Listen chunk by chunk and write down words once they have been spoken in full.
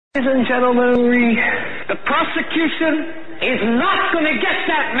Ladies and gentlemen, the prosecution is not going to get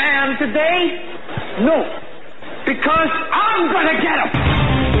that man today. No, because I'm going to get him.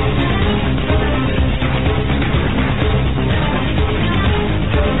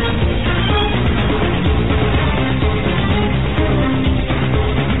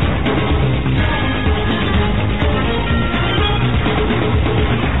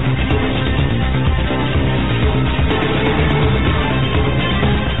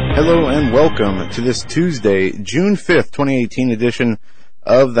 Hello and welcome to this Tuesday, June 5th, 2018 edition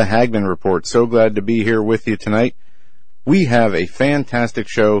of the Hagmann Report. So glad to be here with you tonight. We have a fantastic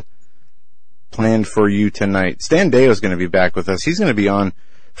show planned for you tonight. Stan Deyo is going to be back with us. He's going to be on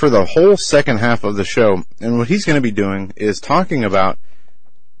for the whole second half of the show. And what he's going to be doing is talking about,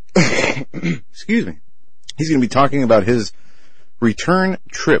 excuse me, he's going to be talking about his return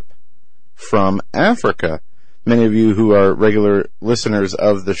trip from Africa. Many of you who are regular listeners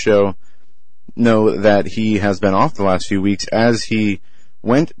of the show know that he has been off the last few weeks as he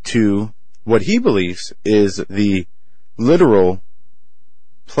went to what he believes is the literal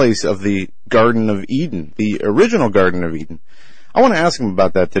place of the Garden of Eden, the original Garden of Eden. I want to ask him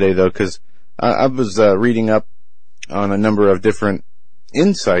about that today, though, because I was reading up on a number of different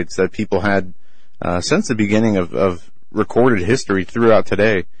insights that people had since the beginning of recorded history throughout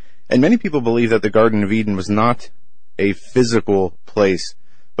today. And many people believe that the Garden of Eden was not a physical place,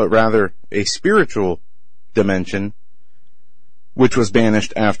 but rather a spiritual dimension, which was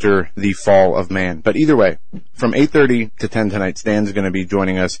banished after the fall of man. But either way, from 8:30 to 10 tonight, Stan's going to be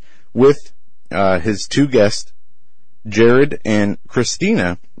joining us with his two guests, Jared and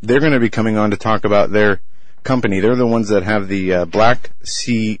Christina. They're going to be coming on to talk about their company. They're the ones that have the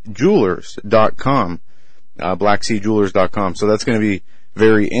blackseajewelers.com, blackseajewelers.com. So that's going to be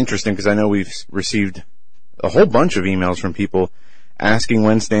very interesting because I know we've received a whole bunch of emails from people asking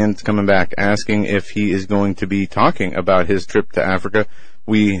when Stan's coming back, asking if he is going to be talking about his trip to Africa.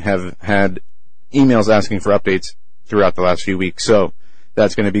 We have had emails asking for updates throughout the last few weeks, so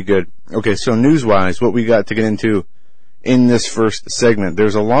that's going to be good. Okay, so news-wise, what we got to get into in this first segment.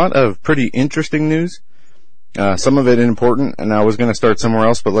 There's a lot of pretty interesting news, some of it important, and I was going to start somewhere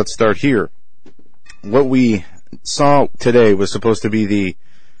else, but let's start here. What we saw today was supposed to be the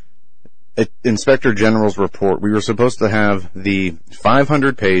Inspector General's report. We were supposed to have the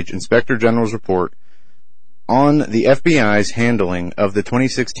 500-page Inspector General's report on the FBI's handling of the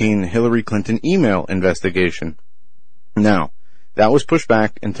 2016 Hillary Clinton email investigation. Now, that was pushed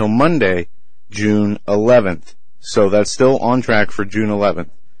back until Monday, June 11th. So that's still on track for June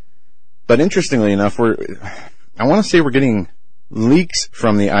 11th. But interestingly enough, I want to say we're getting leaks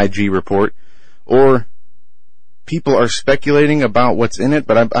from the IG report, or people are speculating about what's in it,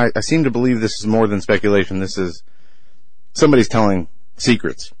 but I seem to believe this is more than speculation. This is somebody's telling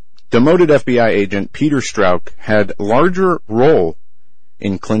secrets. Demoted FBI agent Peter Strzok had larger role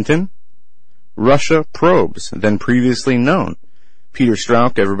in Clinton, Russia probes than previously known. Peter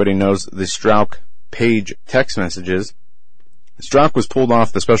Strzok, everybody knows the Strzok page text messages. Strzok was pulled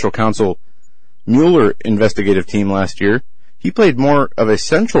off the special counsel Mueller investigative team last year. He played more of a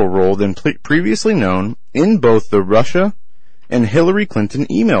central role than previously known in both the Russia and Hillary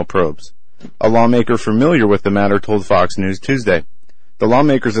Clinton email probes. A lawmaker familiar with the matter told Fox News Tuesday. The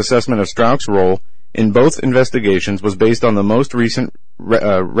lawmaker's assessment of Strzok's role in both investigations was based on the most recent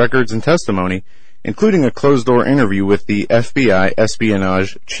records and testimony, including a closed-door interview with the FBI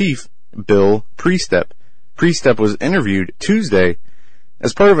espionage chief, Bill Priestep. Priestep was interviewed Tuesday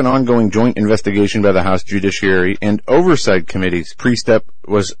as part of an ongoing joint investigation by the House Judiciary and Oversight Committees. Priestep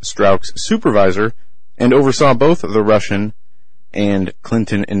was Strzok's supervisor and oversaw both the Russian and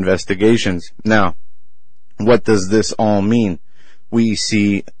Clinton investigations. Now, what does this all mean? We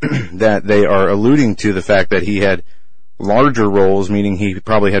see that they are alluding to the fact that he had larger roles, meaning he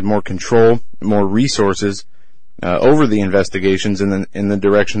probably had more control, more resources over the investigations in the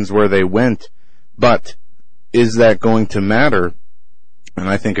directions where they went. But is that going to matter? And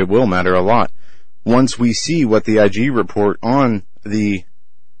I think it will matter a lot. Once we see what the IG report on the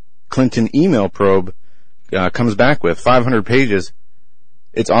Clinton email probe comes back with, 500 pages,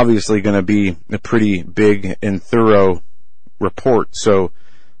 it's obviously going to be a pretty big and thorough report. So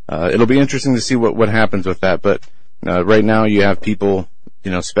it'll be interesting to see what happens with that. But right now you have people,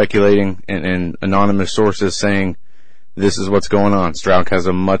 speculating and anonymous sources saying this is what's going on. Strzok has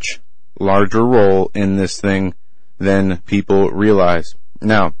a much larger role in this thing than people realize.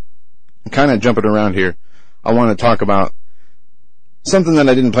 Now, kind of jumping around here, I want to talk about something that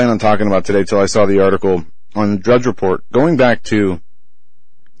I didn't plan on talking about today till I saw the article on the Drudge Report. Going back to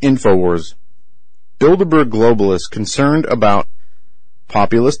InfoWars, Bilderberg globalists concerned about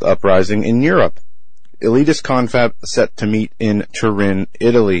populist uprising in Europe. Elitist confab set to meet in Turin,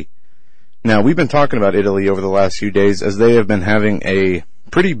 Italy. Now, we've been talking about Italy over the last few days as they have been having a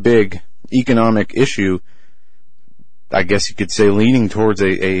pretty big economic issue, I guess you could say, leaning towards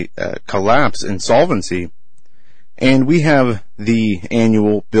a collapse, insolvency. And we have the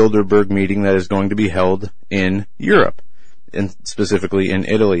annual Bilderberg meeting that is going to be held in Europe, and specifically in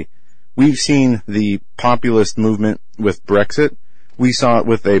Italy. We've seen the populist movement with Brexit. We saw it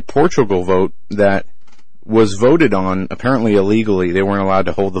with a Portugal vote that was voted on apparently illegally. They weren't allowed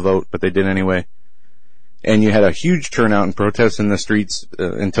to hold the vote, but they did anyway. And you had a huge turnout and protests in the streets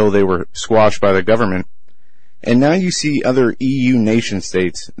until they were squashed by the government. And now you see other EU nation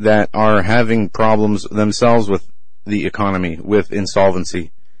states that are having problems themselves with the economy, with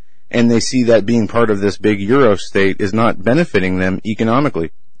insolvency. And they see that being part of this big Euro state is not benefiting them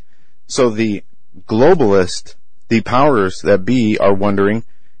economically. So the globalists, the powers that be, are wondering,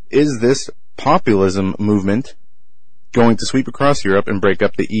 is this populism movement going to sweep across Europe and break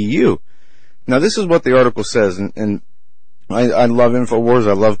up the EU? Now, this is what the article says, and I love InfoWars.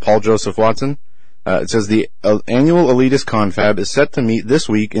 I love Paul Joseph Watson. It says the annual elitist confab is set to meet this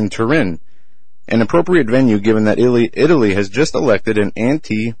week in Turin, an appropriate venue given that Italy has just elected an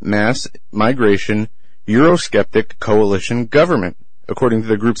anti-mass migration Eurosceptic coalition government. According to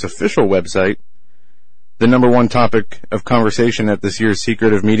the group's official website, the number one topic of conversation at this year's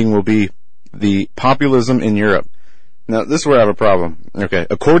secretive meeting will be the populism in Europe. Now, this is where I have a problem. Okay.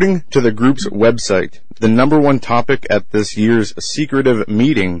 According to the group's website, the number one topic at this year's secretive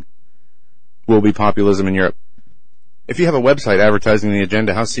meeting will be populism in Europe. If you have a website advertising the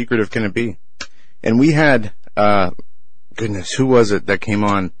agenda, how secretive can it be? And we had, who was it that came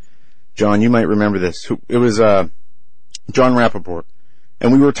on? John, you might remember this. It was, John Rappaport.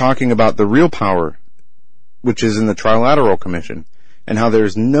 And we were talking about the real power, which is in the Trilateral Commission, and how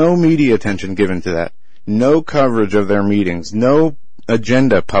there's no media attention given to that, no coverage of their meetings, no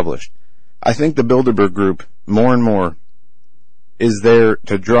agenda published. I think the Bilderberg Group, more and more, is there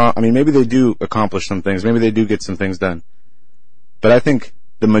to draw. I mean, maybe they do accomplish some things, maybe they do get some things done, but I think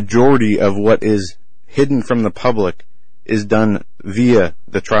the majority of what is hidden from the public is done via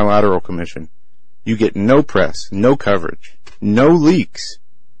the Trilateral Commission. You get no press, no coverage, no leaks.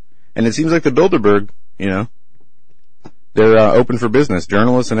 And it seems like the Bilderberg, they're open for business.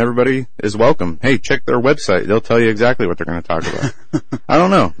 Journalists and everybody is welcome. Hey, check their website. They'll tell you exactly what they're going to talk about. I don't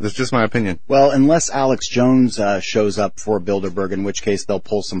know. That's just my opinion. Well, unless Alex Jones shows up for Bilderberg, in which case they'll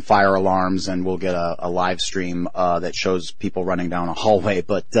pull some fire alarms and we'll get a live stream that shows people running down a hallway.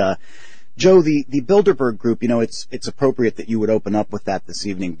 But Joe, the Bilderberg Group, it's appropriate that you would open up with that this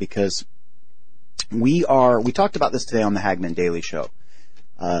evening, because we talked about this today on the Hagmann Daily Show.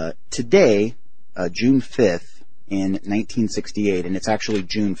 Today, June 5th in 1968, and it's actually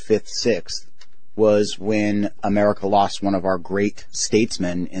June 5th, 6th, was when America lost one of our great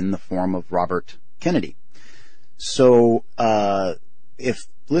statesmen in the form of Robert Kennedy. So, if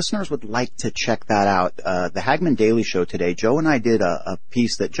listeners would like to check that out, the Hagmann Daily Show today, Joe and I did a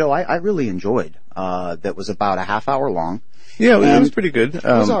piece that, Joe, I really enjoyed, that was about a half hour long. Yeah, it was pretty good. It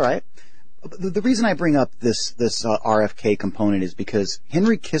was all right. The reason I bring up this RFK component is because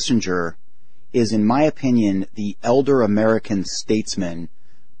Henry Kissinger is, in my opinion, the elder American statesman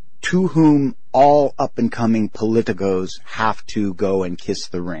to whom all up-and-coming politicos have to go and kiss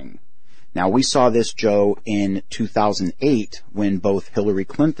the ring. Now, we saw this, Joe, in 2008 when both Hillary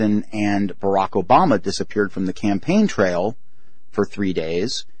Clinton and Barack Obama disappeared from the campaign trail for 3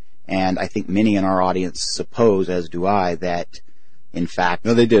 days, and I think many in our audience suppose, as do I, that in fact...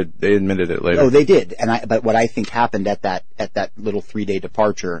 No, they did. They admitted it later. Oh, they did. But what I think happened at that little 3-day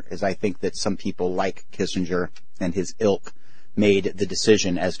departure is I think that some people like Kissinger and his ilk made the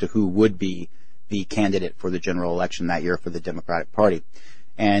decision as to who would be the candidate for the general election that year for the Democratic Party.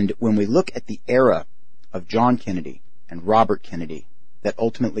 And when we look at the era of John Kennedy and Robert Kennedy that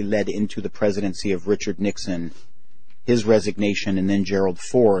ultimately led into the presidency of Richard Nixon, his resignation, and then Gerald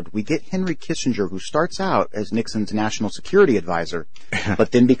Ford, we get Henry Kissinger, who starts out as Nixon's national security advisor,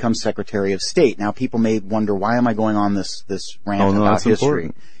 but then becomes Secretary of State. Now, people may wonder, why am I going on this rant about history?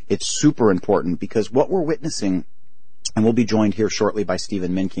 Important. It's super important, because what we're witnessing, and we'll be joined here shortly by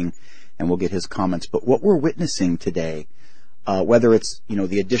Stephen Minking, and we'll get his comments, but what we're witnessing today, whether it's,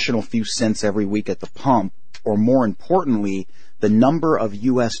 the additional few cents every week at the pump, or more importantly, the number of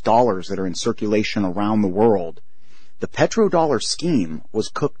U.S. dollars that are in circulation around the world, the petrodollar scheme was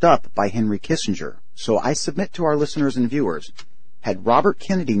cooked up by Henry Kissinger. So I submit to our listeners and viewers, had Robert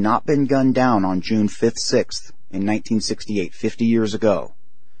Kennedy not been gunned down on June 5th, 6th in 1968, 50 years ago,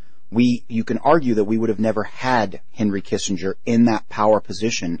 you can argue that we would have never had Henry Kissinger in that power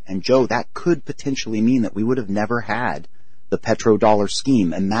position. And Joe, that could potentially mean that we would have never had the petrodollar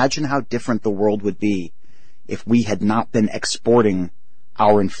scheme. Imagine how different the world would be if we had not been exporting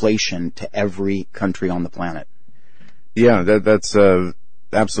our inflation to every country on the planet. Yeah, that's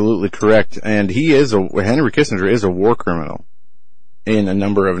absolutely correct. And Henry Kissinger is a war criminal in a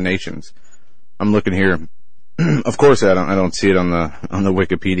number of nations. I'm looking here. Of course, I don't see it on the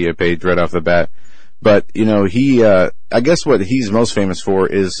Wikipedia page right off the bat. But, I guess what he's most famous for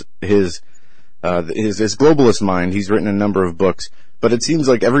is his globalist mind. He's written a number of books, but it seems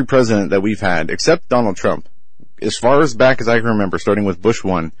like every president that we've had, except Donald Trump, as far as back as I can remember, starting with Bush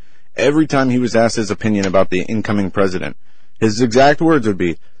 1, every time he was asked his opinion about the incoming president, his exact words would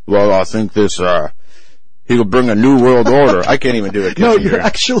be, well, I think he'll bring a new world order. I can't even do it. No, you're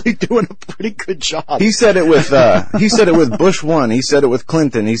actually doing a pretty good job. He said it with Bush 1. He said it with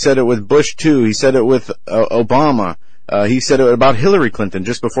Clinton. He said it with Bush 2. He said it with Obama. He said it about Hillary Clinton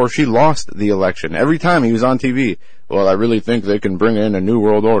just before she lost the election. Every time he was on TV, well, I really think they can bring in a new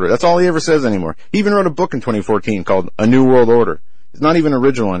world order. That's all he ever says anymore. He even wrote a book in 2014 called A New World Order. It's not even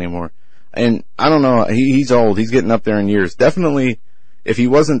original anymore. And I don't know, he's old. He's getting up there in years. Definitely, if he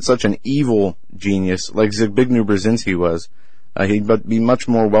wasn't such an evil genius like Zbigniew Brzezinski was, he'd be much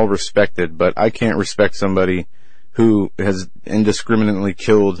more well respected. But I can't respect somebody who has indiscriminately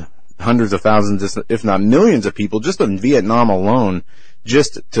killed hundreds of thousands, if not millions of people, just in Vietnam alone,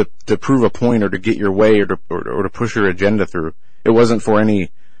 just to prove a point or to get your way or to push your agenda through. It wasn't for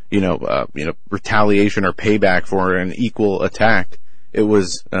any, retaliation or payback for an equal attack. It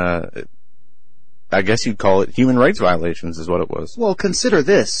was, I guess you'd call it human rights violations is what it was. Well, consider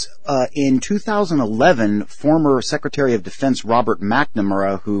this. In 2011, former Secretary of Defense Robert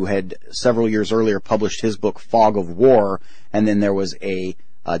McNamara, who had several years earlier published his book Fog of War, and then there was a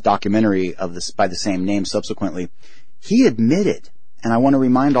documentary of this by the same name subsequently, he admitted, and I want to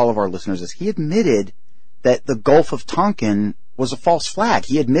remind all of our listeners this, he admitted that the Gulf of Tonkin was a false flag.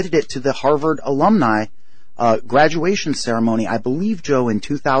 He admitted it to the Harvard alumni graduation ceremony, I believe, Joe, in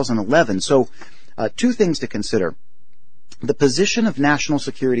 2011. So, two things to consider. The position of National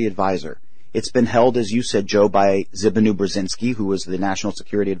Security Advisor. It's been held, as you said, Joe, by Zbigniew Brzezinski, who was the National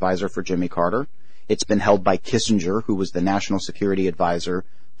Security Advisor for Jimmy Carter. It's been held by Kissinger, who was the National Security Advisor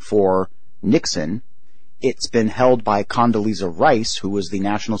for Nixon. It's been held by Condoleezza Rice, who was the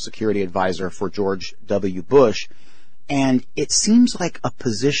National Security Advisor for George W. Bush. And it seems like a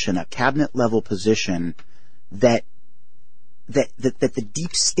position, a cabinet-level position, that the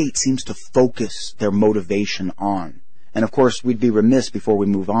deep state seems to focus their motivation on. And of course, we'd be remiss before we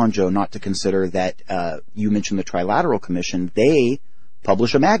move on, Joe, not to consider that you mentioned the Trilateral Commission. They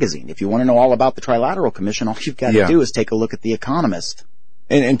publish a magazine. If you want to know all about the Trilateral Commission, all you've got to do is take a look at The Economist.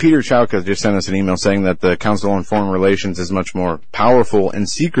 And Peter Chauka just sent us an email saying that the Council on Foreign Relations is much more powerful and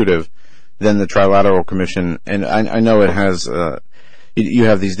secretive than the Trilateral Commission. And I know it has, you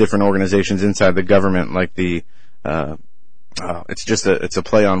have these different organizations inside the government, like the, it's a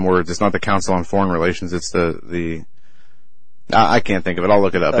play on words. It's not the Council on Foreign Relations. It's I can't think of it. I'll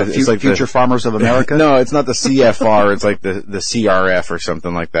look it up. It's like Future Farmers of America? No, it's not the CFR. It's like the CRF or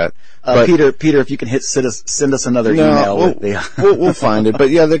something like that. Peter, if you can send us another email. We'll find it.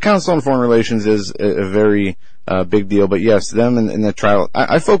 But yeah, the Council on Foreign Relations is a very big deal. But yes, them and the trial.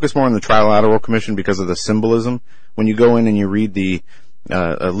 I focus more on the Trilateral Commission because of the symbolism. When you go in and you read the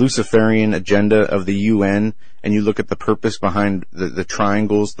Luciferian agenda of the UN and you look at the purpose behind the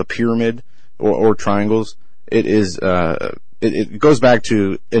triangles, the pyramid or triangles, it is it goes back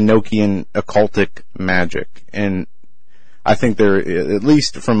to Enochian occultic magic. And I think there, at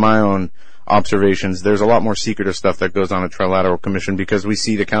least from my own observations, there's a lot more secretive stuff that goes on at Trilateral Commission because we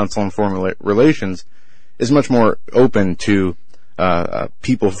see the Council on Foreign Relations is much more open to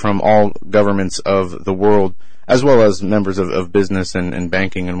people from all governments of the world, as well as members of business and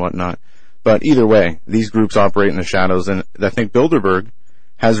banking and whatnot. But either way, these groups operate in the shadows, and I think Bilderberg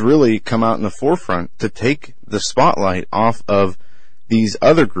has really come out in the forefront to take the spotlight off of these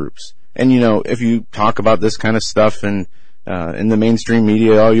other groups. And, if you talk about this kind of stuff in the mainstream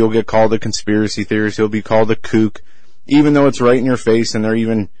media, you'll get called a conspiracy theorist, you'll be called a kook, even though it's right in your face and they're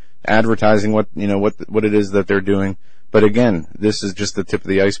even advertising what it is that they're doing. But again, this is just the tip of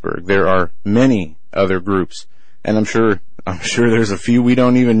the iceberg. There are many other groups, and I'm sure there's a few we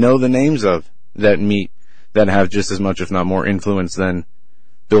don't even know the names of that meet that have just as much, if not more, influence than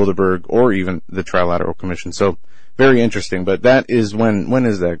Bilderberg or even the Trilateral Commission. So very interesting. But that is when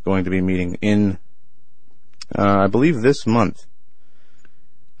is that going to be meeting? In I believe this month.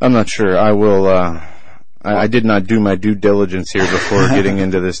 I'm not sure. I did not do my due diligence here before getting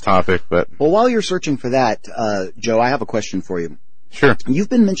into this topic, but... Well, while you're searching for that, Joe, I have a question for you. Sure. You've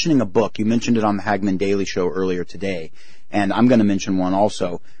been mentioning a book. You mentioned it on the Hagmann Daily Show earlier today, and I'm going to mention one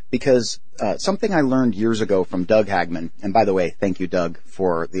also, because something I learned years ago from Doug Hagmann, and by the way, thank you, Doug,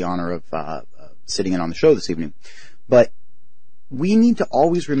 for the honor of sitting in on the show this evening, but we need to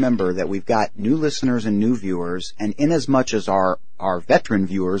always remember that we've got new listeners and new viewers, and in as much as our veteran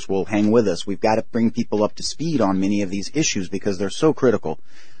viewers will hang with us, we've got to bring people up to speed on many of these issues because they're so critical.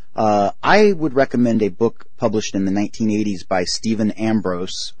 I would recommend a book published in the 1980s by Stephen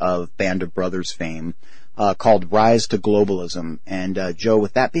Ambrose of Band of Brothers fame, called Rise to Globalism. And Joe,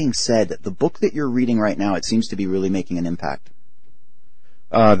 with that being said, the book that you're reading right now, it seems to be really making an impact.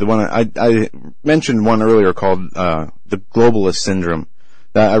 The one I mentioned one earlier called The Globalist Syndrome.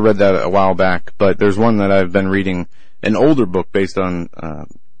 I read that a while back, but there's one that I've been reading, an older book based on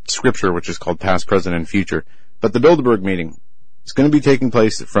scripture, which is called Past, Present, and Future. But the Bilderberg meeting is going to be taking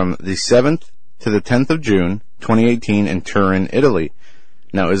place from the 7th to the 10th of June, 2018 in Turin, Italy.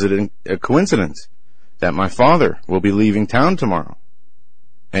 Now, is it a coincidence that my father will be leaving town tomorrow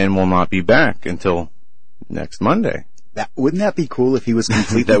and will not be back until next Monday? Wouldn't that be cool if he was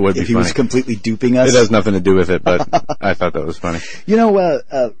completely, that would be if he funny. was completely duping us? It has nothing to do with it, but I thought that was funny. You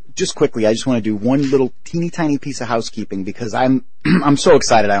know, just quickly, I just want to do one little teeny tiny piece of housekeeping because I'm so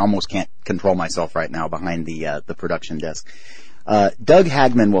excited I almost can't control myself right now behind the production desk. Doug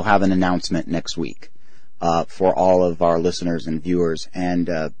Hagmann will have an announcement next week, for all of our listeners and viewers.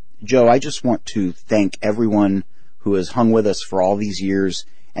 And, Joe, I just want to thank everyone who has hung with us for all these years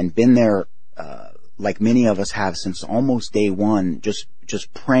and been there, like many of us have since almost day one,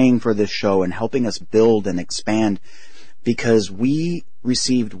 just praying for this show and helping us build and expand, because we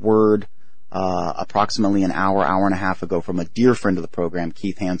received word approximately an hour and a half ago from a dear friend of the program,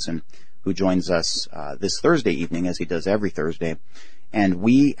 Keith Hansen, who joins us this Thursday evening, as he does every Thursday, and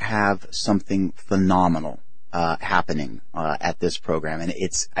we have something phenomenal happening at this program, and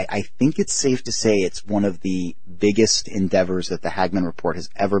I think it's safe to say it's one of the biggest endeavors that the Hagmann Report has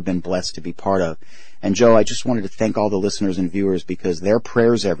ever been blessed to be part of. And Joe, I just wanted to thank all the listeners and viewers, because their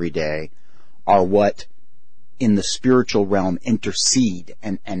prayers every day are what in the spiritual realm intercede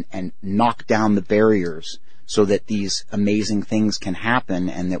and knock down the barriers so that these amazing things can happen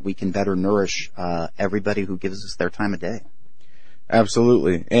and that we can better nourish everybody who gives us their time of day.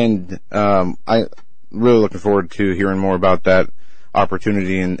 Absolutely. And I really looking forward to hearing more about that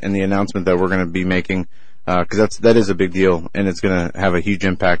opportunity and the announcement that we're going to be making, because that is a big deal and it's going to have a huge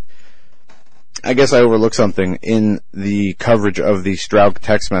impact. I guess I overlooked something in the coverage of the Strauch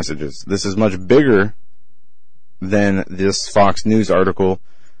text messages. This is much bigger than this Fox News article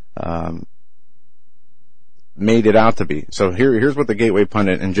made it out to be. So here's what the Gateway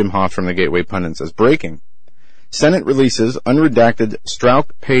Pundit and Jim Hoff from the Gateway Pundit says. Breaking. Senate releases unredacted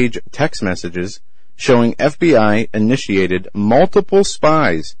Strauch page text messages showing FBI initiated multiple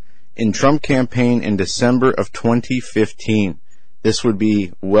spies in Trump campaign in December of 2015. This would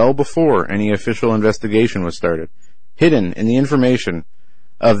be well before any official investigation was started. Hidden in the information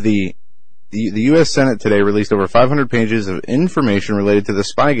of the U.S. Senate today released over 500 pages of information related to the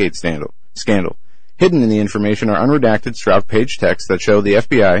Spygate scandal. Hidden in the information are unredacted Strauch page texts that show the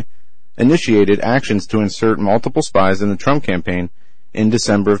FBI initiated actions to insert multiple spies in the Trump campaign in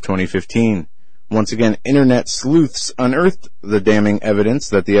December of 2015. Once again, internet sleuths unearthed the damning evidence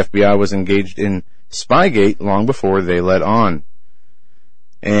that the FBI was engaged in Spygate long before they let on.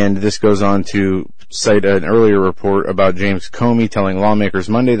 And this goes on to cite an earlier report about James Comey telling lawmakers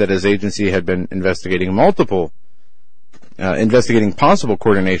Monday that his agency had been investigating possible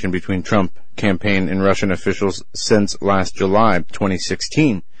coordination between Trump campaign and Russian officials since last July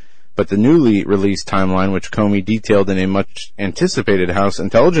 2016. But the newly released timeline, which Comey detailed in a much anticipated House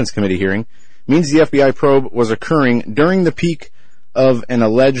Intelligence Committee hearing, means the FBI probe was occurring during the peak of an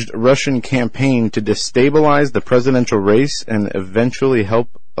alleged Russian campaign to destabilize the presidential race and eventually help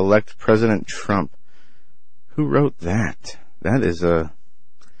elect President Trump. Who wrote that? That is a...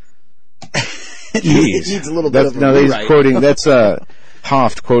 It needs a little bit of a rewrite. That's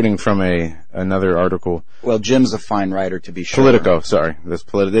Hoft quoting from another article. Well, Jim's a fine writer, to be sure. Politico, sorry. That's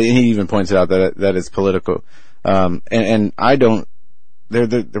Politico. He even points out that it's Politico. And I don't...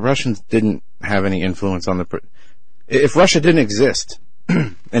 The Russians didn't have any influence on the... If Russia didn't exist,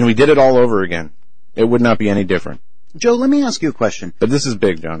 and we did it all over again, it would not be any different. Joe, let me ask you a question. But this is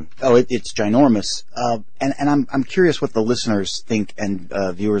big, John. Oh, it's ginormous. And I'm curious what the listeners think, and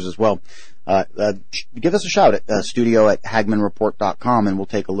viewers as well. Give us a shout at studio@hagmannreport.com, and we'll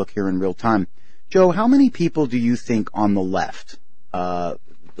take a look here in real time. Joe, how many people do you think on the left, the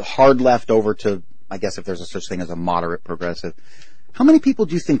hard left over to I guess if there's a such thing as a moderate progressive, how many people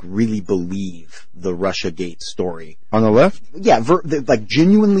do you think really believe the Russiagate story? On the left? Yeah, like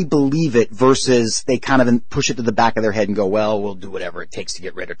genuinely believe it versus they kind of push it to the back of their head and go, well, we'll do whatever it takes to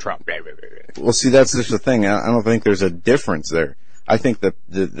get rid of Trump. Well, see, that's just the thing. I don't think there's a difference there. I think that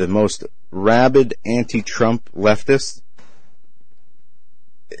the most rabid anti-Trump leftists,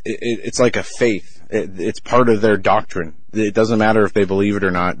 it's like a faith. It's part of their doctrine. It doesn't matter if they believe it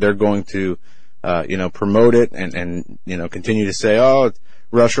or not. They're going to promote it and continue to say, oh,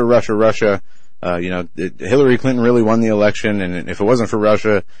 Russia. Hillary Clinton really won the election, and if it wasn't for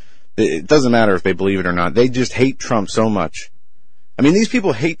Russia, it doesn't matter if they believe it or not. They just hate Trump so much. I mean, these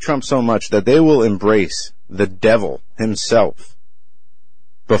people hate Trump so much that they will embrace the devil himself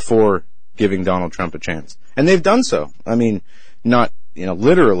before giving Donald Trump a chance. And they've done so. I mean, not,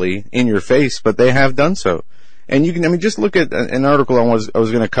 literally in your face, but they have done so. And you can, just look at an article I was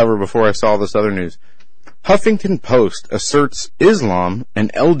going to cover before I saw this other news. Huffington Post asserts Islam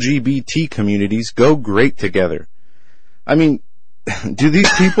and LGBT communities go great together. I mean, do these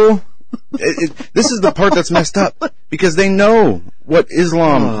people, this is the part that's messed up, because they know what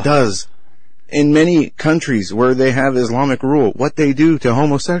Islam does in many countries where they have Islamic rule, what they do to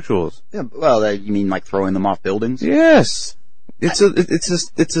homosexuals. Yeah, well, you mean like throwing them off buildings? Yes. It's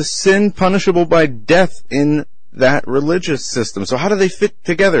a sin punishable by death in that religious system. So how do they fit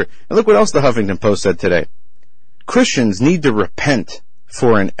together? And look what else the Huffington Post said today. Christians need to repent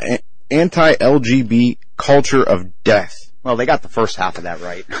for an anti-LGBT culture of death. Well, they got the first half of that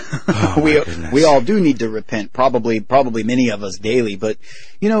right. Oh, we all do need to repent, probably many of us daily. But,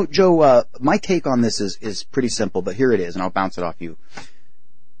 Joe, my take on this is pretty simple, but here it is, and I'll bounce it off you.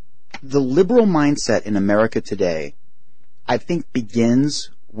 The liberal mindset in America today, I think, begins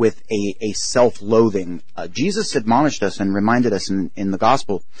with a self-loathing. Jesus admonished us and reminded us in the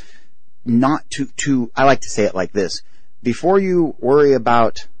gospel not to, I like to say it like this: before you worry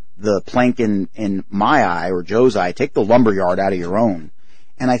about the plank in my eye or Joe's eye, take the lumberyard out of your own.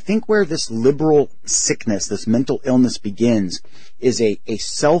 And I think where this liberal sickness, this mental illness begins, is a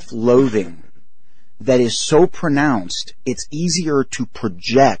self-loathing that is so pronounced, it's easier to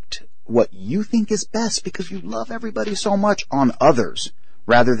project what you think is best because you love everybody so much on others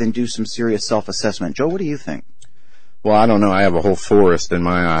rather than do some serious self-assessment. Joe, what do you think? Well, I don't know. I have a whole forest in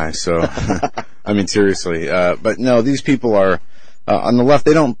my eye, so I mean, seriously. But no, these people are on the left.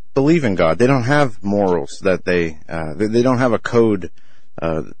 They don't believe in God. They don't have morals that they don't have a code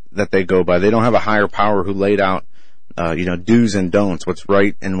that they go by. They don't have a higher power who laid out do's and don'ts, what's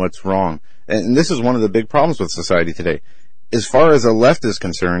right and what's wrong. And this is one of the big problems with society today. As far as the left is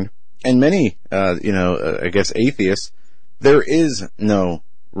concerned, and many I guess atheists, there is no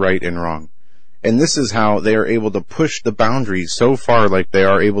right and wrong. And this is how they are able to push the boundaries so far, like they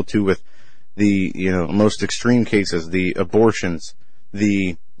are able to with the, most extreme cases, the abortions,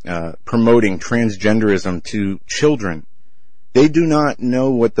 the promoting transgenderism to children. They do not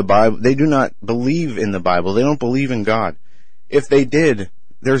know what the Bible, they do not believe in the Bible. They don't believe in God. If they did,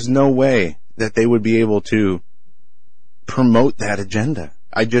 there's no way that they would be able to promote that agenda.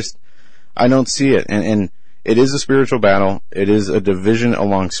 I don't see it. And it is a spiritual battle. It is a division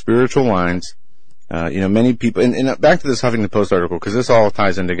along spiritual lines. Many people, and back to this Huffington Post article, because this all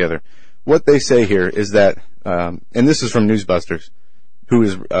ties in together. What they say here is that, and this is from Newsbusters, who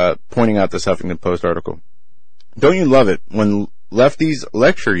is pointing out this Huffington Post article. Don't you love it when lefties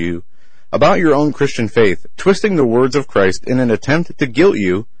lecture you about your own Christian faith, twisting the words of Christ in an attempt to guilt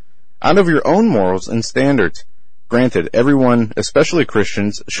you out of your own morals and standards? Granted, everyone, especially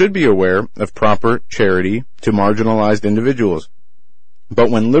Christians, should be aware of proper charity to marginalized individuals. But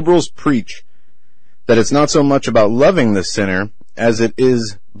when liberals preach that it's not so much about loving the sinner as it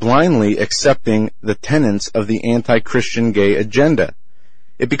is blindly accepting the tenets of the anti-Christian gay agenda,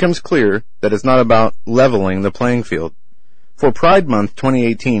 it becomes clear that it's not about leveling the playing field. For Pride Month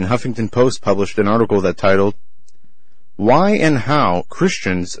 2018, Huffington Post published an article that titled, "Why and How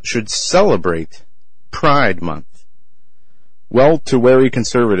Christians Should Celebrate Pride Month." Well, to wary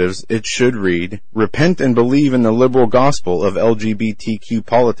conservatives, it should read, "Repent and believe in the liberal gospel of LGBTQ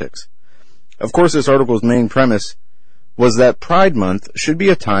politics." Of course, this article's main premise was that Pride Month should be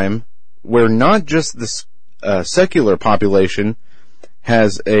a time where not just the secular population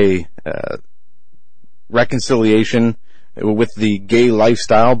has a reconciliation with the gay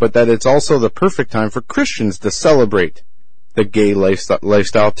lifestyle, but that it's also the perfect time for Christians to celebrate the gay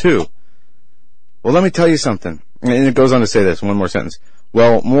lifestyle too. Well, let me tell you something. And it goes on to say this, one more sentence.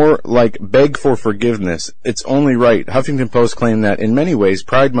 Well, more like beg for forgiveness. It's only right. Huffington Post claimed that in many ways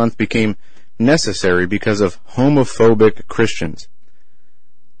Pride Month became necessary because of homophobic Christians.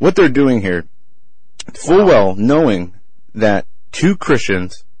 What they're doing here full well knowing that to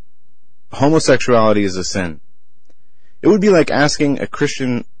Christians, homosexuality is a sin. It would be like asking a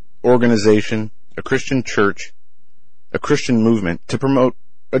Christian organization, a Christian church, a Christian movement to promote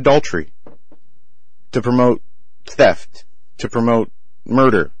adultery, to promote theft, to promote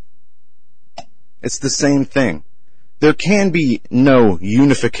murder. It's the same thing. There can be no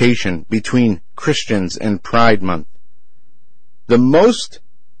unification between Christians and Pride Month. The most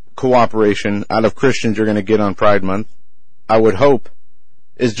cooperation out of Christians you're going to get on Pride Month, I would hope,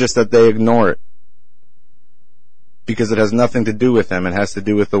 is just that they ignore it. Because it has nothing to do with them. It has to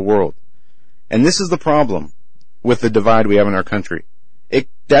do with the world. And this is the problem with the divide we have in our country.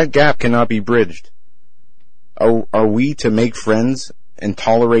 That gap cannot be bridged. Are we to make friends and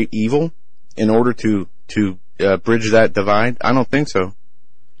tolerate evil in order to bridge that divide? I don't think so.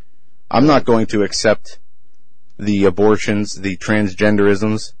 I'm not going to accept the abortions, the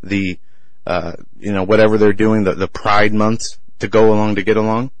transgenderisms, the whatever they're doing, the Pride months to go along to get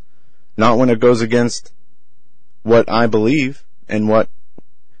along. Not when it goes against what I believe and what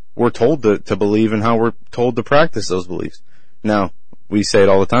we're told to believe and how we're told to practice those beliefs. Now, we say it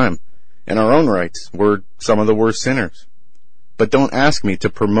all the time. In our own rights, we're some of the worst sinners. But don't ask me to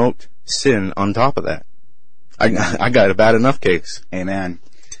promote sin on top of that. I got a bad enough case. Amen.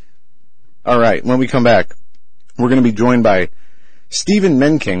 All right, when we come back, we're going to be joined by Stephen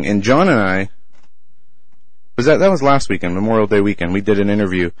Menking, and John and I, that was last weekend, Memorial Day weekend. We did an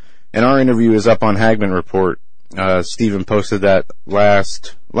interview, and our interview is up on Hagmann Report. Stephen posted that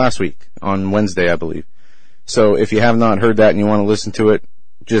last week on Wednesday, I believe. So if you have not heard that and you want to listen to it,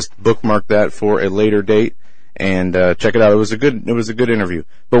 just bookmark that for a later date and check it out. It was a good interview.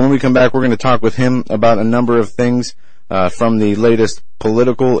 But when we come back, we're going to talk with him about a number of things from the latest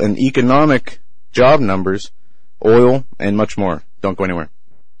political and economic job numbers, oil, and much more. Don't go anywhere.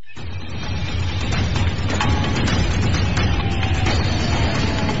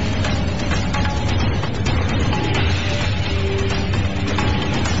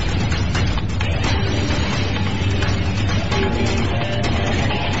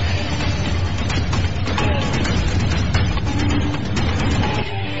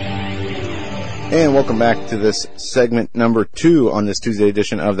 And welcome back to this segment number 2 on this Tuesday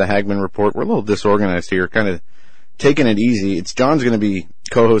edition of the Hagmann Report. We're a little disorganized here, kind of taking it easy. John's going to be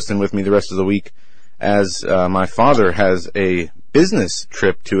co-hosting with me the rest of the week as my father has a business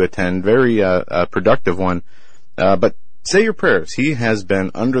trip to attend, very productive one. But say your prayers. He has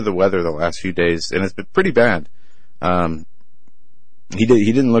been under the weather the last few days, and it's been pretty bad. He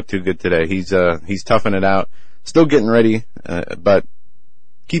didn't look too good today. He's toughing it out, still getting ready, but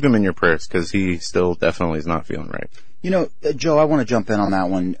keep him in your prayers because he still definitely is not feeling right. Joe, I want to jump in on that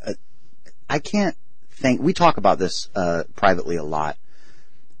one. I can't think, we talk about this privately a lot.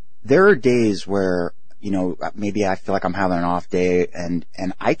 There are days where, maybe I feel like I'm having an off day and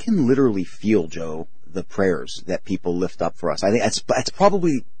I can literally feel, Joe, the prayers that people lift up for us. I think that's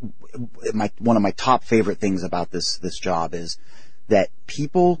probably one of my top favorite things about this job is that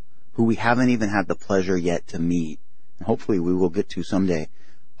people who we haven't even had the pleasure yet to meet, and hopefully we will get to someday,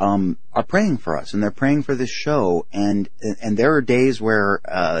 are praying for us, and they're praying for this show, and there are days where,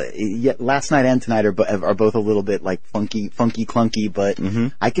 last night and tonight are both a little bit like funky, clunky, but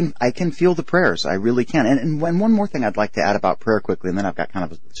I can feel the prayers. I really can. And one more thing I'd like to add about prayer quickly, and then I've got kind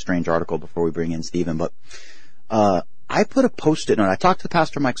of a strange article before we bring in Stephen, but, I put a post-it note. I talked to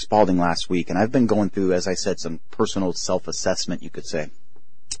Pastor Mike Spalding last week, and I've been going through, as I said, some personal self-assessment, you could say.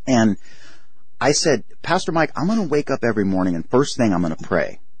 And I said, Pastor Mike, I'm going to wake up every morning, and first thing I'm going to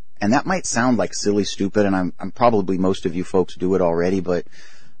pray. And that might sound like silly, stupid, and I'm probably most of you folks do it already, but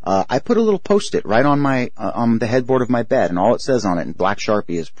I put a little post-it right on on the headboard of my bed, and all it says on it in black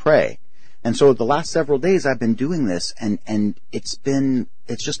Sharpie is pray. And so the last several days I've been doing this, and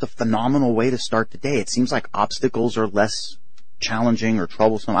it's just a phenomenal way to start the day. It seems like obstacles are less challenging or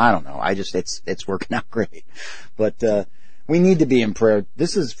troublesome. I don't know. It's working out great. But we need to be in prayer.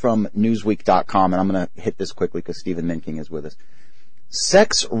 This is from Newsweek.com, and I'm going to hit this quickly because Stephen Menking is with us.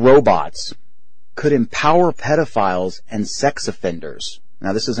 Sex robots could empower pedophiles and sex offenders.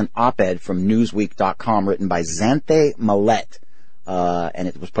 Now, this is an op-ed from Newsweek.com written by Zante Millette, and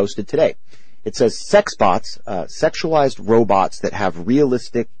it was posted today. It says, sex bots, sexualized robots that have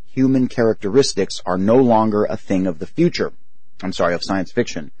realistic human characteristics are no longer a thing of the future. Of science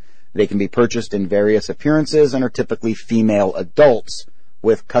fiction. They can be purchased in various appearances and are typically female adults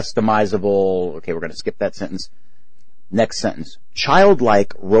with customizable, okay, we're going to skip that sentence. Next sentence.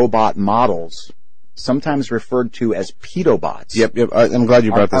 Childlike robot models, sometimes referred to as pedobots. Yep. I'm glad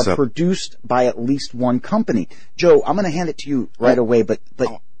you brought this up. Are produced by at least one company. Joe, I'm going to hand it to you right away, but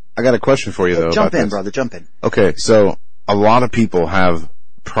I got a question for you though. Jump in, brother. Jump in. Okay, so a lot of people have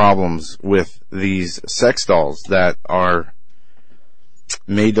problems with these sex dolls that are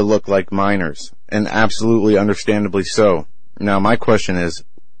made to look like minors, and absolutely understandably so. Now, my question is,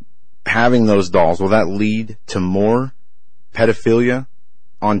 having those dolls, will that lead to more pedophilia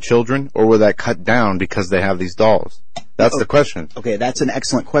on children, or will that cut down because they have these dolls? That's the question. Okay, that's an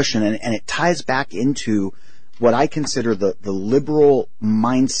excellent question, and it ties back into what I consider the liberal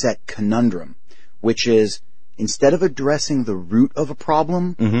mindset conundrum, which is, instead of addressing the root of a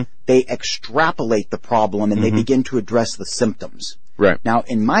problem, they extrapolate the problem and they begin to address the symptoms. Right. Now,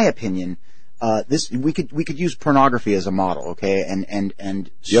 in my opinion, we could use pornography as a model, okay?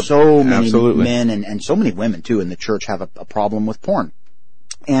 And so many men and so many women too in the church have a problem with porn.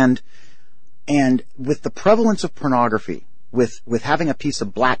 And with the prevalence of pornography, with having a piece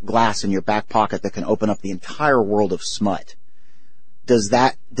of black glass in your back pocket that can open up the entire world of smut, does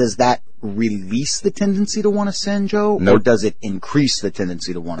that release the tendency to want to sin, Joe? Nope. Or does it increase the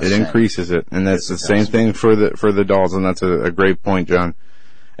tendency to want to sin? It increases it, and that's the same thing for the dolls, and that's a great point, John.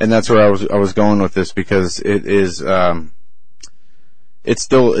 And that's where I was going with this, because it is it's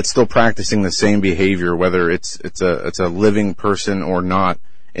still practicing the same behavior, whether it's a living person or not.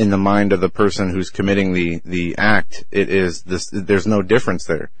 In the mind of the person who's committing the act, it is this. There's no difference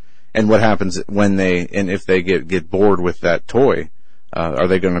there. And what happens if they get bored with that toy? Are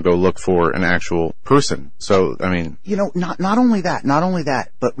they going to go look for an actual person? So, I mean, not only that,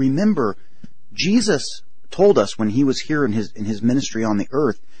 but remember, Jesus told us when he was here in his ministry on the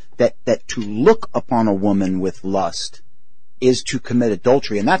earth that to look upon a woman with lust is to commit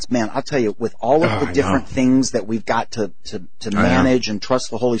adultery. And that's, man, I'll tell you, with all of the different things that we've got to manage and trust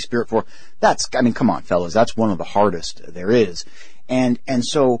the Holy Spirit for, come on, fellas, that's one of the hardest there is. And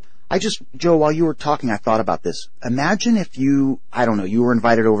so, Joe, while you were talking, I thought about this. Imagine if you were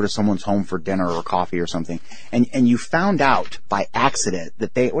invited over to someone's home for dinner or coffee or something, and you found out by accident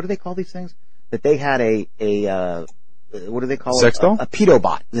that what do they call these things? That they had what do they call it? Sex doll? A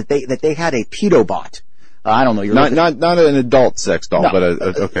pedobot. That they had a pedobot. I don't know. Not an adult sex doll, no, but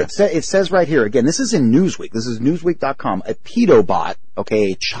okay. It says right here, again, this is in Newsweek. This is Newsweek.com. A pedobot,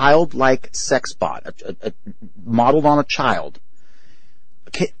 okay, a childlike sex bot, modeled on a child.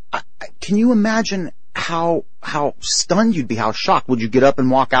 Can you imagine how stunned you'd be, how shocked? Would you get up and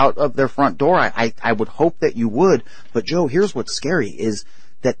walk out of their front door? I would hope that you would. But Joe, here's what's scary is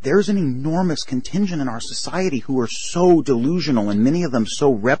that there's an enormous contingent in our society who are so delusional, and many of them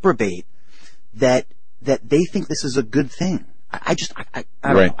so reprobate that they think this is a good thing. I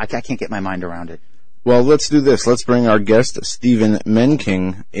don't know. I can't get my mind around it. Well, let's do this. Let's bring our guest, Stephen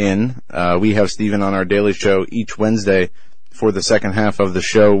Menking, in. We have Stephen on our daily show each Wednesday. For the second half of the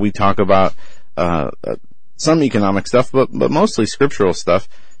show, we talk about some economic stuff, but mostly scriptural stuff.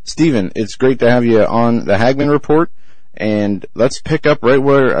 Stephen, it's great to have you on the Hagmann Report, and let's pick up right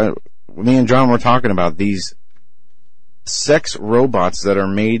where me and John were talking about these sex robots that are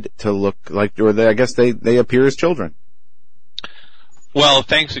made to look like, I guess they appear as children. Well,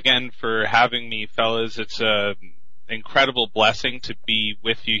 thanks again for having me, fellas. It's a incredible blessing to be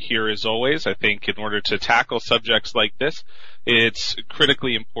with you here as always. I think in order to tackle subjects like this, it's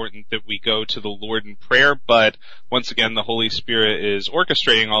critically important that we go to the Lord in prayer, but once again, the Holy Spirit is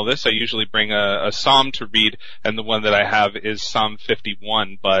orchestrating all this. I usually bring a psalm to read, and the one that I have is Psalm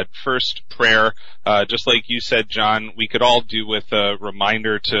 51. But first, prayer. Just like you said, John, we could all do with a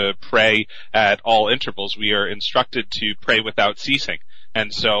reminder to pray at all intervals. We are instructed to pray without ceasing,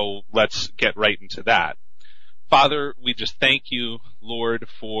 and so let's get right into that. Father, we just thank you, Lord,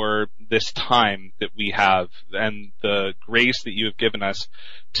 for this time that we have and the grace that you have given us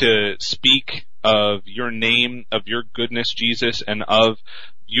to speak of your name, of your goodness, Jesus, and of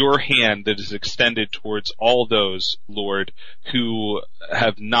your hand that is extended towards all those, Lord, who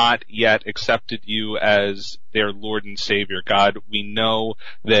have not yet accepted you as their Lord and Savior. God, we know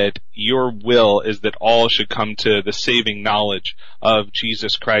that your will is that all should come to the saving knowledge of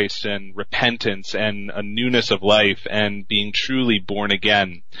Jesus Christ and repentance and a newness of life and being truly born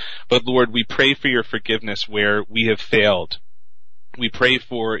again. But Lord, we pray for your forgiveness where we have failed. We pray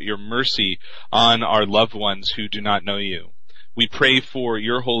for your mercy on our loved ones who do not know you. We pray for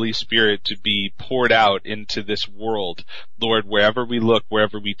your Holy Spirit to be poured out into this world. Lord, wherever we look,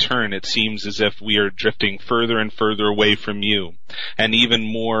 wherever we turn, it seems as if we are drifting further and further away from you. And even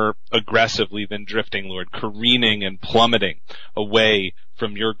more aggressively than drifting, Lord, careening and plummeting away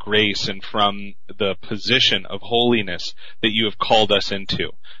from your grace and from the position of holiness that you have called us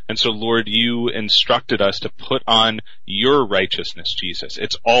into. And so, Lord, you instructed us to put on your righteousness, Jesus.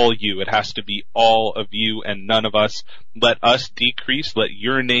 It's all you. It has to be all of you and none of us. Let us decrease. Let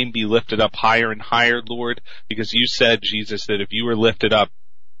your name be lifted up higher and higher, Lord, because you said, Jesus, that if you were lifted up,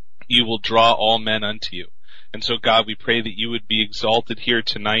 you will draw all men unto you. And so, God, we pray that you would be exalted here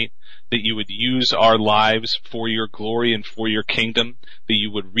tonight, that you would use our lives for your glory and for your kingdom, that you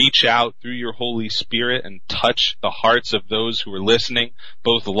would reach out through your Holy Spirit and touch the hearts of those who are listening,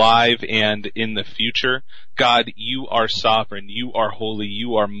 both live and in the future. God, you are sovereign, you are holy,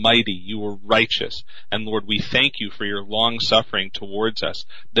 you are mighty, you are righteous. And Lord, we thank you for your long suffering towards us,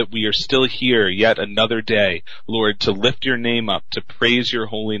 that we are still here yet another day, Lord, to lift your name up, to praise your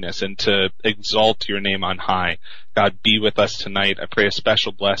holiness, and to exalt your name on high. God, be with us tonight. I pray a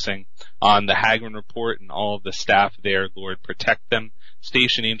special blessing on the Hagmann Report and all of the staff there. Lord, protect them,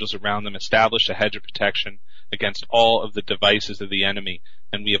 station angels around them, establish a hedge of protection against all of the devices of the enemy.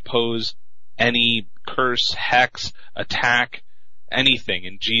 And we oppose any curse, hex, attack, anything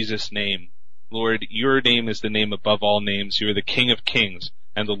in Jesus' name. Lord, your name is the name above all names. You are the King of Kings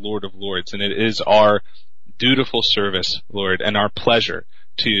and the Lord of Lords. And it is our dutiful service, Lord, and our pleasure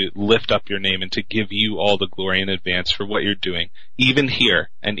to lift up your name and to give you all the glory in advance for what you're doing, even here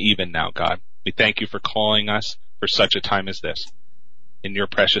and even now, God. We thank you for calling us for such a time as this. In your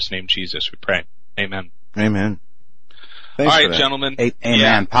precious name, Jesus, we pray. Amen. Amen. Thanks all right, gentlemen.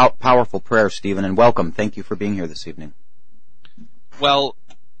 Amen. Yeah. Powerful prayer, Stephen, and welcome. Thank you for being here this evening. Well,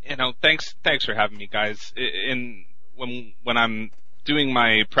 thanks for having me, guys. When I'm doing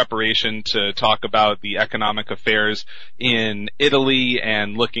my preparation to talk about the economic affairs in Italy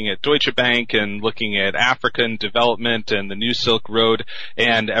and looking at Deutsche Bank and looking at African development and the New Silk Road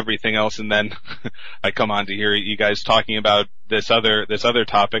and everything else, and then I come on to hear you guys talking about this other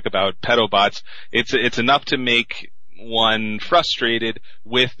topic about pedobots. It's enough to make one frustrated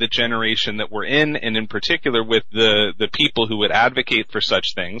with the generation that we're in, and in particular with the people who would advocate for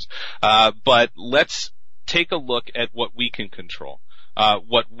such things. But let's take a look at what we can control.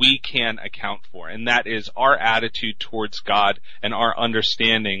 What we can account for, and that is our attitude towards God and our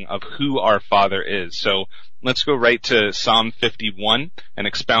understanding of who our Father is. So let's go right to Psalm 51 and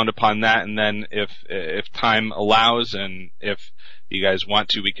expound upon that, and then if time allows and if you guys want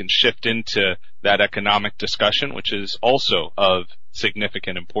to, we can shift into that economic discussion, which is also of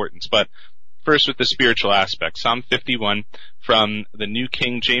significant importance. But first with the spiritual aspect, Psalm 51 from the New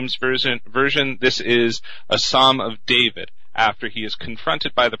King James Version. This is a Psalm of David after he is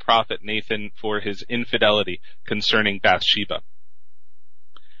confronted by the prophet Nathan for his infidelity concerning Bathsheba.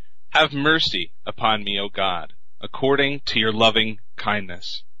 Have mercy upon me, O God, according to your loving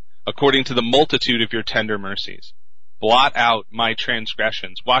kindness, according to the multitude of your tender mercies. Blot out my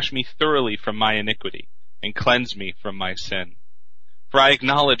transgressions, wash me thoroughly from my iniquity, and cleanse me from my sin. For I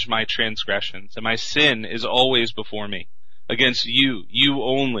acknowledge my transgressions, and my sin is always before me. Against you, you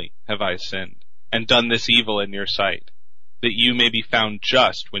only have I sinned, and done this evil in your sight, that you may be found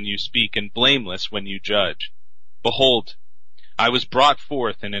just when you speak and blameless when you judge. Behold, I was brought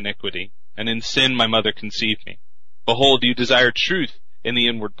forth in iniquity, and in sin my mother conceived me. Behold, you desire truth in the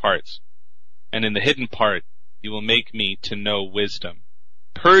inward parts, and in the hidden part you will make me to know wisdom.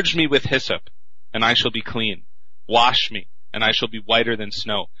 Purge me with hyssop, and I shall be clean. Wash me, and I shall be whiter than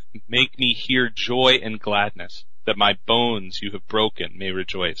snow. Make me hear joy and gladness, that my bones you have broken may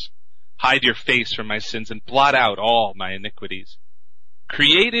rejoice. Hide your face from my sins and blot out all my iniquities.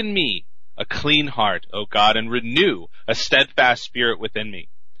 Create in me a clean heart, O God, and renew a steadfast spirit within me.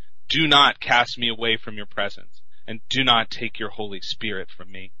 Do not cast me away from your presence, and do not take your Holy Spirit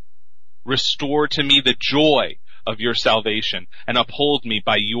from me. Restore to me the joy of your salvation, and uphold me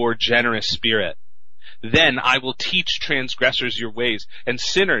by your generous spirit. Then I will teach transgressors your ways, and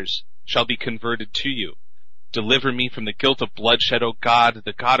sinners shall be converted to you. Deliver me from the guilt of bloodshed, O God,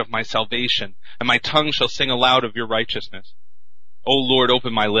 the God of my salvation, and my tongue shall sing aloud of your righteousness. O Lord,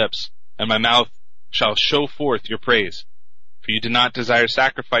 open my lips, and my mouth shall show forth your praise. For you do not desire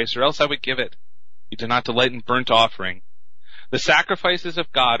sacrifice, or else I would give it. You do not delight in burnt offering. The sacrifices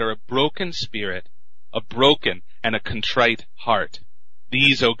of God are a broken spirit, a broken and a contrite heart.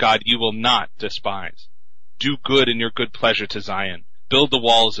 These, O God, you will not despise. Do good in your good pleasure to Zion. Build the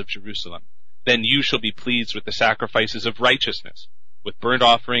walls of Jerusalem. Then you shall be pleased with the sacrifices of righteousness, with burnt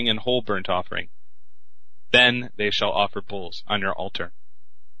offering and whole burnt offering. Then they shall offer bulls on your altar.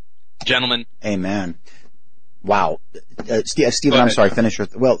 Gentlemen. Amen. Wow. Stephen, I'm sorry, finish your,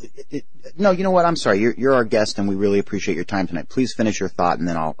 no, you know what, I'm sorry, you're our guest and we really appreciate your time tonight. Please finish your thought and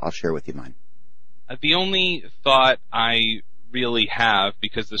then I'll share with you mine. The only thought I really have,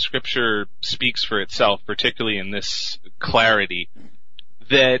 because the scripture speaks for itself, particularly in this clarity,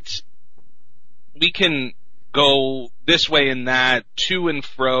 that we can go this way and that, to and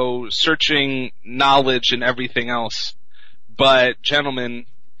fro, searching knowledge and everything else. But, gentlemen,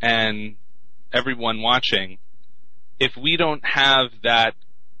 and everyone watching, if we don't have that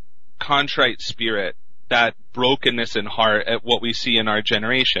contrite spirit, that brokenness in heart at what we see in our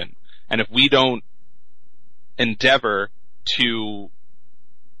generation, and if we don't endeavor to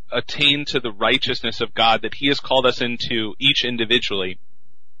attain to the righteousness of God that He has called us into each individually,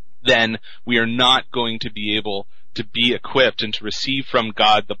 then we are not going to be able to be equipped and to receive from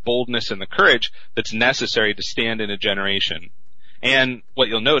God the boldness and the courage that's necessary to stand in a generation. And what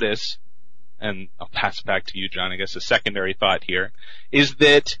you'll notice, and I'll pass it back to you, John, I guess a secondary thought here, is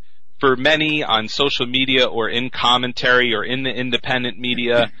that for many on social media or in commentary or in the independent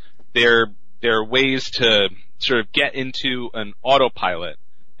media, there are ways to sort of get into an autopilot.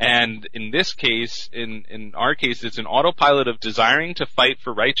 And in this case, in our case, it's an autopilot of desiring to fight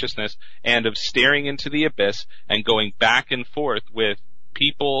for righteousness and of staring into the abyss and going back and forth with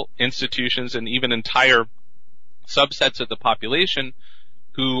people, institutions, and even entire subsets of the population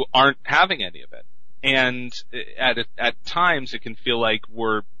who aren't having any of it. And at times it can feel like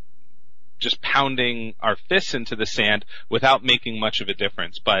we're just pounding our fists into the sand without making much of a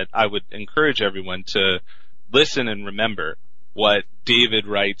difference. But I would encourage everyone to listen and remember what David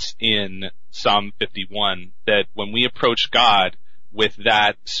writes in Psalm 51, that when we approach God with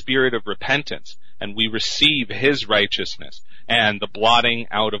that spirit of repentance and we receive His righteousness and the blotting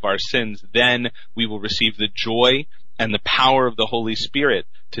out of our sins, then we will receive the joy and the power of the Holy Spirit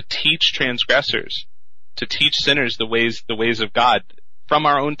to teach transgressors, to teach sinners the ways of God from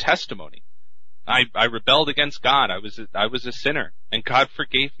our own testimony. I rebelled against God. I was a sinner, and God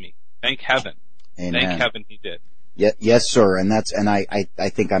forgave me. Thank heaven. Amen. Thank heaven He did. Yes, sir. And I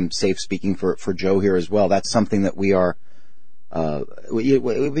think I'm safe speaking for Joe here as well. That's something that we are,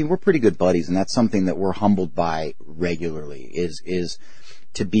 we're pretty good buddies, and that's something that we're humbled by regularly, is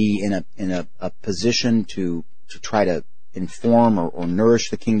to be in a position to try to inform or nourish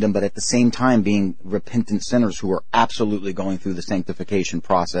the kingdom, but at the same time being repentant sinners who are absolutely going through the sanctification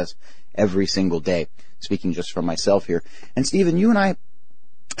process every single day. Speaking just for myself here. And Stephen, you and I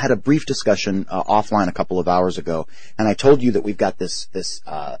had a brief discussion offline a couple of hours ago, and I told you that we've got this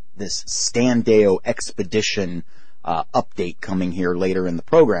Stan Deyo expedition update coming here later in the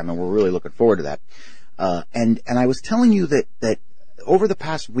program, and we're really looking forward to that. And I was telling you that over the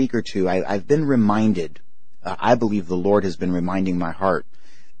past week or two, I've been reminded, I believe the Lord has been reminding my heart,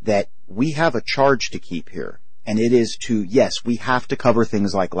 that we have a charge to keep here. And it is to, yes, we have to cover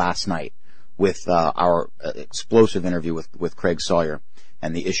things like last night with our explosive interview with Craig Sawyer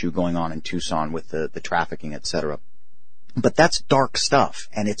and the issue going on in Tucson with the trafficking, etc. But that's dark stuff,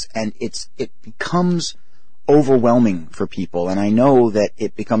 and it becomes overwhelming for people, and I know that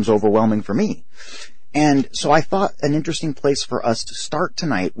it becomes overwhelming for me. And so I thought an interesting place for us to start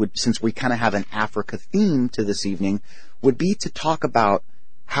tonight would, since we kind of have an Africa theme to this evening, would be to talk about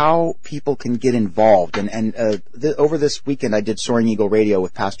how people can get involved. And over this weekend I did Soaring Eagle Radio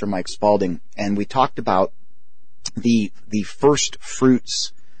with Pastor Mike Spalding, and we talked about the first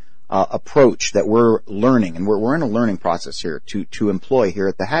fruits approach that we're learning, and we're in a learning process here to employ here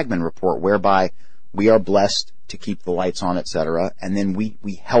at the Hagmann Report, whereby we are blessed to keep the lights on, etc., and then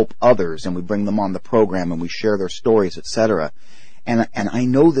we help others, and we bring them on the program, and we share their stories, etc. And I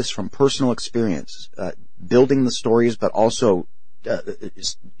know this from personal experience, building the stories, but also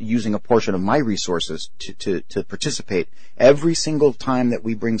using a portion of my resources to participate. Every single time that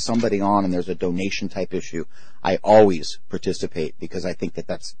we bring somebody on and there's a donation type issue, I always participate, because I think that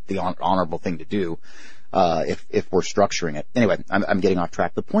that's the honorable thing to do if we're structuring it. Anyway, I'm getting off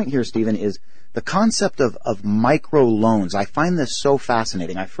track. The point here, Stephen, is the concept of micro loans. I find this so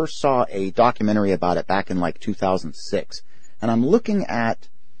fascinating. I first saw a documentary about it back in like 2006, and I'm looking at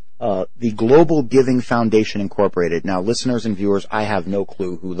the Global Giving Foundation Incorporated. Now, listeners and viewers, I have no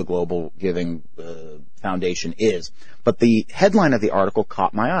clue who the Global Giving Foundation is, but the headline of the article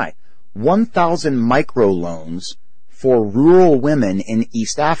caught my eye. 1,000 microloans for rural women in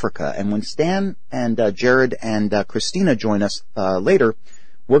East Africa. And when Stan and Jared and Christina join us later,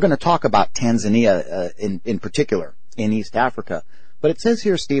 we're going to talk about Tanzania in particular in East Africa. But it says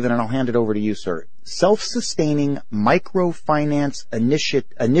here, Stephen, and I'll hand it over to you, sir, self-sustaining microfinance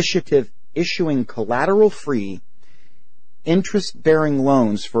initiative issuing collateral-free, interest-bearing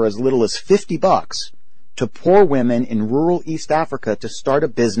loans for as little as $50 to poor women in rural East Africa to start a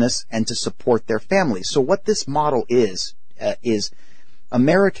business and to support their families. So what this model is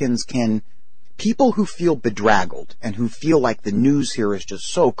Americans can people who feel bedraggled and who feel like the news here is just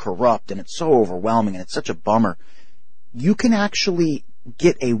so corrupt and it's so overwhelming and it's such a bummer, you can actually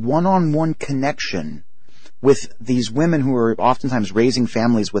get a one-on-one connection with these women who are oftentimes raising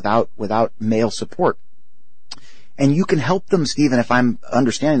families without male support. And you can help them, Stephen, if I'm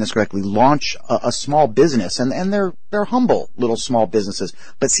understanding this correctly, launch a small business. And they're humble little small businesses.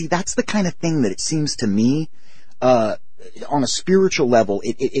 But see, that's the kind of thing that it seems to me, on a spiritual level,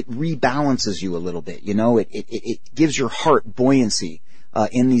 it rebalances you a little bit. You know, it gives your heart buoyancy,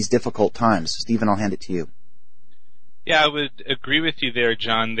 in these difficult times. Stephen, I'll hand it to you. Yeah, I would agree with you there,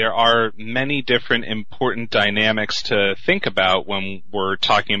 John. There are many different important dynamics to think about when we're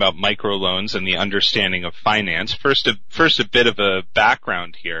talking about microloans and the understanding of finance. First, a bit of a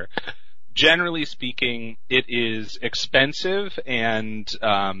background here. Generally speaking, it is expensive and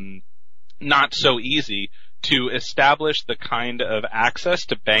not so easy to establish the kind of access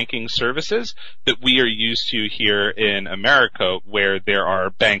to banking services that we are used to here in America, where there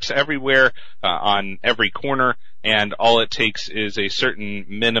are banks everywhere, on every corner, and all it takes is a certain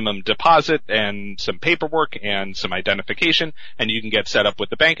minimum deposit and some paperwork and some identification, and you can get set up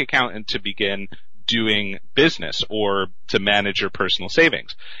with a bank account and to begin doing business or to manage your personal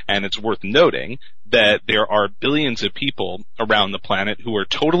savings. And it's worth noting that there are billions of people around the planet who are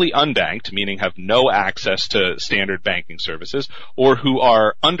totally unbanked, meaning have no access to standard banking services, or who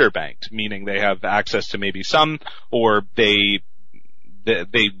are underbanked, meaning they have access to maybe some, or they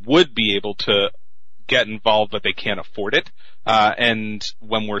would be able to get involved, but they can't afford it. And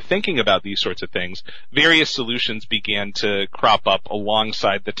when we're thinking about these sorts of things, various solutions began to crop up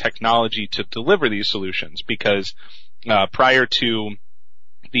alongside the technology to deliver these solutions, because prior to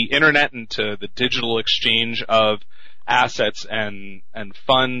the internet and to the digital exchange of assets and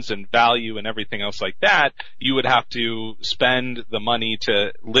funds and value and everything else like that, you would have to spend the money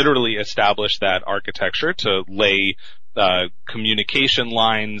to literally establish that architecture, to lay communication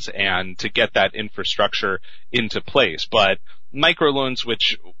lines and to get that infrastructure into place. But microloans,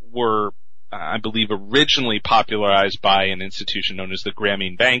 which were, I believe, originally popularized by an institution known as the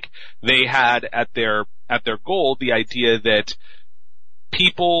Grameen Bank, they had at their goal the idea that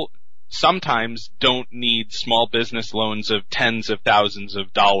people sometimes don't need small business loans of tens of thousands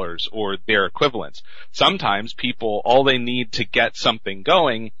of dollars or their equivalents. Sometimes people, all they need to get something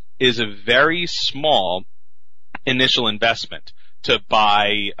going is a very small initial investment to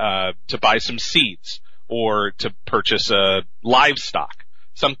buy some seeds or to purchase a livestock,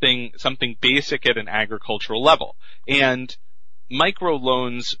 something basic at an agricultural level. And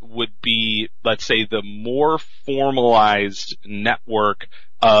microloans would be, let's say, the more formalized network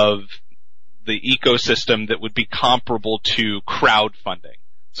of the ecosystem that would be comparable to crowdfunding,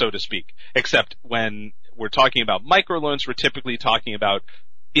 so to speak. Except when we're talking about microloans, we're typically talking about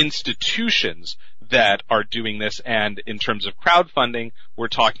institutions that are doing this, and in terms of crowdfunding, we're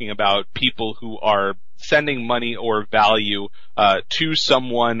talking about people who are sending money or value to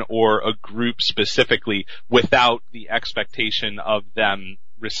someone or a group specifically without the expectation of them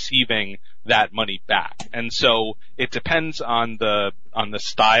receiving that money back. And so it depends on the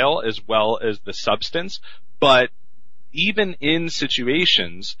style as well as the substance, but even in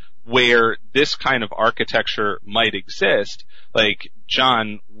situations where this kind of architecture might exist, like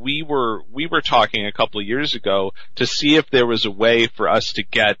John, we were talking a couple of years ago to see if there was a way for us to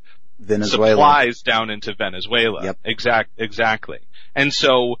get supplies down into Venezuela. Yep. Exactly. And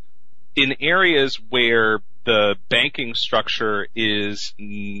so in areas where the banking structure is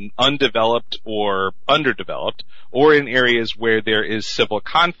undeveloped or underdeveloped, or in areas where there is civil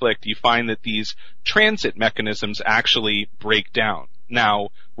conflict, you find that these transit mechanisms actually break down. Now,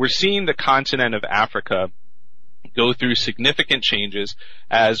 we're seeing the continent of Africa go through significant changes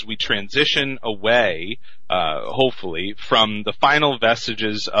as we transition away, hopefully, from the final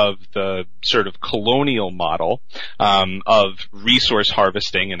vestiges of the sort of colonial model of resource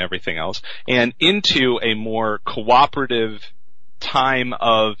harvesting and everything else, and into a more cooperative time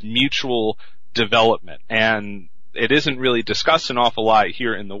of mutual development. And it isn't really discussed an awful lot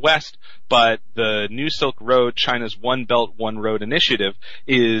here in the West, but the New Silk Road, China's One Belt, One Road initiative,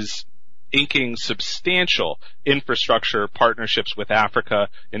 is inking substantial infrastructure partnerships with Africa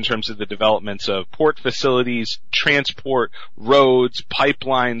in terms of the developments of port facilities, transport, roads,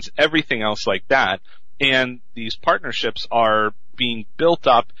 pipelines, everything else like that. And these partnerships are being built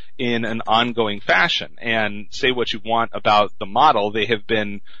up in an ongoing fashion. And say what you want about the model, they have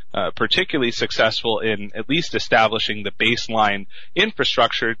been particularly successful in at least establishing the baseline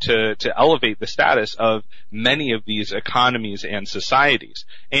infrastructure to elevate the status of many of these economies and societies.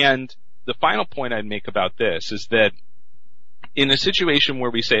 And the final point I'd make about this is that in a situation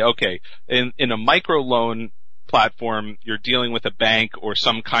where we say, okay, in a microloan platform, you're dealing with a bank or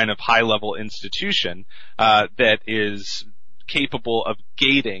some kind of high-level institution that is capable of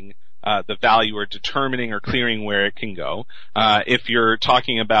gating the value or determining or clearing where it can go. If you're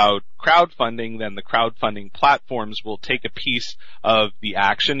talking about crowdfunding, then the crowdfunding platforms will take a piece of the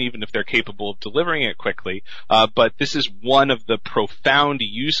action, even if they're capable of delivering it quickly. But this is one of the profound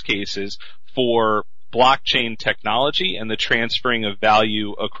use cases for blockchain technology and the transferring of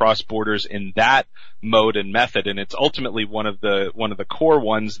value across borders in that mode and method. And it's ultimately one of the core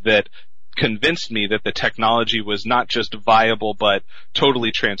ones that convinced me that the technology was not just viable but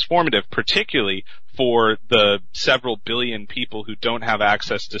totally transformative, particularly for the several billion people who don't have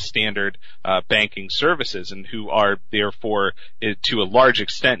access to standard banking services and who are therefore to a large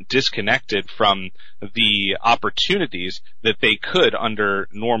extent disconnected from the opportunities that they could under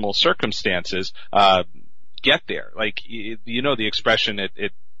normal circumstances get there. Like, you know the expression,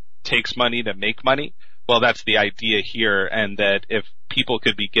 it takes money to make money. Well, that's the idea here, and that if people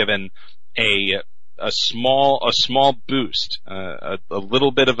could be given a small boost, a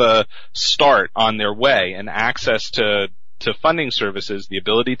little bit of a start on their way, and access to funding services, the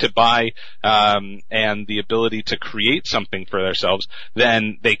ability to buy, and the ability to create something for themselves,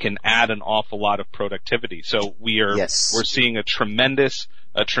 then they can add an awful lot of productivity. So we're seeing a tremendous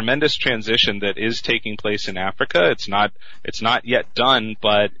transition that is taking place in Africa. It's not yet done,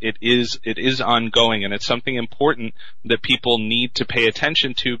 but it is ongoing, and it's something important that people need to pay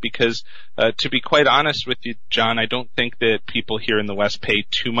attention to, because to be quite honest with you, John, I don't think that people here in the West pay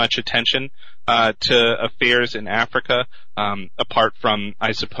too much attention to affairs in Africa, apart from,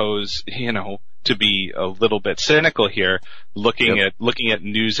 I suppose, to be a little bit cynical here, looking at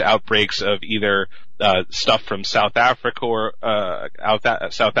news outbreaks of either stuff from South Africa or South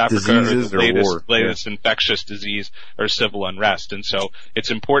Africa, diseases, or the latest infectious disease or civil unrest. And so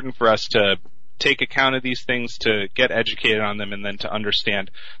it's important for us to take account of these things, to get educated on them, and then to understand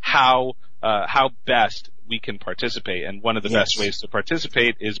how best we can participate. And one of the best ways to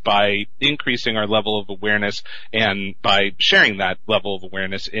participate is by increasing our level of awareness and by sharing that level of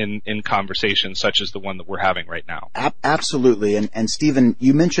awareness in conversations such as the one that we're having right now. Absolutely. And Stephen,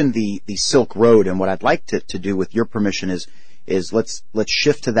 you mentioned the Silk Road, and what I'd like to do, with your permission, is let's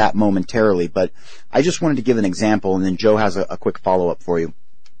shift to that momentarily. But I just wanted to give an example, and then Joe has a quick follow-up for you.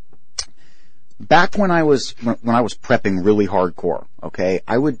 Back when I was prepping really hardcore, okay,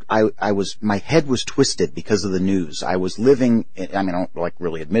 my head was twisted because of the news. I was living, I don't like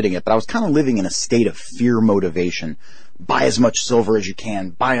really admitting it, but I was kind of living in a state of fear motivation. Buy as much silver as you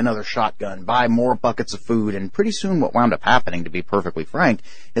can, buy another shotgun, buy more buckets of food, and pretty soon what wound up happening, to be perfectly frank,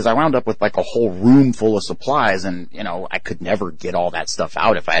 is I wound up with like a whole room full of supplies, and I could never get all that stuff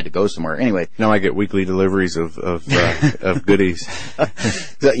out if I had to go somewhere. Anyway. Now I get weekly deliveries of goodies.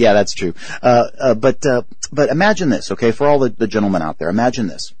 Yeah, that's true. But imagine this, okay, for all the gentlemen out there, imagine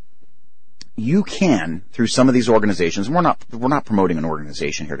this. You can, through some of these organizations, and we're not promoting an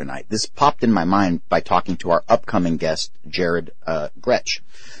organization here tonight. This popped in my mind by talking to our upcoming guest, Jared Gretsch,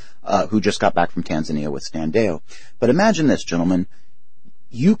 who just got back from Tanzania with Stan Deyo. But imagine this, gentlemen.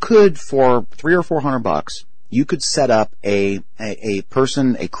 You could, for $300 or $400, you could set up a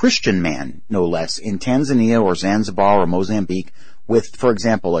person, a Christian man, no less, in Tanzania or Zanzibar or Mozambique with, for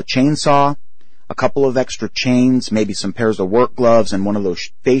example, a chainsaw, a couple of extra chains, maybe some pairs of work gloves, and one of those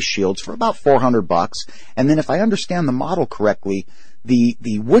face shields for about $400. And then, if I understand the model correctly,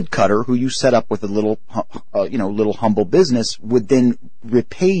 the woodcutter who you set up with a little humble business would then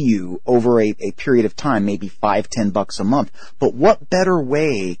repay you over a period of time, maybe $5-10 a month. But what better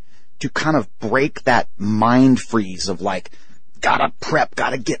way to kind of break that mind freeze of like, gotta prep,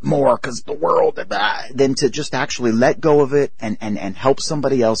 gotta get more because the world, than to just actually let go of it and help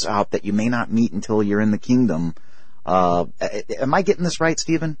somebody else out that you may not meet until you're in the kingdom. Am I getting this right,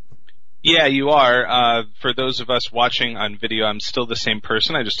 Stephen? Yeah, you are. For those of us watching on video, I'm still the same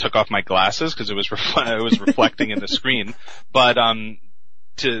person. I just took off my glasses because it was reflecting in the screen. But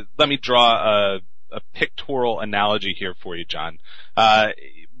let me draw a pictorial analogy here for you, John.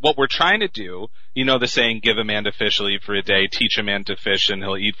 What we're trying to do, the saying, give a man to fish, he'll eat for a day, teach a man to fish, and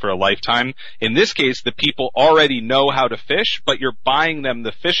he'll eat for a lifetime. In this case, the people already know how to fish, but you're buying them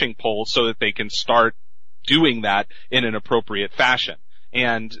the fishing pole so that they can start doing that in an appropriate fashion.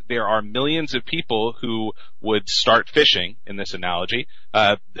 And there are millions of people who would start fishing, in this analogy,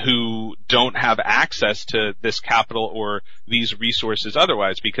 who don't have access to this capital or these resources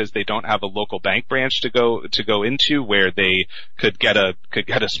otherwise, because they don't have a local bank branch to go into where they could get a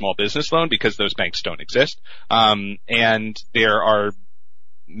small business loan, because those banks don't exist. And there are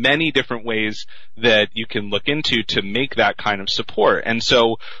many different ways that you can look into to make that kind of support. And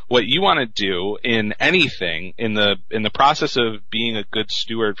so what you want to do in anything, in the process of being a good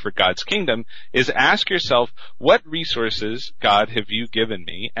steward for God's kingdom, is ask yourself, what resources, God, have you given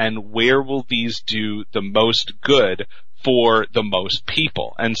me, and where will these do the most good for the most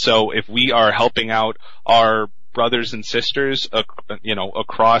people? And so if we are helping out our brothers and sisters,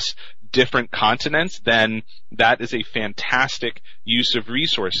 across different continents, then that is a fantastic use of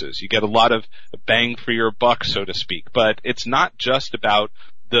resources. You get a lot of bang for your buck, so to speak. But it's not just about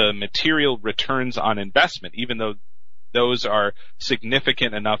the material returns on investment, even though those are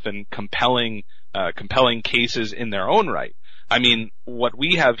significant enough and compelling cases in their own right. I mean, what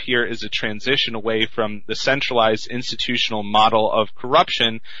we have here is a transition away from the centralized institutional model of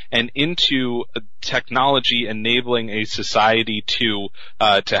corruption and into technology enabling a society to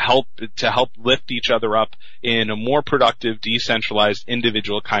help lift each other up in a more productive, decentralized,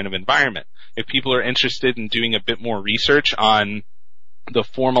 individual kind of environment. If people are interested in doing a bit more research on the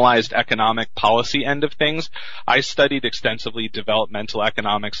formalized economic policy end of things, I studied extensively developmental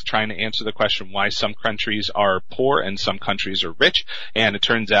economics, trying to answer the question why some countries are poor and some countries are rich. And it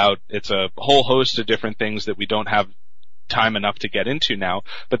turns out it's a whole host of different things that we don't have time enough to get into now.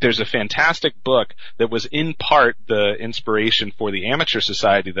 But there's a fantastic book that was in part the inspiration for the amateur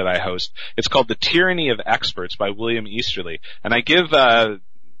society that I host. It's called The Tyranny of Experts by William Easterly. And I give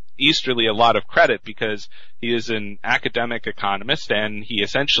Easterly a lot of credit because he is an academic economist, and he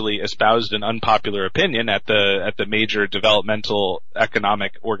essentially espoused an unpopular opinion at the major developmental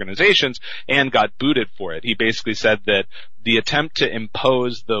economic organizations and got booted for it. He basically said that the attempt to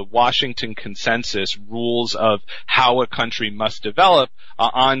impose the Washington Consensus rules of how a country must develop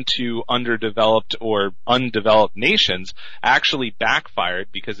onto underdeveloped or undeveloped nations actually backfired,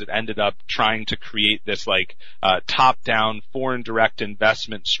 because it ended up trying to create this top-down foreign direct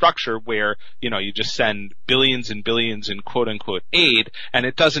investment structure where, you just send billions and billions in quote-unquote aid, and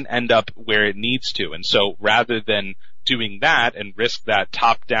it doesn't end up where it needs to. And so rather than doing that and risk that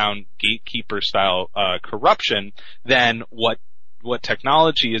top-down gatekeeper-style corruption, then what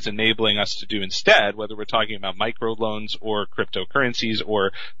technology is enabling us to do instead, whether we're talking about microloans or cryptocurrencies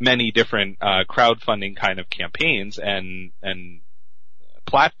or many different crowdfunding kind of campaigns and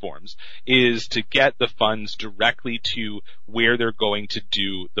platforms, is to get the funds directly to where they're going to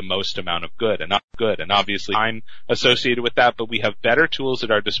do the most amount of good and not good. And obviously time associated with that, but we have better tools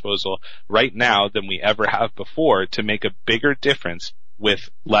at our disposal right now than we ever have before to make a bigger difference with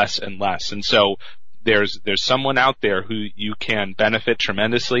less and less. And so there's someone out there who you can benefit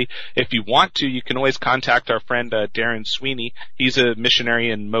tremendously. If you want to, you can always contact our friend Darren Sweeney. He's a missionary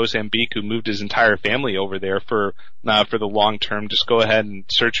in Mozambique who moved his entire family over there for the long term. Just go ahead and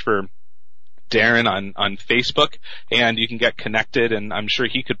search for Darren on Facebook, and you can get connected. And I'm sure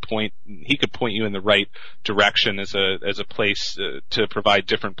he could point you in the right direction as a place to provide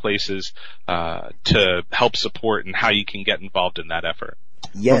different places to help support and how you can get involved in that effort.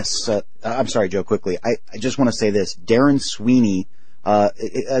 Yes, I'm sorry, Joe, quickly. I just want to say this. Darren Sweeney,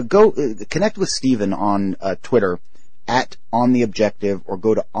 go connect with Stephen on Twitter at OnTheObjective, or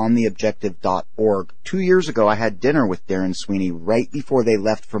go to ontheobjective.org. 2 years ago, I had dinner with Darren Sweeney right before they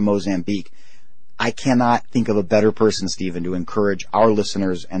left for Mozambique. I cannot think of a better person, Stephen, to encourage our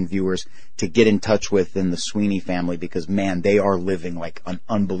listeners and viewers to get in touch with than the Sweeney family, because, man, they are living like an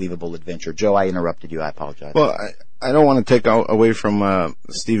unbelievable adventure. Joe, I interrupted you. I apologize. Well, I don't want to take away from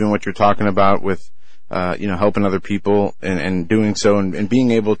Stephen what you're talking about with helping other people and doing so and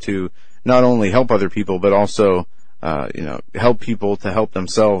being able to not only help other people but also help people to help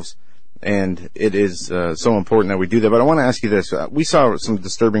themselves. And it is so important that we do that. But I want to ask you this. We saw some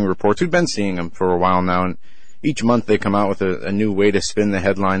disturbing reports. We've been seeing them for a while now, and each month they come out with a new way to spin the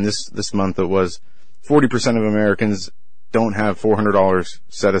headline. This month it was 40% of Americans don't have $400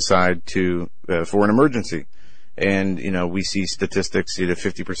 set aside for an emergency. And, we see statistics,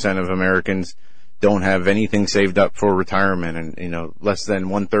 50% of Americans don't have anything saved up for retirement. And, less than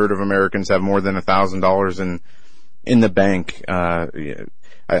 1/3 of Americans have more than $1,000 in the bank.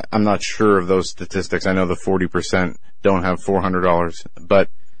 I'm not sure of those statistics. I know the 40% don't have $400. But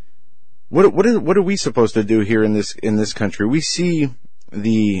what are we supposed to do here in this country? We see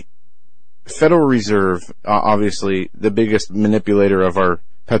the Federal Reserve, obviously the biggest manipulator of our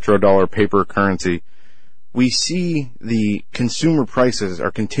petrodollar paper currency. We see the consumer prices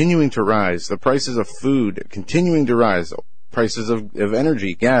are continuing to rise. The prices of food continuing to rise. Prices of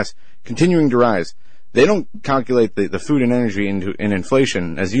energy, gas continuing to rise. They don't calculate the food and energy in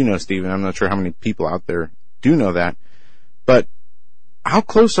inflation, as you know, Stephen. I'm not sure how many people out there do know that. But how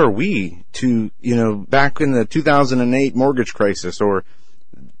close are we to, back in the 2008 mortgage crisis, or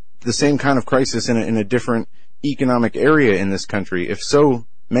the same kind of crisis in a different economic area in this country? If so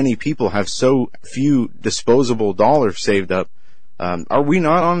many people have so few disposable dollars saved up, are we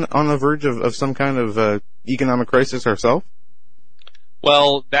not on the verge of some kind of economic crisis ourselves?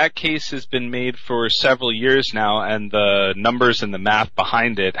 Well, that case has been made for several years now, and the numbers and the math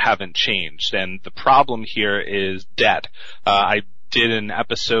behind it haven't changed. And the problem here is debt. I did an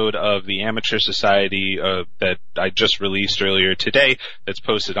episode of the Amateur Society that I just released earlier today that's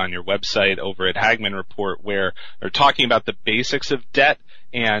posted on your website over at Hagmann Report, where they're talking about the basics of debt.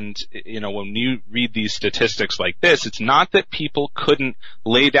 And, when you read these statistics like this, it's not that people couldn't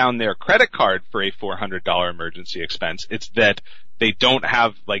lay down their credit card for a $400 emergency expense. It's that they don't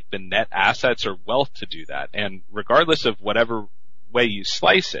have, the net assets or wealth to do that. And regardless of whatever way you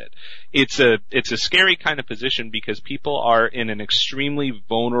slice it, it's a scary kind of position, because people are in an extremely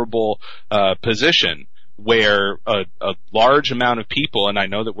vulnerable position where a large amount of people, and I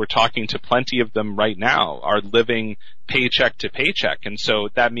know that we're talking to plenty of them right now, are living paycheck to paycheck. And so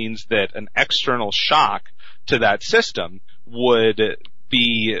that means that an external shock to that system would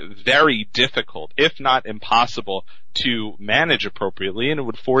be very difficult, if not impossible, to manage appropriately, and it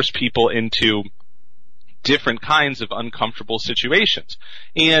would force people into different kinds of uncomfortable situations.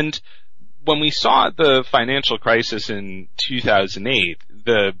 And when we saw the financial crisis in 2008,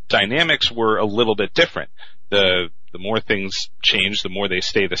 the dynamics were a little bit different. The more things change, the more they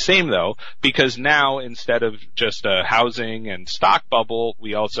stay the same, though, because now instead of just a housing and stock bubble,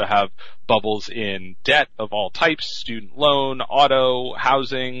 we also have bubbles in debt of all types: student loan, auto,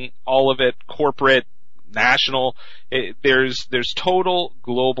 housing, all of it, corporate, national. There's total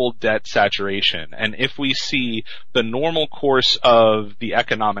global debt saturation. And if we see the normal course of the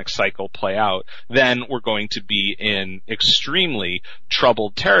economic cycle play out, then we're going to be in extremely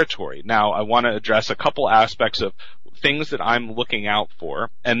troubled territory. Now, I want to address a couple aspects of things that I'm looking out for,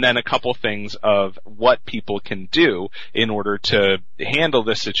 and then a couple things of what people can do in order to handle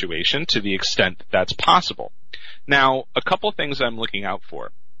this situation to the extent that that's possible. Now, a couple things I'm looking out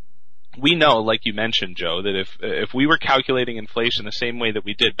for. We know, like you mentioned, Joe, that if we were calculating inflation the same way that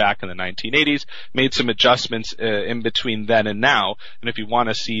we did back in the 1980s, made some adjustments in between then and now, and if you want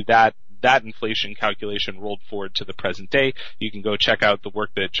to see that inflation calculation rolled forward to the present day, you can go check out the work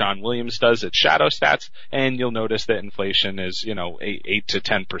that John Williams does at Shadow Stats, and you'll notice that inflation is, 8 to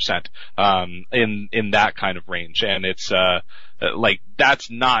 10%, in that kind of range. And it's, that's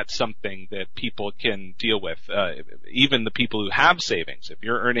not something that people can deal with. Even the people who have savings, if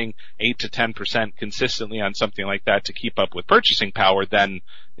you're earning 8 to 10% consistently on something like that to keep up with purchasing power, then,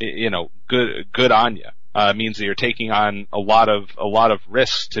 good on you. Means that you're taking on a lot of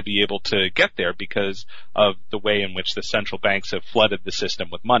risks to be able to get there because of the way in which the central banks have flooded the system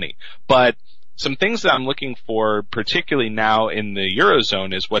with money. But some things that I'm looking for, particularly now in the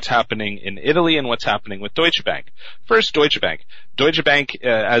Eurozone, is what's happening in Italy and what's happening with Deutsche Bank. First, Deutsche Bank. Deutsche Bank,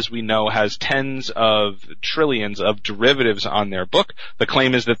 as we know, has tens of trillions of derivatives on their book. The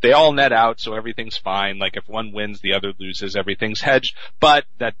claim is that they all net out, so everything's fine. Like if one wins, the other loses, everything's hedged. But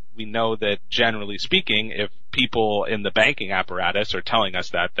that we know that generally speaking, if people in the banking apparatus are telling us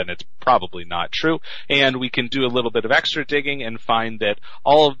that, then it's probably not true. And we can do a little bit of extra digging and find that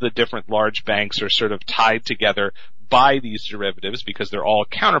all of the different large banks are sort of tied together by these derivatives because they're all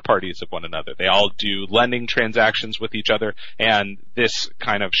counterparties of one another. They all do lending transactions with each other, and this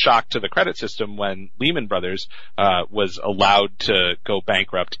kind of shock to the credit system when Lehman Brothers was allowed to go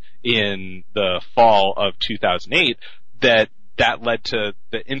bankrupt in the fall of 2008, that led to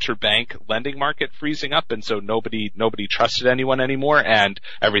the interbank lending market freezing up, and so nobody trusted anyone anymore, and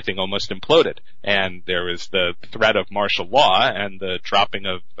everything almost imploded. And there was the threat of martial law and the dropping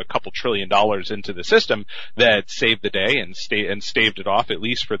of a couple $1 trillion into the system that saved the day and staved it off, at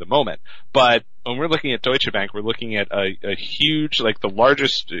least for the moment. But when we're looking at Deutsche Bank, we're looking at a huge, the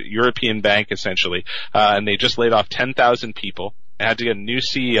largest European bank essentially, and they just laid off 10,000 people. Had to get a new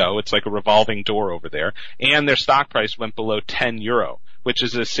CEO. It's like a revolving door over there. And their stock price went below €10, which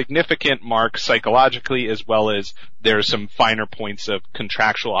is a significant mark psychologically, as well as there's some finer points of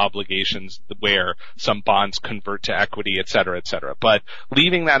contractual obligations where some bonds convert to equity, et cetera, et cetera. But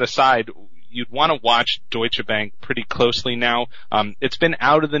leaving that aside, you'd want to watch Deutsche Bank pretty closely now. It's been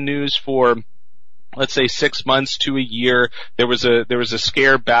out of the news for, let's say, 6 months to a year. There was a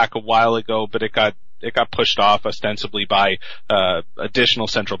scare back a while ago, but it got got pushed off ostensibly by additional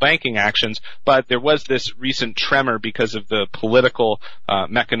central banking actions, but there was this recent tremor because of the political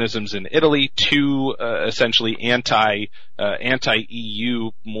mechanisms in Italy to essentially anti-EU,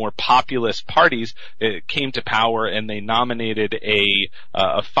 more populist parties came to power, and they nominated a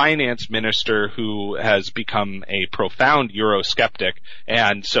finance minister who has become a profound Eurosceptic,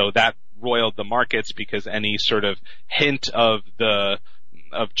 and so that roiled the markets because any sort of hint of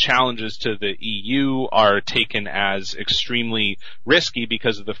challenges to the EU are taken as extremely risky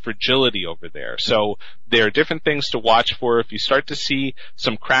because of the fragility over there. So there are different things to watch for. If you start to see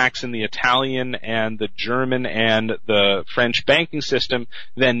some cracks in the Italian and the German and the French banking system,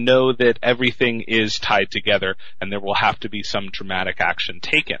 then know that everything is tied together and there will have to be some dramatic action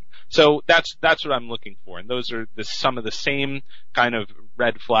taken. So that's what I'm looking for, and those are some of the same kind of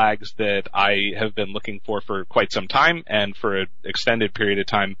red flags that I have been looking for quite some time, and for an extended period of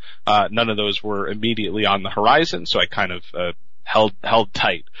time, none of those were immediately on the horizon, so I kind of held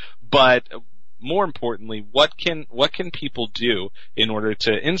tight. But more importantly, what can people do in order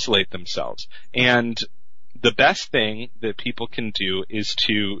to insulate themselves? And the best thing that people can do is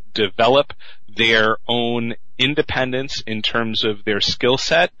to develop their own independence in terms of their skill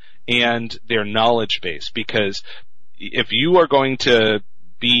set and their knowledge base, because if you are going to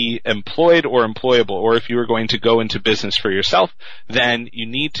be employed or employable, or if you are going to go into business for yourself, then you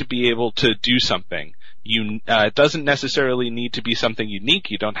need to be able to do something. It doesn't necessarily need to be something unique.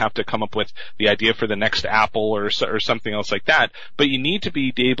 You don't have to come up with the idea for the next Apple or something else like that, but you need to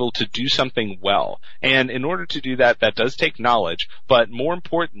be able to do something well. And in order to do that, that does take knowledge, but more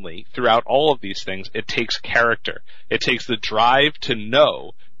importantly, throughout all of these things, it takes character. It takes the drive to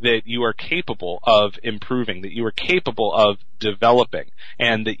know that you are capable of improving, that you are capable of developing,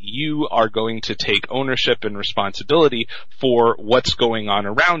 and that you are going to take ownership and responsibility for what's going on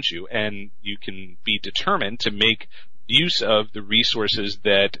around you, and you can be determined to make use of the resources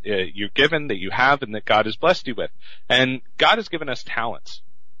that you're given, that you have, and that God has blessed you with. And God has given us talents.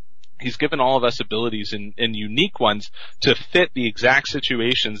 He's given all of us abilities and unique ones to fit the exact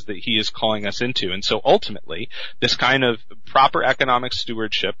situations that he is calling us into. And so ultimately, this kind of proper economic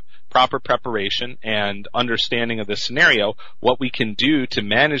stewardship, proper preparation, and understanding of the scenario, what we can do to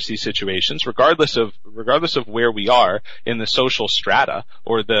manage these situations, regardless of where we are in the social strata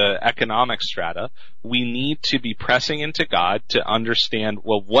or the economic strata, we need to be pressing into God to understand,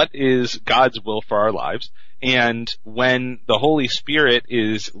 well, what is God's will for our lives? And when the Holy Spirit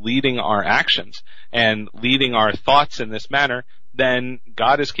is leading our actions and leading our thoughts in this manner, then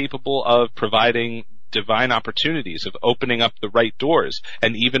God is capable of providing divine opportunities, of opening up the right doors,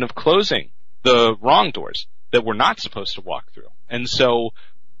 and even of closing the wrong doors that we're not supposed to walk through. And so,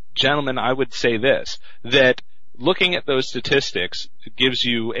 gentlemen, I would say this, that looking at those statistics gives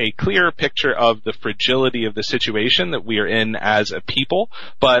you a clearer picture of the fragility of the situation that we are in as a people,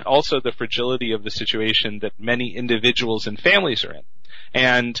 but also the fragility of the situation that many individuals and families are in.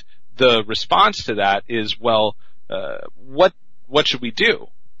 And the response to that is, well, what should we do?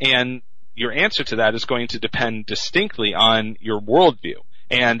 And your answer to that is going to depend distinctly on your worldview.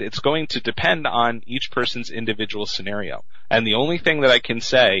 And it's going to depend on each person's individual scenario. And the only thing that I can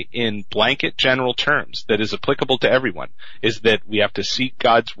say in blanket general terms that is applicable to everyone is that we have to seek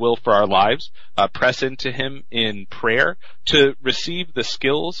God's will for our lives, press into him in prayer to receive the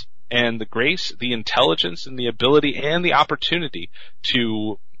skills and the grace, the intelligence and the ability and the opportunity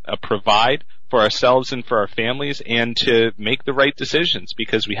to provide for ourselves and for our families, and to make the right decisions,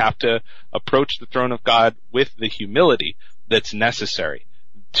 because we have to approach the throne of God with the humility that's necessary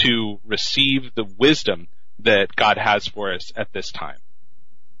to receive the wisdom that God has for us at this time.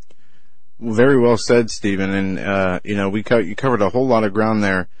 Very well said, Stephen. And, you covered a whole lot of ground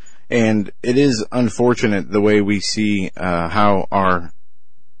there. And it is unfortunate the way we see how our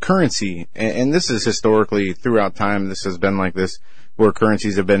currency, and this is historically throughout time, this has been like this, where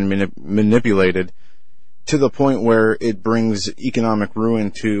currencies have been manipulated to the point where it brings economic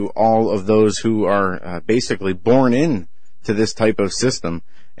ruin to all of those who are basically born in to this type of system.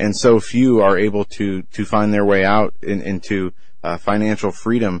 And so few are able to find their way out into financial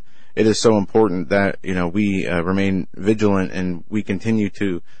freedom. It is so important that, we remain vigilant and we continue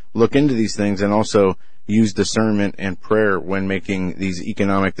to look into these things and also use discernment and prayer when making these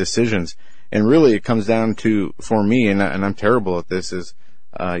economic decisions. And really it comes down to, for me, and I'm terrible at this, is,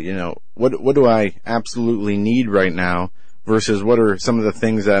 what do I absolutely need right now versus what are some of the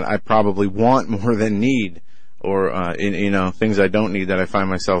things that I probably want more than need, or, things I don't need that I find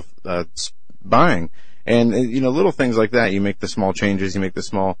myself, buying. And, little things like that. You make the small changes, you make the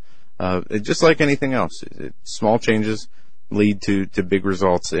small, just like anything else. Small changes lead to big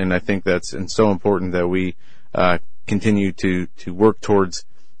results. And I think that's so important that we continue to work towards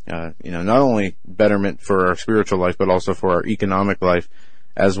not only betterment for our spiritual life, but also for our economic life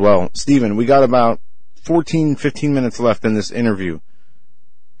as well. Stephen, we got about 15 minutes left in this interview.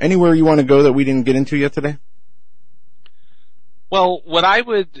 Anywhere you want to go that we didn't get into yet today? Well, what I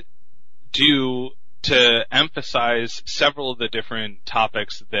would do to emphasize several of the different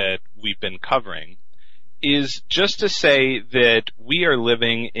topics that we've been covering is just to say that we are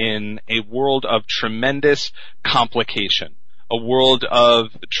living in a world of tremendous complication, a world of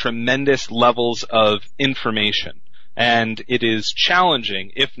tremendous levels of information, and it is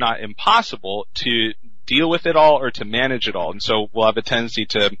challenging, if not impossible, to deal with it all or to manage it all. And so we'll have a tendency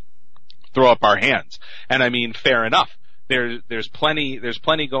to throw up our hands. And I mean, fair enough. There's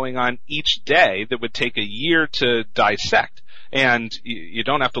plenty going on each day that would take a year to dissect. And you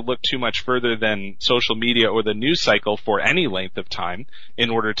don't have to look too much further than social media or the news cycle for any length of time in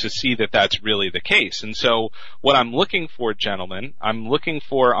order to see that that's really the case. And so what I'm looking for, gentlemen, I'm looking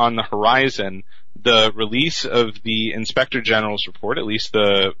for on the horizon the release of the Inspector General's report, at least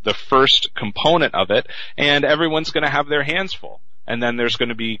the first component of it, and everyone's going to have their hands full. And then there's going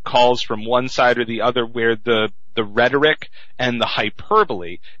to be calls from one side or the other where the rhetoric and the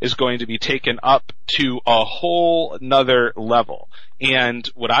hyperbole is going to be taken up to a whole nother level. And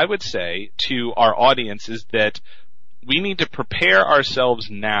what I would say to our audience is that we need to prepare ourselves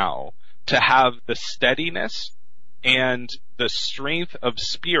now to have the steadiness and the strength of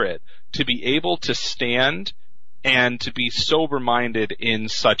spirit to be able to stand and to be sober-minded in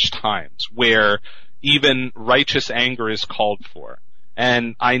such times where even righteous anger is called for.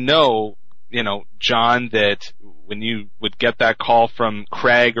 And I know, John, that when you would get that call from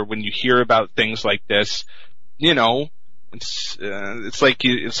Craig or when you hear about things like this, it's like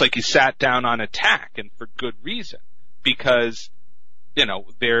you sat down on attack, and for good reason, because,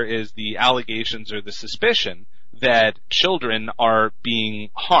 there is the allegations or the suspicion that children are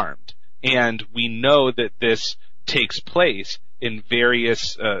being harmed. And we know that this takes place in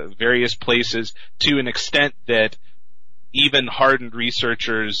various places to an extent that even hardened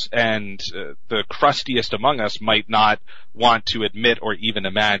researchers and the crustiest among us might not want to admit or even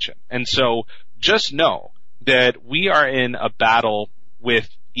imagine. And so just know that we are in a battle with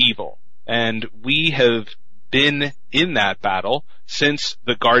evil, and we have been in that battle since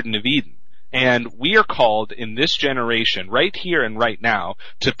the Garden of Eden. And we are called in this generation, right here and right now,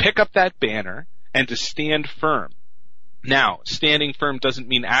 to pick up that banner and to stand firm. Now, standing firm doesn't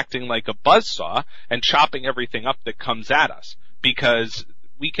mean acting like a buzzsaw and chopping everything up that comes at us, because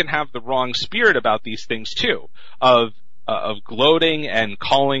we can have the wrong spirit about these things too, of gloating and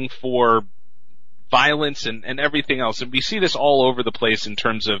calling for violence and everything else. And we see this all over the place in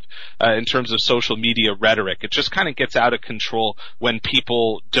terms of social media rhetoric. It just kind of gets out of control when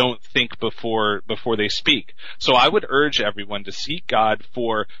people don't think before they speak. So I would urge everyone to seek God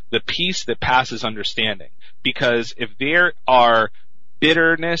for the peace that passes understanding. Because if there are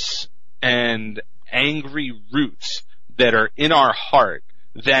bitterness and angry roots that are in our heart,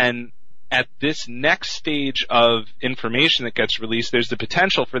 then at this next stage of information that gets released, there's the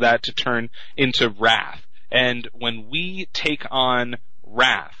potential for that to turn into wrath. And when we take on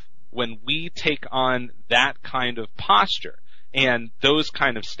wrath, when we take on that kind of posture and those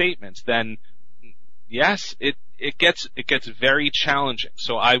kind of statements, then yes, it gets very challenging.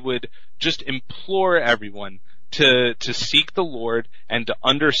 So I would just implore everyone to seek the Lord and to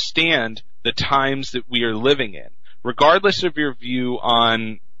understand the times that we are living in, regardless of your view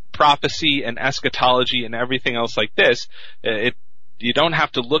on prophecy and eschatology and everything else like this. You don't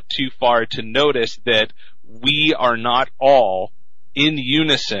have to look too far to notice that we are not all in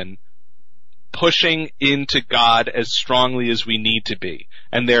unison pushing into God as strongly as we need to be.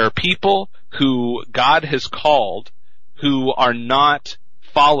 And there are people who God has called who are not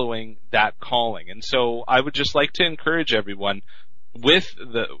following that calling. And so I would just like to encourage everyone with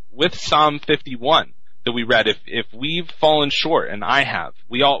Psalm 51 that we read, if we've fallen short, and I have,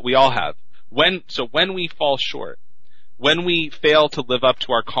 we all have, when we fall short, when we fail to live up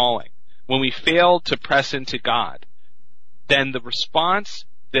to our calling, when we fail to press into God, then the response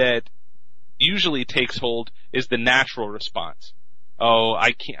that usually takes hold is the natural response. Oh,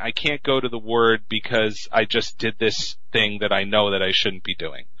 I can't go to the Word because I just did this thing that I know that I shouldn't be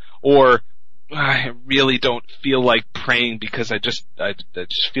doing. Or, I really don't feel like praying because I just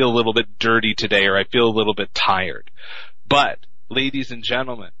feel a little bit dirty today, or I feel a little bit tired. But, ladies and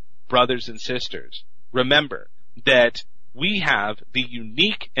gentlemen, brothers and sisters, remember that we have the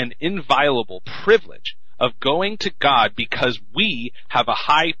unique and inviolable privilege of going to God because we have a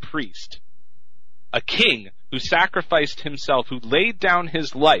high priest, a king who sacrificed himself, who laid down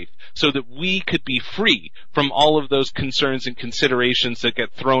his life so that we could be free from all of those concerns and considerations that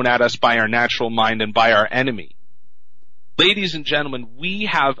get thrown at us by our natural mind and by our enemy. Ladies and gentlemen, we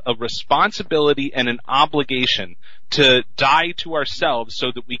have a responsibility and an obligation to die to ourselves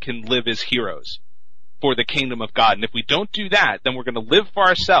so that we can live as heroes for the kingdom of God. And if we don't do that, then we're going to live for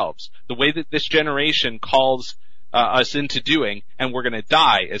ourselves the way that this generation calls us into doing, and we're going to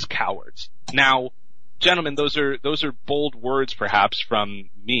die as cowards. Now, gentlemen, those are bold words perhaps from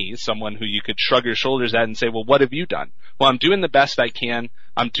me, someone who you could shrug your shoulders at and say, well, what have you done? Well, I'm doing the best I can.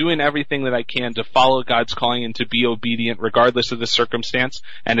 I'm doing everything that I can to follow God's calling and to be obedient regardless of the circumstance.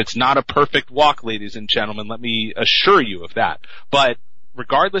 And it's not a perfect walk, ladies and gentlemen. Let me assure you of that. But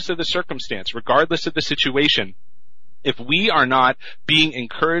regardless of the circumstance, regardless of the situation, if we are not being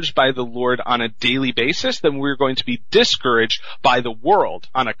encouraged by the Lord on a daily basis, then we're going to be discouraged by the world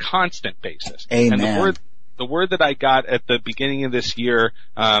on a constant basis. Amen. And the word that I got at the beginning of this year,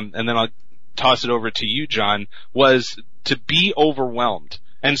 and then I'll toss it over to you, John, was to be overwhelmed.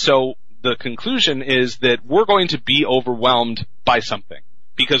 And so the conclusion is that we're going to be overwhelmed by something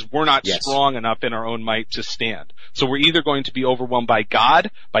because we're not strong enough in our own might to stand. So we're either going to be overwhelmed by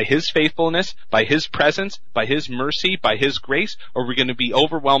God, by His faithfulness, by His presence, by His mercy, by His grace, or we're going to be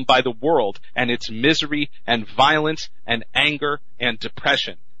overwhelmed by the world and its misery and violence and anger and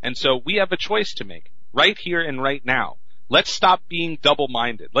depression. And so we have a choice to make right here and right now. Let's stop being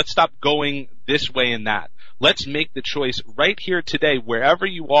double-minded. Let's stop going this way and that. Let's make the choice right here today, wherever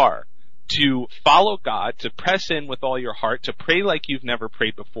you are, to follow God, to press in with all your heart, to pray like you've never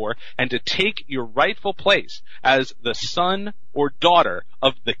prayed before, and to take your rightful place as the son or daughter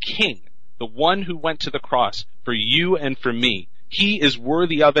of the King, the one who went to the cross for you and for me. He is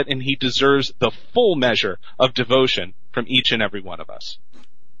worthy of it, and he deserves the full measure of devotion from each and every one of us.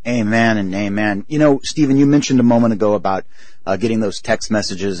 Amen and amen. You know, Stephen, you mentioned a moment ago about getting those text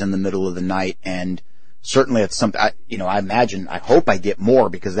messages in the middle of the night, and certainly it's something, I hope I get more,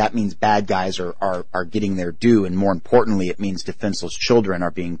 because that means bad guys are getting their due, and more importantly, it means defenseless children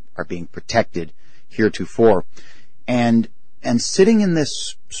are being protected heretofore. And sitting in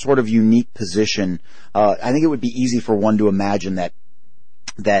this sort of unique position, I think it would be easy for one to imagine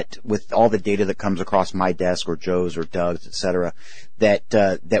that with all the data that comes across my desk or Joe's or Doug's, et cetera,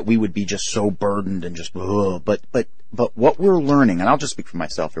 that we would be just so burdened and just, but what we're learning, and I'll just speak for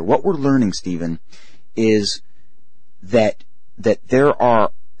myself here, what we're learning, Stephen, is that there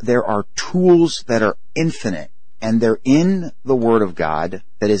are tools that are infinite, and they're in the Word of God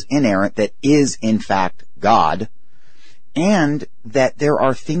that is inerrant, that is in fact God, and that there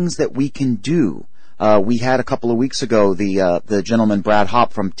are things that we can do. We had a couple of weeks ago the gentleman Brad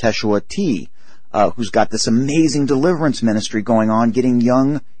Hopp from Teshua T, who's got this amazing deliverance ministry going on, getting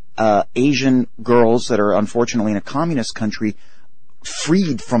young Asian girls that are unfortunately in a communist country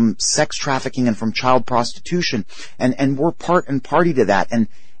freed from sex trafficking and from child prostitution, and we're part and party to that,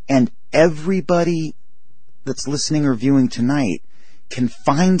 and everybody that's listening or viewing tonight can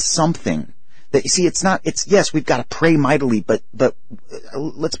find something that, you see, yes, we've got to pray mightily, but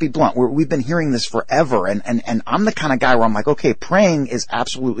let's be blunt. We've been hearing this forever, and I'm the kind of guy where I'm like, okay, praying is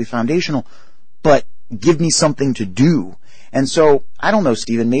absolutely foundational, but give me something to do. And so, I don't know,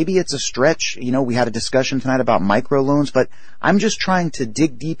 Stephen, maybe it's a stretch. You know, we had a discussion tonight about microloans, but I'm just trying to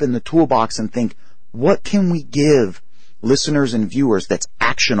dig deep in the toolbox and think, what can we give listeners and viewers that's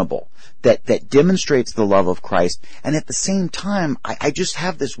actionable, that demonstrates the love of Christ? And at the same time, I just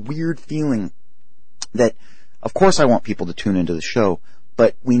have this weird feeling that, of course, I want people to tune into the show,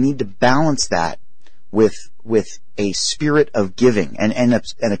 but we need to balance that with a spirit of giving and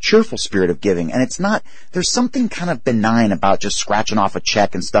a cheerful spirit of giving. And it's not, there's something kind of benign about just scratching off a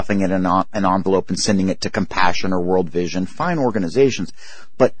check and stuffing it in an envelope and sending it to Compassion or World Vision, fine organizations,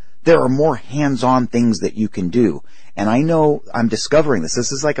 but there are more hands-on things that you can do. And I know I'm discovering this.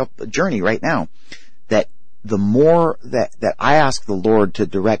 This is like a journey right now, that the more that I ask the Lord to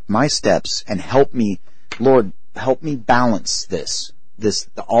direct my steps and help me, Lord, help me balance this,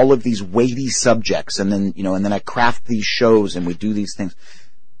 all of these weighty subjects, and then I craft these shows and we do these things.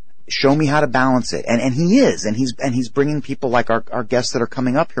 Show me how to balance it. And he is, and he's bringing people like our guests that are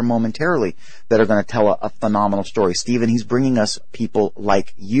coming up here momentarily that are going to tell a phenomenal story. Stephen, he's bringing us people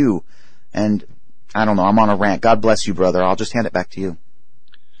like you. And I don't know, I'm on a rant. God bless you, brother. I'll just hand it back to you.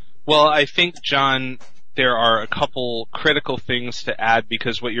 Well, I think, John, there are a couple critical things to add,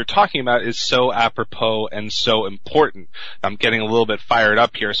 because what you're talking about is so apropos and so important. I'm getting a little bit fired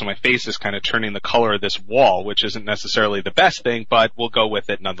up here, so my face is kind of turning the color of this wall, which isn't necessarily the best thing, but we'll go with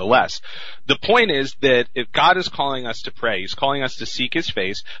it nonetheless. The point is that if God is calling us to pray, He's calling us to seek His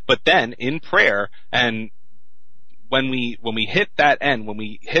face, but then in prayer and when we hit that end, when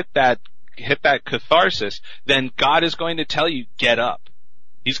we hit that catharsis, then God is going to tell you, get up.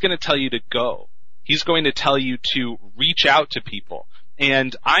 He's going to tell you to go. He's going to tell you to reach out to people.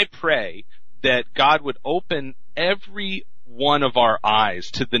 And I pray that God would open every one of our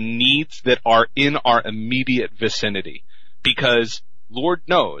eyes to the needs that are in our immediate vicinity. Because Lord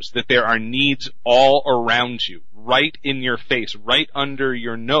knows that there are needs all around you, right in your face, right under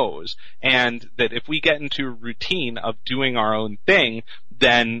your nose, and that if we get into a routine of doing our own thing,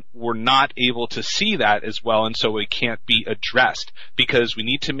 then we're not able to see that as well, and so it can't be addressed, because we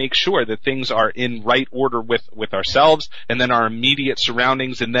need to make sure that things are in right order with ourselves and then our immediate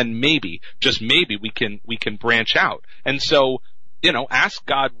surroundings, and then maybe, just maybe, we can branch out. And so, ask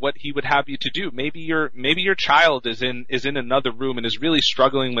God what He would have you to do. Maybe your child is in another room and is really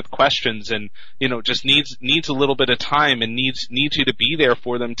struggling with questions, and just needs a little bit of time and needs you to be there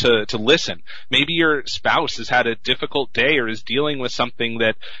for them to listen. Maybe your spouse has had a difficult day or is dealing with something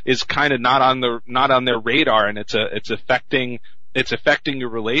that is kind of not on their radar, and it's affecting your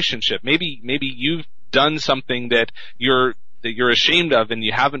relationship. Maybe you've done something that you're ashamed of and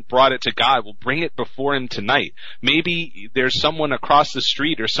you haven't brought it to God. Well, bring it before Him tonight. Maybe there's someone across the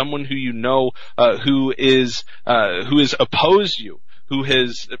street or someone who who is opposed you, who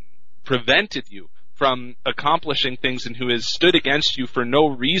has prevented you from accomplishing things, and who has stood against you for no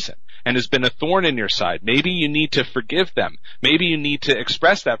reason and has been a thorn in your side. Maybe you need to forgive them. Maybe you need to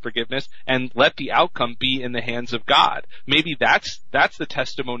express that forgiveness and let the outcome be in the hands of God. Maybe that's the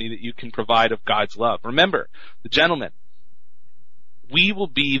testimony that you can provide of God's love. Remember, gentlemen, we will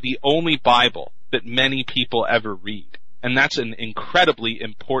be the only Bible that many people ever read. And that's an incredibly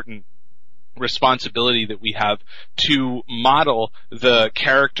important responsibility that we have, to model the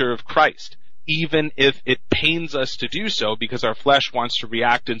character of Christ, even if it pains us to do so, because our flesh wants to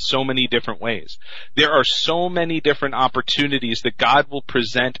react in so many different ways. There are so many different opportunities that God will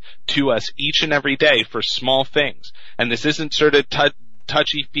present to us each and every day for small things. And this isn't sort of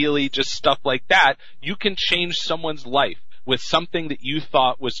touchy-feely, just stuff like that. You can change someone's life with something that you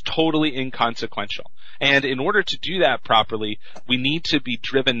thought was totally inconsequential. And in order to do that properly, we need to be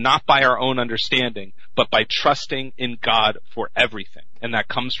driven not by our own understanding, but by trusting in God for everything. And that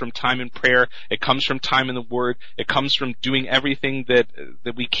comes from time in prayer. It comes from time in the Word. It comes from doing everything that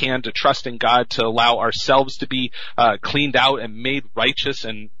we can to trust in God, to allow ourselves to be cleaned out and made righteous,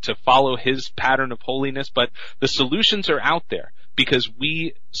 and to follow His pattern of holiness. But the solutions are out there, because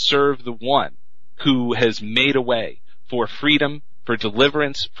we serve the one who has made a way for freedom, for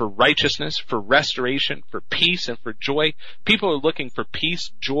deliverance, for righteousness, for restoration, for peace, and for joy. People are looking for peace,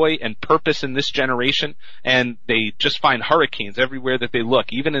 joy, and purpose in this generation, and they just find hurricanes everywhere that they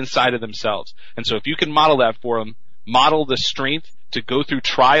look, even inside of themselves. And so if you can model that for them, model the strength to go through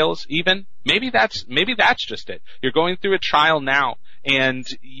trials even, maybe that's just it. You're going through a trial now, and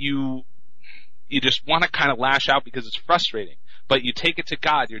you just want to kind of lash out because it's frustrating. But you take it to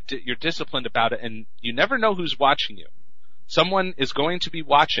God, you're disciplined about it, and you never know who's watching you. Someone is going to be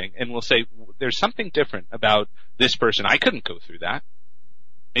watching and will say, there's something different about this person. I couldn't go through that.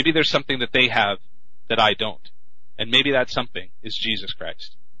 Maybe there's something that they have that I don't. And maybe that something is Jesus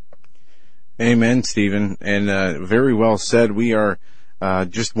Christ. Amen, Stephen. And very well said. We are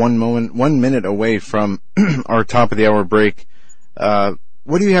just 1 minute away from our top of the hour break.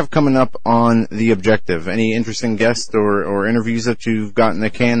 What do you have coming up on The Objective? Any interesting guests or interviews that you've got in the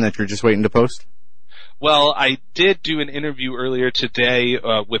can that you're just waiting to post? Well, I did do an interview earlier today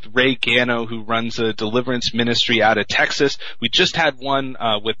with Ray Gano, who runs a deliverance ministry out of Texas. We just had one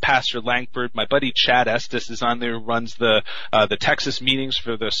with Pastor Langford. My buddy Chad Estes is on there, who runs the Texas meetings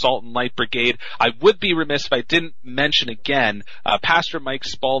for the Salt and Light Brigade. I would be remiss if I didn't mention again Pastor Mike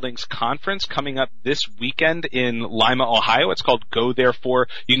Spalding's conference coming up this weekend in Lima, Ohio. It's called Go Therefore.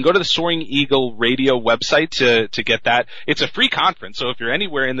 You can go to the Soaring Eagle radio website to get that. It's a free conference, so if you're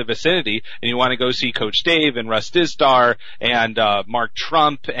anywhere in the vicinity and you want to go see Coach Dave and Russ Dizdar and Mark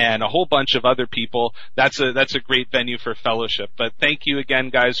Trump and a whole bunch of other people, that's a great venue for fellowship. But thank you again,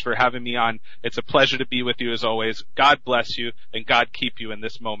 guys, for having me on. It's a pleasure to be with you as always. God bless you, and God keep you in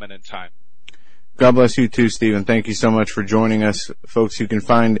this moment in time. God bless you too, Stephen. Thank you so much for joining us. Folks, you can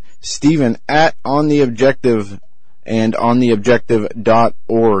find Stephen at On The Objective and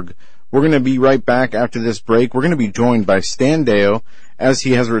ontheobjective.org. We're going to be right back after this break. We're going to be joined by Stan Deyo, as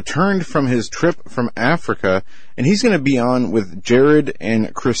he has returned from his trip from Africa, and he's going to be on with Jared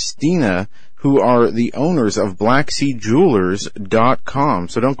and Christina, who are the owners of BlackSeaJewelers.com.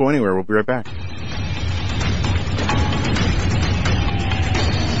 So don't go anywhere. We'll be right back.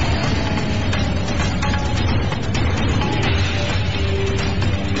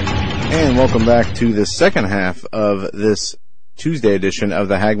 And welcome back to the second half of this Tuesday edition of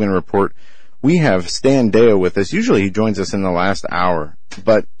the Hagmann Report. We have Stan Deyo with us. Usually he joins us in the last hour,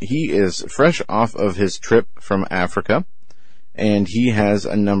 but he is fresh off of his trip from Africa, and he has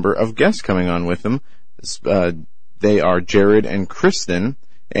a number of guests coming on with him. They are Jared and Kristen,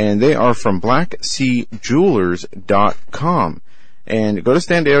 and they are from blackseajewelers.com. And go to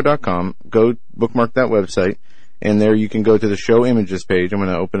standeyo.com, go bookmark that website, and there you can go to the show images page. I'm going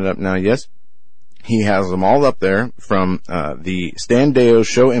to open it up now. Yes, he has them all up there from the Stan Deyo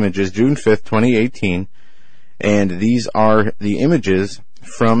show images, June 5th, 2018. And these are the images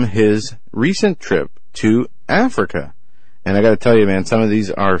from his recent trip to Africa. And I got to tell you, man, some of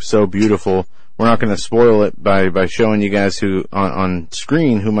these are so beautiful. We're not going to spoil it by showing you guys who on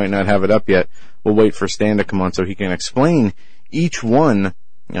screen who might not have it up yet. We'll wait for Stan to come on so he can explain each one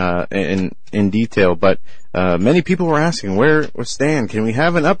in detail. But many people were asking, where was Stan? Can we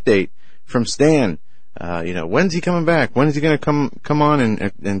have an update from Stan? When's he coming back? When is he going to come on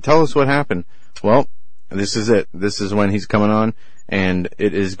and tell us what happened? Well, this is it. This is when he's coming on, and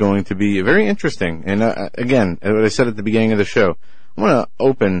it is going to be very interesting. And again, what I said at the beginning of the show, I want to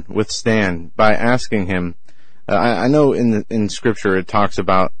open with Stan by asking him. I know in Scripture it talks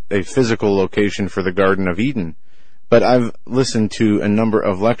about a physical location for the Garden of Eden, but I've listened to a number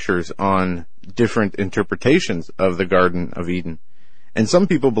of lectures on different interpretations of the Garden of Eden. And some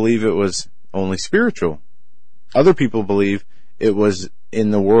people believe it was only spiritual. Other people believe it was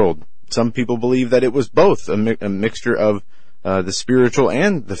in the world. Some people believe that it was both, a mixture of the spiritual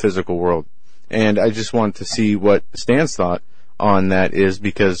and the physical world. And I just want to see what Stan's thought on that is,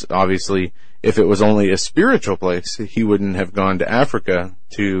 because obviously if it was only a spiritual place, he wouldn't have gone to Africa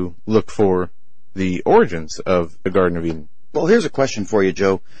to look for the origins of the Garden of Eden. Well, here's a question for you,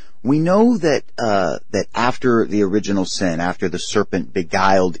 Joe. We know that after the original sin, after the serpent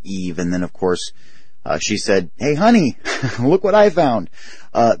beguiled Eve, and then of course she said, "Hey, honey, look what I found."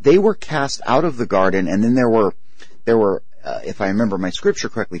 They were cast out of the garden, and then there were, if I remember my scripture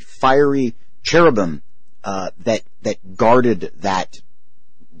correctly, fiery cherubim that guarded that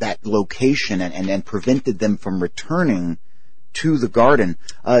location and prevented them from returning to the garden.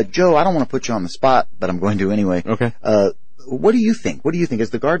 Joe, I don't want to put you on the spot, but I'm going to anyway. Okay. What do you think? What do you think? Is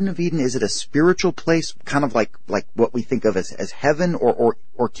the Garden of Eden, is it a spiritual place, kind of like what we think of as heaven, or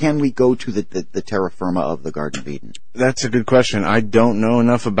can we go to the terra firma of the Garden of Eden? That's a good question. I don't know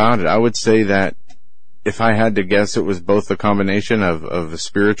enough about it. I would say that if I had to guess, it was both a combination of a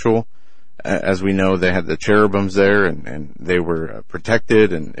spiritual. As we know, they had the cherubims there, and they were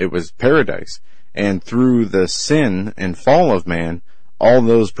protected, and it was paradise. And through the sin and fall of man, all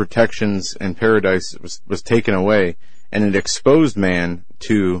those protections and paradise was taken away, and it exposed man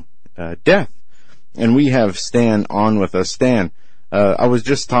to death. And we have Stan on with us. Stan, I was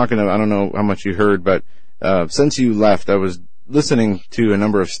just talking I don't know how much you heard, but since you left, I was listening to a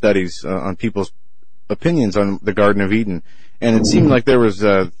number of studies on people's opinions on the Garden of Eden, and it seemed like there was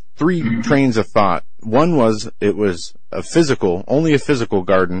three trains of thought. One was it was only a physical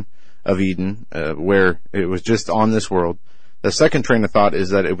Garden of Eden, where it was just on this world. The second train of thought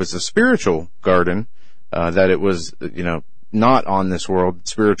is that it was a spiritual garden, that it was, not on this world,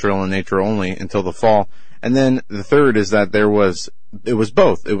 spiritual in nature only until the fall. And then the third is that it was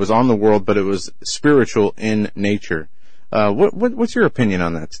both. It was on the world, but it was spiritual in nature. What's your opinion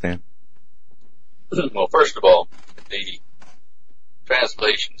on that, Stan? Well, first of all, the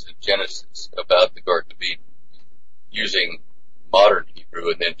translations in Genesis about the Garden of Eden using modern Hebrew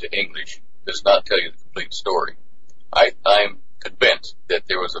and then to English does not tell you the complete story. I'm convinced that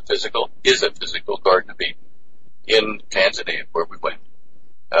there was a physical Garden of Eden in Tanzania where we went.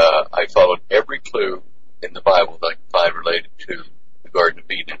 I followed every clue in the Bible that I could find related to the Garden of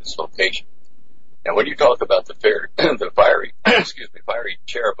Eden and its location. Now, when you talk about the fiery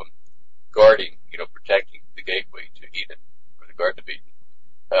cherubim guarding, protecting the gateway to Eden, or the Garden of Eden,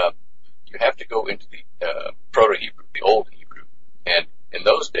 you have to go into the Proto-Hebrew, the Old Hebrew, and in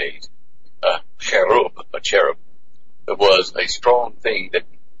those days, a cherub, was a strong thing that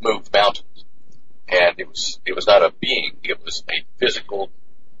moved mountains, and it was not a being; it was a physical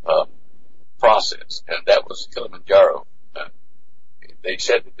process, and that was Kilimanjaro. They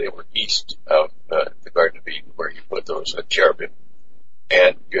said that they were east of the Garden of Eden, where you put those cherubim,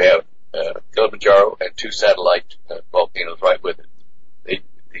 and you have Kilimanjaro and two satellite volcanoes right with it.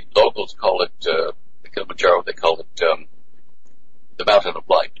 The locals call it the Kilimanjaro. They call it the Mountain of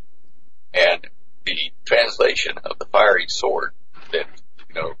Light, and the translation of the fiery sword that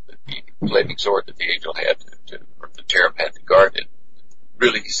the flaming sword that the angel had or the cherub had to guard it,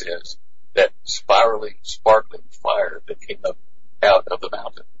 really says that spiraling, sparkling fire that came up out of the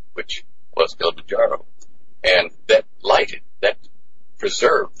mountain, which was Kilimanjaro. And that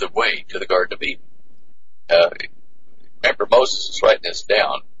preserved the way to the Garden of Eden. Remember, Moses is writing this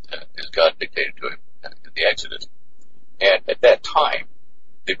down as God dictated to him in the Exodus. And at that time,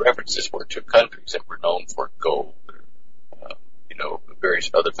 the references were to countries that were known for gold,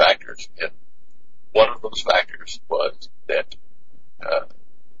 various other factors. And one of those factors was that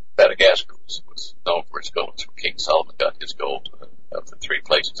Madagascar was known for its gold. So King Solomon got his gold of the three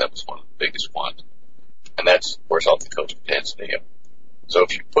places. That was one of the biggest ones. And that's, of course, off the coast of Tanzania. So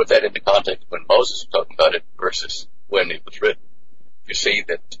if you put that into context when Moses was talking about it versus when it was written, you see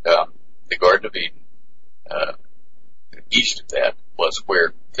that the Garden of Eden, east of that, was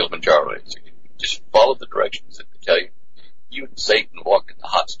where Kilimanjaro is. You just follow the directions that they tell you. You and Satan walked in the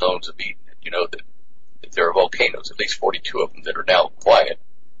hot stones of Eden, and you know that there are volcanoes, at least 42 of them, that are now quiet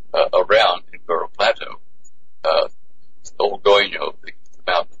around Ngoro Plateau. Old Goino, the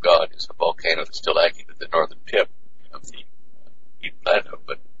mountain of God, is a volcano that's still active at the northern tip of the Eden Plateau,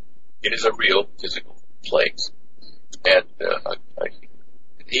 but it is a real physical place. And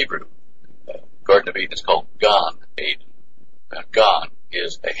in Hebrew, Garden of Eden is called Gan Eden. Gan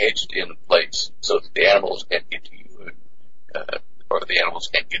is a hedged-in place so that the animals can't get to you, or the animals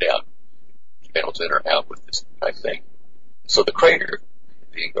can't get out. Animals in or out with this type of thing. So the crater,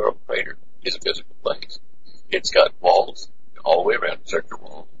 the Ngoro crater, is a physical place. It's got walls all the way around, circular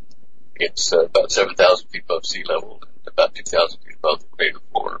walls. It's about 7,000 feet above sea level and about 2,000 feet above the crater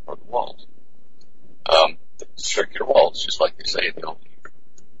floor or the walls. Circular walls, just like they say in the Old Hebrew.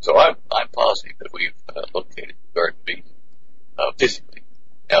 So I'm positive that we've located the Garden of Eden physically.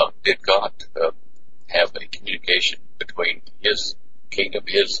 Now, did God have a communication between His kingdom,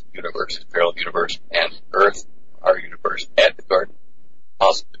 His universe, His parallel universe, and Earth, our universe, at the garden?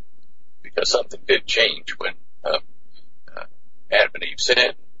 Possibly. Because something did change when Adam and Eve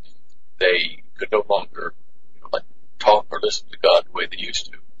sinned. They could no longer talk or listen to God the way they used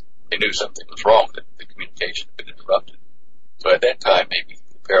to. They knew something was wrong, that the communication had been interrupted. So at that time, maybe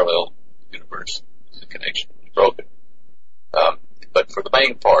the parallel universe, the connection was broken. But for the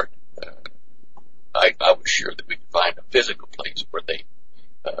main part, I was sure that we could find a physical place where they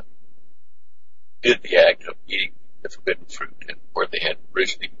did the act of eating the forbidden fruit, and where they had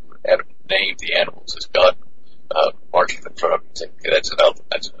originally Adam named the animals as God marched in front of them and said, okay, that's an elephant,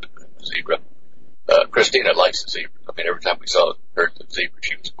 that's a zebra. Christina likes the zebra. I mean, every time we saw her the zebra,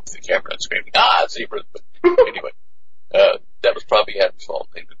 she was with the camera and screaming, zebra. But anyway, that was probably Adam's fault,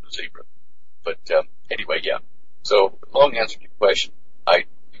 named it the zebra. But anyway, yeah. So, long answer to your question, I'm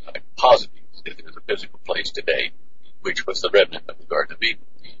positive that there's a physical place today, which was the remnant of the Garden of Eden.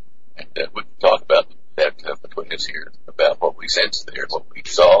 And we can talk about that between us here, about what we sensed there, what we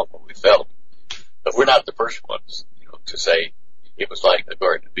saw, what we felt. But we're not the first ones, to say it was like the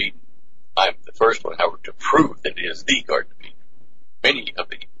Garden of Eden. I'm the first one, however, to prove that it is the Garden of Eden. Many of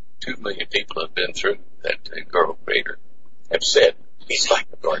the 2 million people who have been through that Ngoro crater have said it's like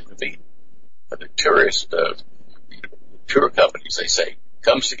the Garden of Eden. The tour companies, they say,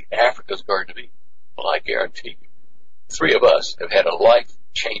 come see Africa's Garden of Eden. Well, I guarantee you, 3 of us have had a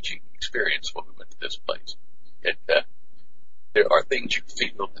life-changing experience when we went to this place. There are things you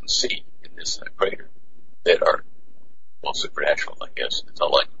feel and see in this crater that are, well, supernatural, I guess. That's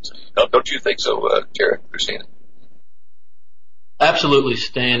all I can say. Don't you think so, Jared, Christina? Absolutely,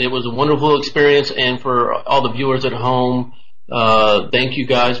 Stan. It was a wonderful experience, and for all the viewers at home, thank you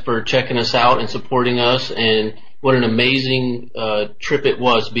guys for checking us out and supporting us, and what an amazing trip it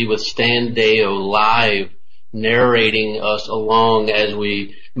was to be with Stan Deyo live, narrating us along as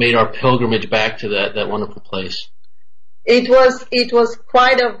we made our pilgrimage back to that wonderful place. It was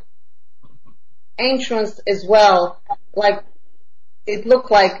quite a entrance as well. Like, it looked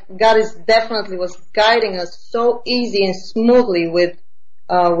like God definitely was guiding us so easy and smoothly with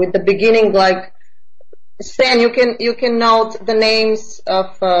the beginning. Like, Stan, you can note the names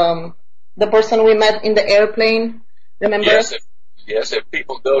of the person we met in the airplane. Remember? Yes. If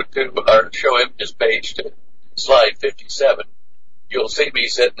people go to our show images page to slide 57, you'll see me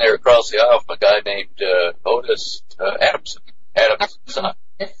sitting there across the aisle from a guy named Otis Adamson, Adam's son.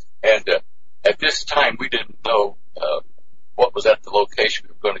 Yes. And at this time, we didn't know what was at the location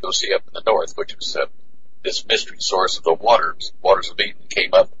we were going to go see up in the north, which was this mystery source of the waters of Eden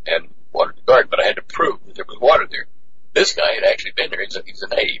came up and watered the garden. But I had to prove that there was water there. This guy had actually been there. He's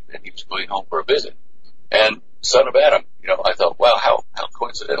an aide, and he was going home for a visit. And son of Adam, I thought, wow, how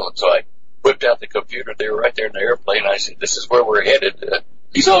coincidental. And so I whipped out the computer. They were right there in the airplane. I said, this is where we're headed.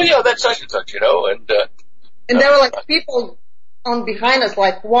 He said, oh, yeah, that's such and such, and there were like people on behind us,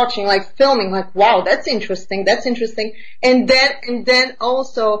 like watching, like filming, like, wow, that's interesting. And then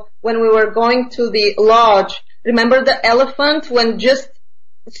also when we were going to the lodge, remember the elephant when just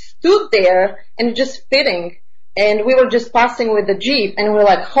stood there and just fitting, and we were just passing with the Jeep, and we were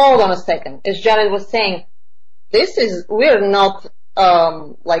like, hold on a second. As Jared was saying, we're not,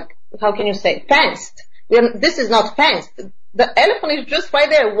 like, how can you say, fenced. This is not fenced. The elephant is just right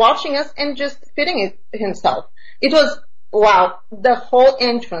there watching us and just fitting it himself. It was, wow, the whole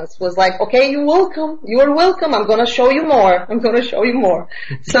entrance was like, okay, you're welcome, I'm gonna show you more.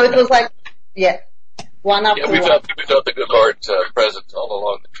 So it was like, yeah, one after one. We felt the good Lord's presence all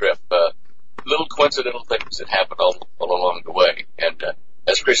along the trip. Little coincidental things that happened all along the way. And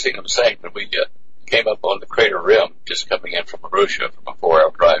as Christina was saying, when we came up on the crater rim, just coming in from Arusha, from a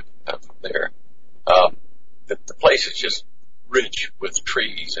 4-hour drive from there, the place is just rich with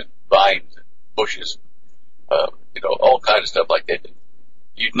trees and vines and bushes, all kinds of stuff like that.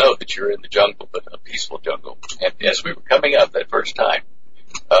 You'd know that you're in the jungle, but a peaceful jungle. And as we were coming up that first time,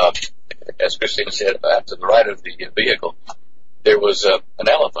 as Christina said, to the right of the vehicle, there was an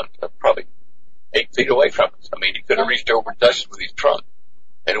elephant probably 8 feet away from us. I mean, he could have reached over and touched us with his trunk.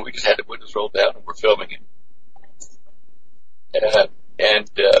 And we just had the windows rolled down and we're filming him.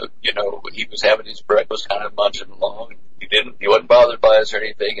 He was having his breakfast, kind of munching along. He wasn't bothered by us or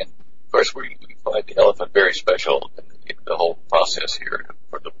anything. And of course, we find the elephant very special in the whole process here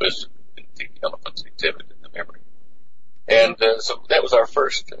for the wisdom that the elephants exhibit in the memory. And so that was our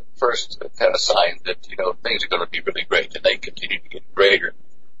first kind of sign that things are going to be really great, and they continue to get greater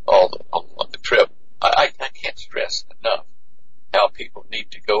all on the trip. I can't stress enough how people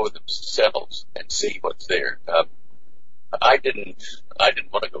need to go themselves and see what's there. I didn't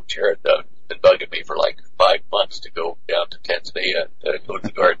want to go. Jared has been bugging me for like 5 months to go down to Tanzania to go to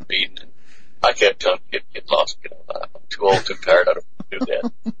the Garden of Eden. And I kept telling him, get lost. I'm too old, too tired. I don't want to do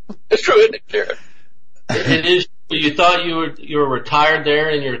that. It's true, isn't it, Jared? It is. You thought you were retired there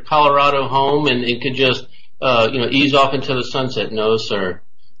in your Colorado home and could just ease off into the sunset. No, sir.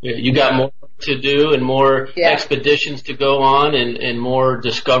 You got more to do and more expeditions to go on and more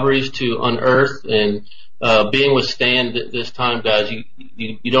discoveries to unearth. And being with Stan this time, guys,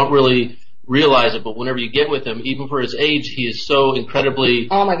 you don't really realize it, but whenever you get with him, even for his age, he is so incredibly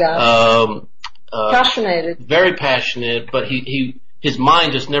passionate, very passionate. But his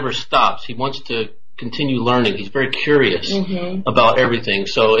mind just never stops. He wants to continue learning. He's very curious about everything.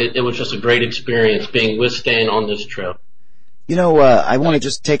 So it was just a great experience being with Stan on this trip. I want to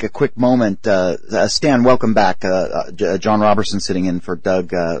just take a quick moment. Stan, welcome back. John Robertson sitting in for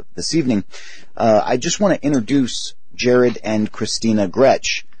Doug this evening. I just want to introduce Jared and Christina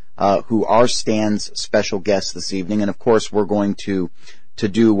Gretsch, who are Stan's special guests this evening. And of course, we're going to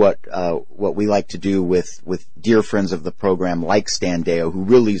do what we like to do with dear friends of the program like Stan Deyo, who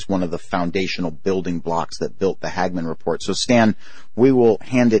really is one of the foundational building blocks that built the Hagmann report. So Stan, we will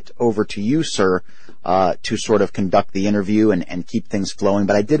hand it over to you, sir, to sort of conduct the interview and keep things flowing.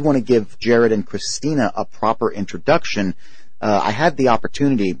 But I did want to give Jared and Christina a proper introduction. I had the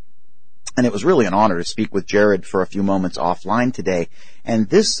opportunity, and it was really an honor to speak with Jared for a few moments offline today. And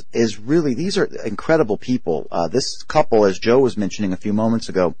these are incredible people. This couple, as Joe was mentioning a few moments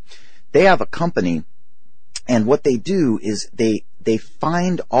ago, they have a company, and what they do is they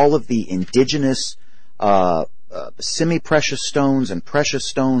find all of the indigenous semi-precious stones and precious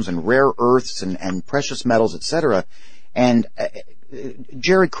stones and rare earths and precious metals, etc. And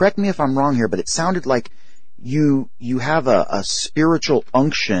Jared, correct me if I'm wrong here, but it sounded like you have a spiritual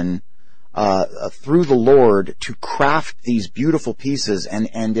unction through the Lord to craft these beautiful pieces.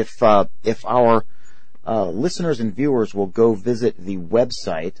 And if our listeners and viewers will go visit the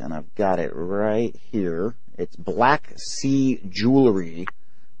website, and I've got it right here, it's Black Sea Jewelry.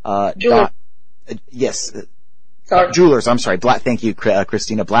 Yes. Sorry. Jewelers, I'm sorry. Thank you,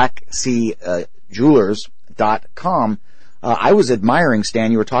 Christina. BlackSeaJewelers.com. I was admiring,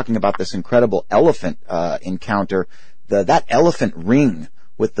 Stan, you were talking about this incredible elephant encounter. That elephant ring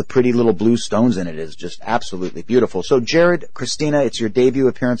with the pretty little blue stones in it is just absolutely beautiful. So, Jared, Christina, it's your debut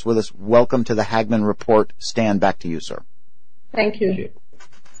appearance with us. Welcome to the Hagmann Report. Stan, back to you, sir. Thank you.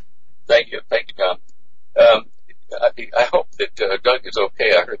 Thank you, John. I hope that Doug is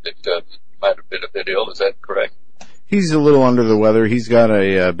okay. I heard that he might have been a bit ill. Is that correct? He's a little under the weather. He's got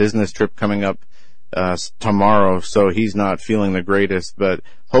a business trip coming up tomorrow, so he's not feeling the greatest, but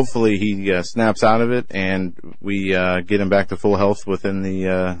hopefully he snaps out of it and we get him back to full health within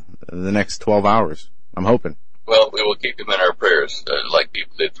the next 12 hours. I'm hoping. Well, we will keep him in our prayers, like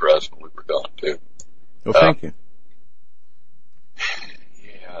people did for us when we were gone, too. Well, thank you.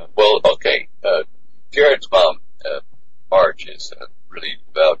 Yeah. Well, okay. Jared's mom, Marge, is really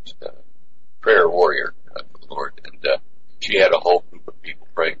devout prayer warrior for the Lord, and she had a whole group of people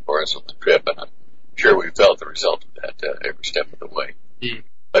praying for us on the trip, and I'm sure we felt the result of that every step of the way. Mm.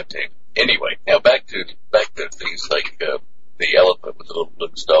 But anyway, now back to things like the elephant with the little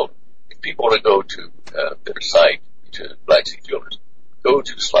blue stone. If people want to go to their site, to Black Sea Jewelers, go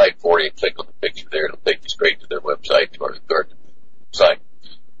to slide 40 and click on the picture there. It'll take you straight to their website, to our garden site.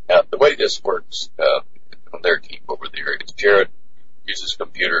 Now, the way this works on their team over there is Jared uses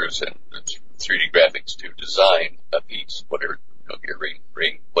computers and 3D graphics to design a piece, whatever, earring,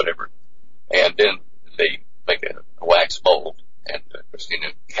 ring, whatever, and then they make a wax mold, and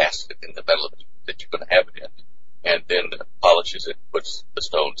Christina casts it in the metal that you're going to have it in, and then polishes it, puts the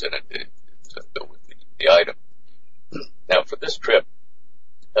stones in it to go with the item. Now, for this trip,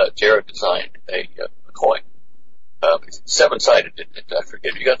 Jared designed a coin. It's 7-sided, isn't it? I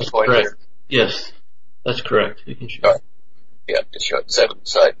forget. You got the coin Correct. there? Yes, that's correct. You can show. All right. Yeah, just show it.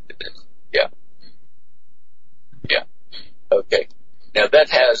 7-sided. It is. Yeah. Yeah. Okay. Now that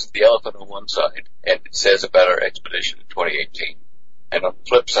has the elephant on one side, and it says about our expedition in 2018. And on the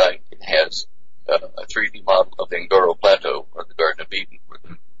flip side, it has a 3D model of the Ngoro Plateau, or the Garden of Eden, where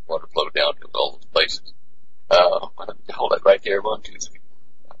the water flowed down to all those places. Hold that right there. 1, 2, 3.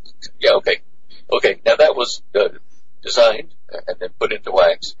 Yeah, okay. Okay, now that was designed and then put into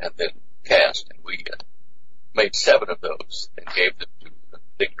wax and then cast, and we made 7 of those and gave them to the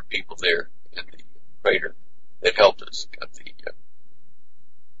particular people there in the crater that helped us. The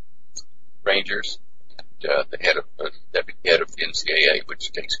rangers and the deputy head of the NCAA,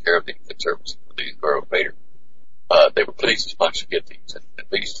 which takes care of the conservancy for the Ngoro crater. They were pleased as much to get these.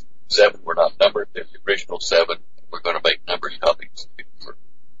 At least 7 were not numbered. They're the original 7. We're going to make numbered copies for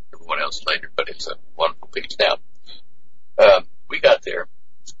everyone else later, but it's a wonderful piece. Now, we got there,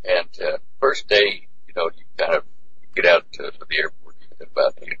 and first day, you kind of get out to the airport at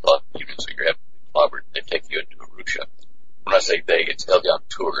about 8 o'clock in the evening, so you're at Clobbered. They take you into Arusha. When I say they, it's Elion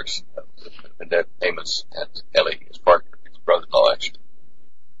Tours, and that Amos and Ellie, his partner, his brother-in-law, actually.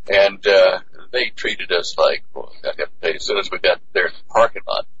 And they treated us like, well, I got to tell you, as soon as we got there in the parking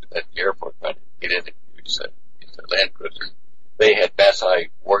lot at the airport, trying to get in, it's a Land Cruiser. They had Maasai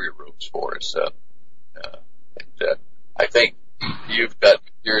warrior robes for us, and I think you've got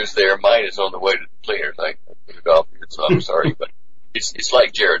yours there. Mine is on the way to the cleaners. I put it off here, so I'm sorry, but it's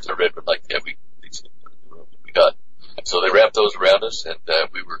like Jared's. I read, but like these robes we got, and so they wrapped those around us, and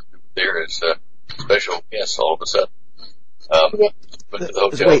we were there as special guests all of a sudden. Went to the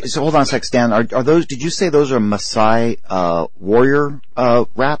hotel. Wait, so hold on a sec, Stan. Are those? Did you say those are Maasai warrior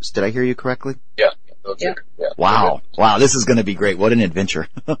wraps? Did I hear you correctly? Yeah. Yeah. Wow. Wow, this is going to be great. What an adventure.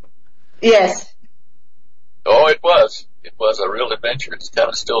 Yes. Oh, it was. It was a real adventure. It's kind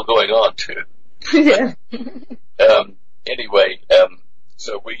of still going on, too. Yeah. Anyway,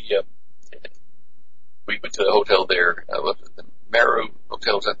 so we went to the hotel there. The Meru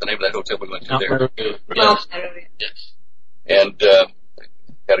Hotel, is that the name of that hotel we went to there? Yes. Yes. And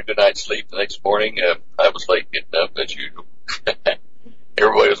had a good night's sleep the next morning. I was late getting up, as usual.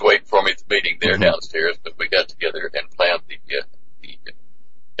 Everybody was waiting for me at the meeting there downstairs, but we got together and planned the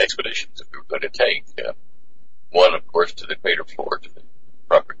expeditions that we were going to take. One, of course, to the crater floor, to the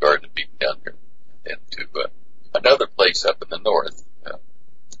proper garden of Eden down there, and to another place up in the north.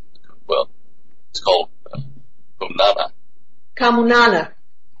 Well, it's called Kumnana. Kamunana.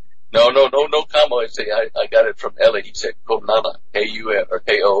 No, Kamo. I got it from Ellie. He said Kumnana, K-U-M or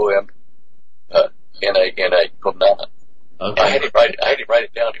K-O-O-M, N-A-N-A, Kumnana. Okay. I had him write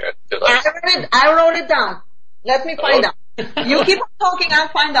it down here. I wrote it down. Let me find out. You keep on talking, I'll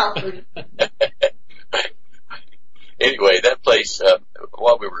find out for you. Anyway, that place,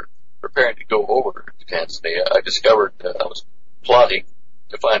 while we were preparing to go over to Tanzania, I discovered I was plotting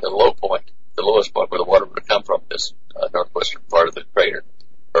to find a low point, the lowest point where the water would come from, this northwestern part of the crater,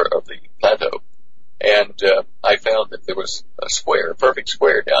 or of the plateau. And I found that there was a perfect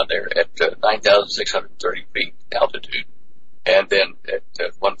square down there at 9,630 feet altitude. And then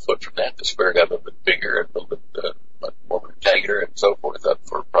at 1 foot from that, the square got a little bit bigger and a little bit more rectangular and so forth, up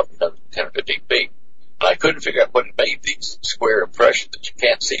for probably another 10 or 15 feet. And I couldn't figure out what made these square impressions that you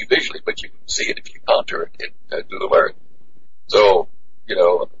can't see visually, but you can see it if you contour it in Google Earth. So,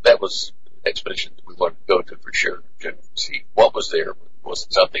 that was an expedition that we wanted to go to for sure, to see what was there. Was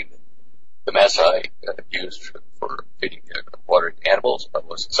it something that the Maasai used for feeding watering animals? Or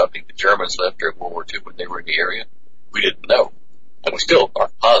was it something the Germans left during World War II when they were in the area? We didn't know. And we still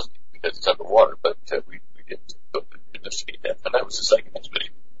aren't positive because it's underwater, but we didn't go to investigate that. And that was the second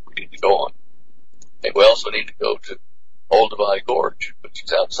expedition we needed to go on. And we also need to go to Olduvai Gorge, which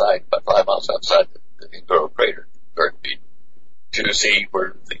is outside, about 5 miles outside the Ngoro crater, Garden of Eden. to see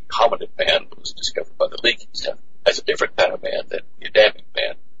where the hominid man was discovered by the Leakeys. Now, that's a different kind of man than the Adamic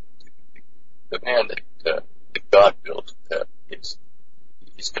man. The man that God built is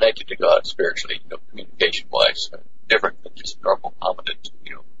connected to God spiritually, communication-wise, different than just normal hominid,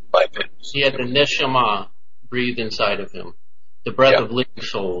 bipeds. He had the neshama breathe inside of him, the breath of living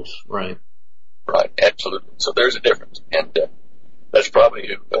souls, right? Right, absolutely. So there's a difference, and that's probably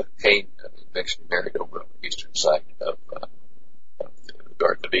who Cain eventually married over on the eastern side of the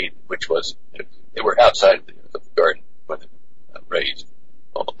Garden of Eden, which was, they were outside of the garden when they were raised.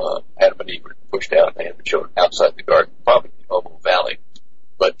 Adam and Eve were pushed out, and they had the children outside the garden, probably in Oval Valley.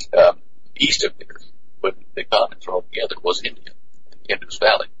 But east of there, when the continents were all together, was India, the Indus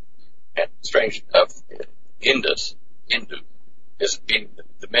Valley. And strange enough, Hindu, is being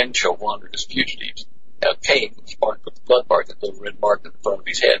the men shall wander as fugitives. Now Cain was marked with the blood mark, that little red mark in the front of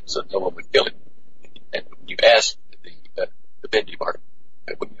his head, so no one would kill him. And when you ask the Bindi mark,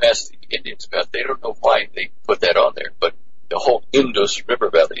 when you ask the Indians about it, they don't know why they put that on there, but the whole Indus River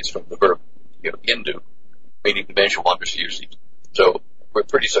Valley is from the verb, Hindu, meaning the men shall wander as fugitives. So we're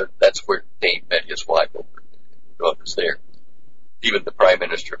pretty certain that's where Cain met his wife over. God was there. Even the Prime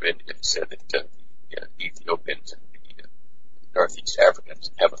Minister of India said that the Ethiopians and the Northeast Africans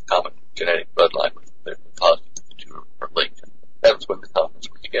have a common genetic bloodline with the positive that the two are linked. That was when the continents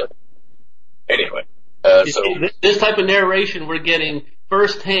were together. Anyway, so this type of narration we're getting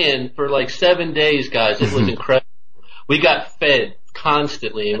firsthand for like 7 days, guys. It was incredible. We got fed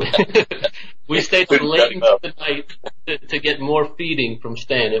constantly. We stayed late into the night to get more feeding from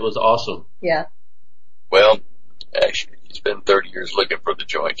Stan. It was awesome. Yeah. Well, actually, you spend 30 years looking for the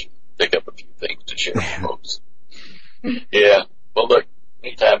joint. You pick up a few things to share with folks. Yeah. Well, look,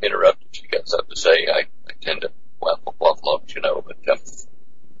 anytime I'm interrupted, you got something to say, I tend to waffle on, but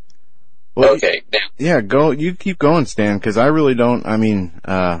well, okay. Now, yeah, go. You keep going, Stan, because I really don't. I mean,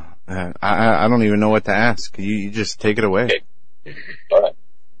 I don't even know what to ask. You just take it away. Okay. All right.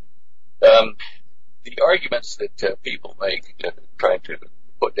 The arguments that people make trying to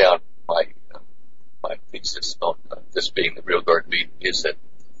put down my thesis on this being the real Garden of Eden is that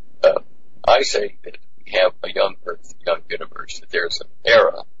I say that we have a young Earth, a young universe, that there's an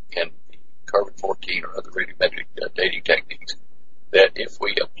era in the carbon-14 or other radiometric dating techniques that if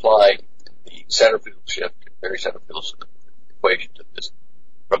we apply the centrifugal shift, Barry Centrifield's equation to this,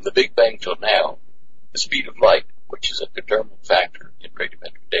 from the Big Bang till now, the speed of light, which is a determinant factor in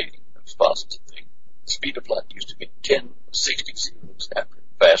radiometric dating of fossils and things, the speed of light used to be 1060 zeros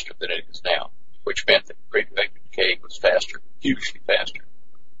faster than it is now, which meant that radioactive decay was faster, hugely faster.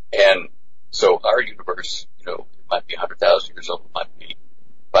 And so our universe, it might be 100,000 years old, it might be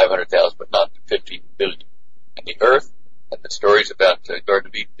 500,000, but not 15 billion. And the Earth, and the stories about Garden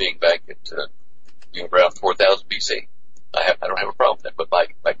of Eden being back at around 4000 BC, I don't have a problem with that, but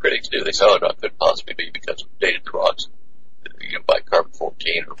my critics do. They say, no, it couldn't possibly be because we dated the rocks, by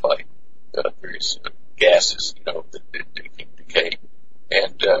carbon-14 or by various gases, that decay.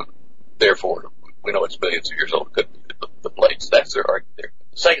 And therefore, we know it's billions of years old. It couldn't be the plates. That's their argument there.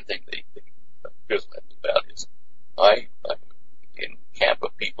 The second thing they grizzle about is I'm in camp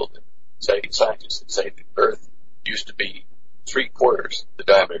of people that say, scientists that say the Earth used to be 3/4 the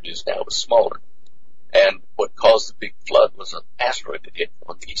diameter it is now, was smaller. And what caused the big flood was an asteroid that hit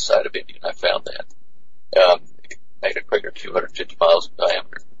on the east side of India, and I found that. It made a crater 250 miles in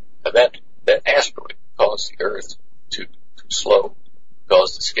diameter. And that asteroid caused the Earth to slow,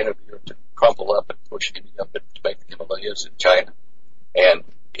 caused the skin of the Earth to crumple up and push India up to make the Himalayas in China. And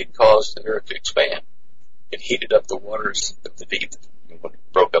it caused the Earth to expand. It heated up the waters of the deep when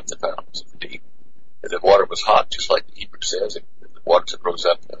it broke up the fountains of the deep. And the water was hot, just like the Hebrew says. The waters that rose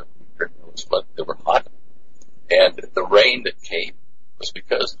up, they were hot. And the rain that came was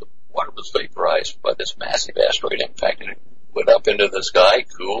because the water was vaporized by this massive asteroid impact, and it went up into the sky,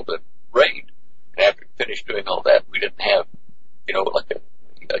 cooled, and rained. And after it finished doing all that, we didn't have, like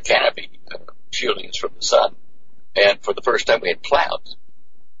a canopy shielding us from the sun. And for the first time, we had clouds.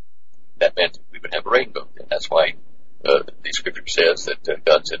 That meant we would have a rainbow. And that's why the scripture says that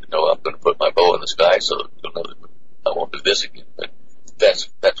God said, no, I'm going to put my bow in the sky so that you'll know that I won't do this again. But that's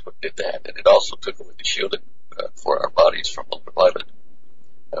what did that. And it also took away the shielding for our bodies from ultraviolet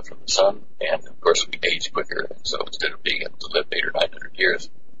from the sun. And, of course, we age quicker. And so instead of being able to live 800 or 900 years,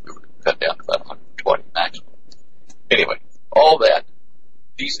 we were cut down to about 120 maximum. Anyway, all that,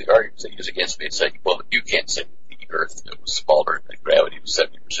 these are the arguments they use against me and say, well, you can't say the Earth was smaller and that gravity was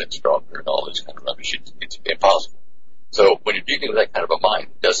 70% stronger and all this kind of rubbish. It's impossible. So when you're dealing with that kind of a mind,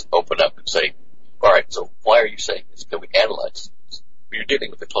 it doesn't open up and say, all right, so why are you saying this? Can we analyze this? When you're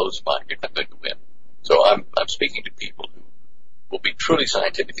dealing with a closed mind, you're not going to win. So I'm speaking to people who will be truly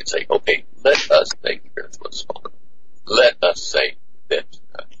scientific and say, okay, let us say the Earth was smaller. Let us say that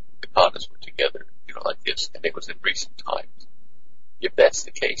the continents were together, like this, and it was in recent times. If that's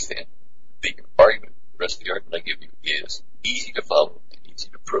the case, then the rest of the argument I give you is easy to follow and easy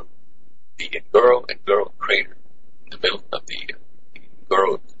to prove. The Ngoro crater in the middle of the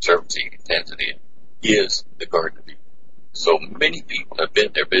Ngoro Conservancy in Tanzania is the Garden of Eden. So many people have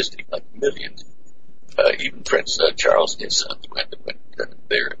been there visiting, like millions. Even Prince Charles and his sons went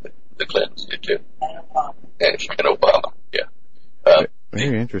there. The Clintons did too. And Obama, yeah.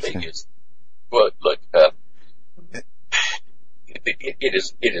 Very interesting. Look, it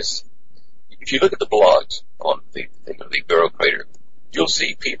is, if you look at the blogs on the Ngoro crater, you'll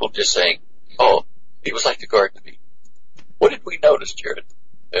see people just saying, oh, it was like the Garden of Eden. What did we notice, Jared?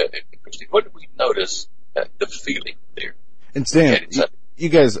 Christine, what did we notice, the feeling there? And Stan, you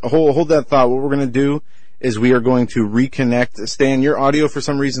guys hold that thought. What we're going to do is we are going to reconnect. Stan, your audio for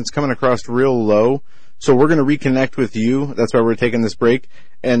some reason is coming across real low. So we're going to reconnect with you. That's why we're taking this break.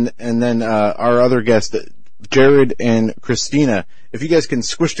 And then, our other guest, Jared and Christina, if you guys can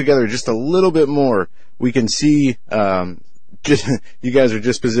squish together just a little bit more, we can see, you guys are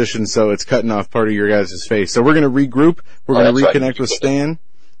just positioned so it's cutting off part of your guys' face. So we're going to regroup. We're going to reconnect with Stan,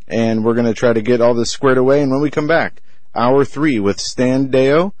 and we're going to try to get all this squared away. And when we come back, Hour 3 with Stan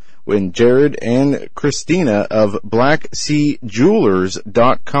Deyo, with Jared and Christina of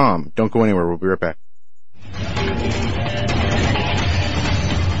BlackSeaJewelers.com. Don't go anywhere. We'll be right back.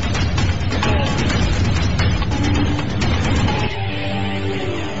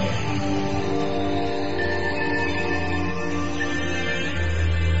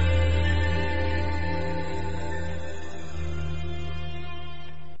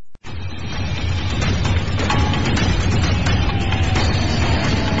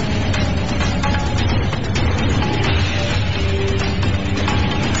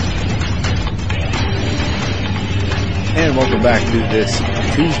 And welcome back to this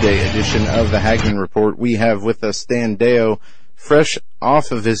Tuesday edition of the Hagmann Report. We have with us Stan Deyo, fresh off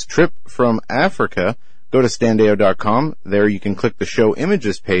of his trip from Africa. Go to standeyo.com. There you can click the show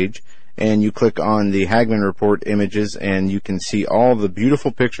images page, and you click on the Hagmann Report images, and you can see all the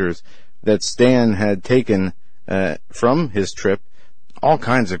beautiful pictures that Stan had taken from his trip. All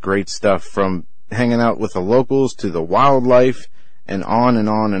kinds of great stuff, from hanging out with the locals to the wildlife, and on and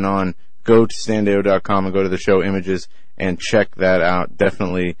on and on. Go to standeyo.com and go to the show images and check that out.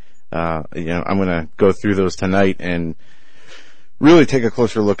 Definitely, I'm going to go through those tonight and really take a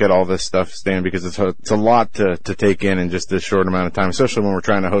closer look at all this stuff, Stan, because it's a lot to take in just this short amount of time, especially when we're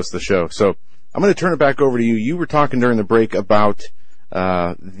trying to host the show. So I'm going to turn it back over to you. You were talking during the break about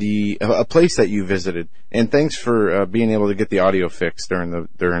a place that you visited, and thanks for being able to get the audio fixed during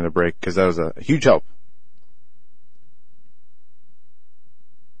the break, because that was a huge help.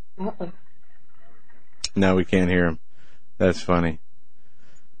 No, we can't hear him. That's funny.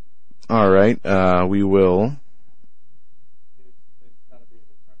 All right, we will.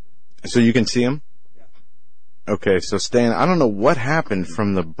 So you can see him? Okay, so Stan, I don't know what happened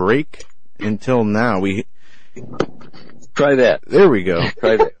from the break until now. Try that. There we go.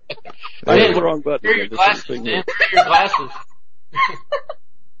 Try that. I hit the wrong button. Wear your glasses, Dan. Wear your glasses.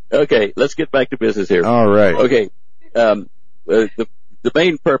 Okay, let's get back to business here. All right. Okay, the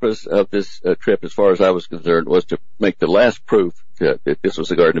main purpose of this trip, as far as I was concerned, was to make the last proof that this was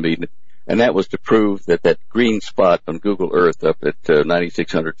the Garden of Eden, and that was to prove that green spot on Google Earth up at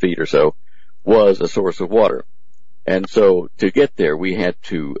 9,600 feet or so was a source of water. And so to get there, we had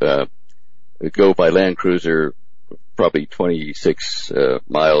to go by land cruiser, probably 26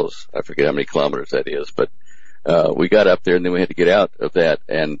 miles. I forget how many kilometers that is, but we got up there, and then we had to get out of that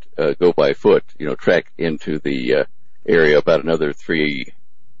and go by foot, trek into the area about another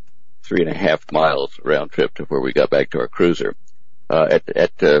 3.5 miles round trip to where we got back to our cruiser. At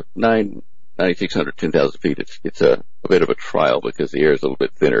 9,600, 10,000 feet, it's a bit of a trial because the air is a little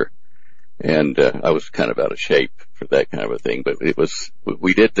bit thinner, and I was kind of out of shape for that kind of a thing. But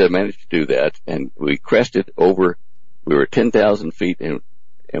we did manage to do that, and we crested over. We were 10,000 feet, and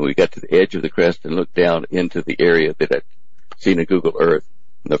we got to the edge of the crest and looked down into the area that I'd seen in Google Earth.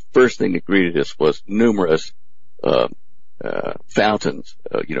 And the first thing that greeted us was numerous fountains,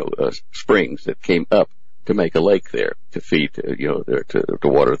 springs that came up to make a lake there to feed, to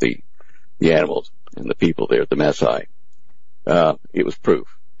water the animals and the people there, the Maasai. It was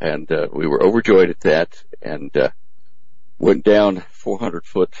proof, and we were overjoyed at that, and went down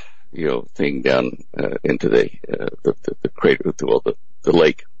 400-foot, thing down into the crater, the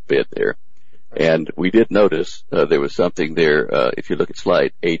lake bed there, and we did notice there was something there. If you look at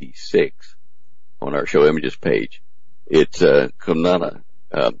slide 86 on our show images page, it's Kumnana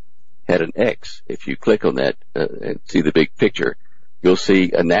had an X. If you click on that and see the big picture, you'll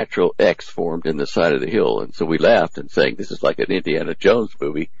see a natural X formed in the side of the hill. And so we laughed and saying, this is like an Indiana Jones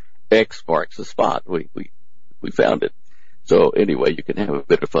movie. X marks the spot. We found it. So anyway, you can have a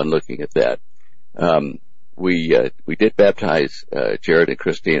bit of fun looking at that. We did baptize Jared and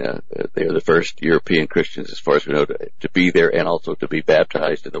Christina. They are the first European Christians, as far as we know, to be there and also to be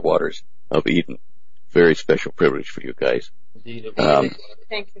baptized in the waters of Eden. Very special privilege for you guys. Thank you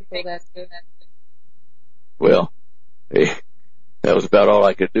for that. Well, that was about all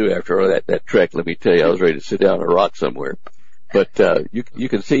I could do after all that trek. Let me tell you, I was ready to sit down on a rock somewhere. But you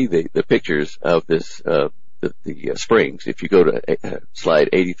can see the pictures of this the springs. If you go to slide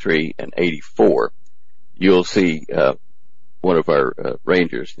 83 and 84, you'll see one of our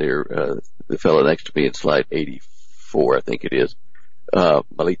rangers there, the fellow next to me in slide 84, I think it is,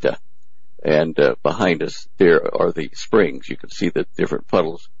 Malita. And behind us there are the springs. You can see the different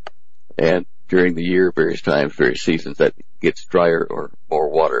puddles. And during the year, various times, various seasons, that gets drier or more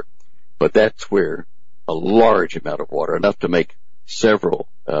water. But that's where a large amount of water, enough to make several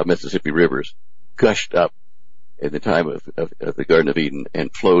Mississippi rivers, gushed up in the time of the Garden of Eden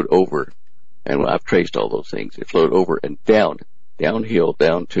and flowed over. And I've traced all those things. It flowed over and downhill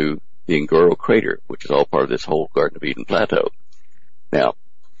down to the Ngoro crater, which is all part of this whole Garden of Eden plateau. Now,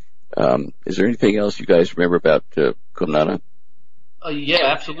 is there anything else you guys remember about Kumnana? Yeah,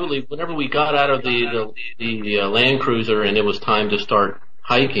 absolutely. Whenever we got out of the Land Cruiser and it was time to start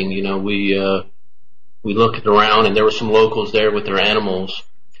hiking, we looked around and there were some locals there with their animals,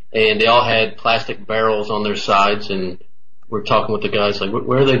 and they all had plastic barrels on their sides, and we're talking with the guys like,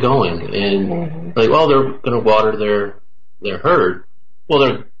 where are they going? And like, well, they're going to water their herd. Well,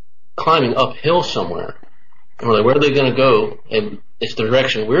 they're climbing uphill somewhere. And we're like, where are they going to go? And it's the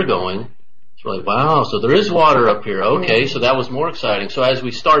direction we're going. So we're like, wow, so there is water up here. Okay, so that was more exciting. So as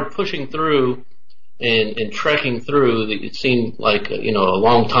we started pushing through and trekking through, it seemed like, a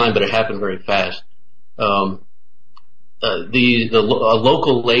long time, but it happened very fast. A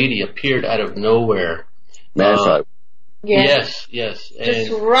local lady appeared out of nowhere. Yes.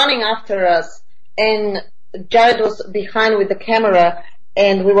 Just running after us. And Jared was behind with the camera,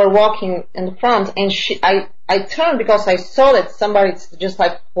 and we were walking in the front, and I turned because I saw that somebody's just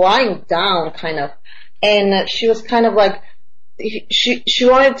like flying down, kind of. And she was kind of like, she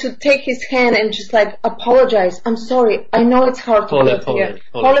wanted to take his hand and just like apologize. I'm sorry. I know it's hard to get here.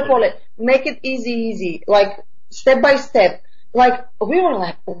 Pole. Make it easy. Like, step by step. Like, we were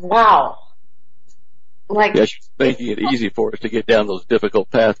like, wow. Like, yeah, she's making it easy for us to get down those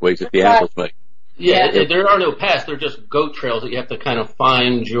difficult pathways that the animals make. Yeah, there are no paths. They're just goat trails that you have to kind of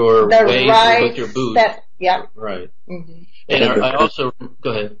find your way with your boots. Yeah. Right. Mm-hmm. And I also,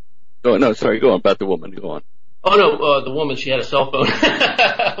 go ahead. Oh, no, sorry, go on about the woman. Go on. Oh, no, the woman, she had a cell phone.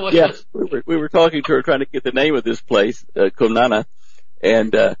 Yes, we were talking to her trying to get the name of this place, Kumnana,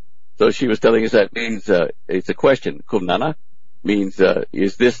 and so she was telling us that means, it's a question. Kumnana means,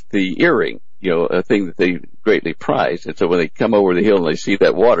 is this the earring, a thing that they greatly prize. And so when they come over the hill and they see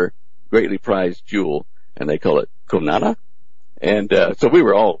that water, greatly prized jewel, and they call it Kumnana. And so we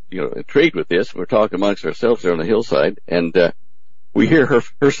were all, intrigued with this. We're talking amongst ourselves there on the hillside, and we hear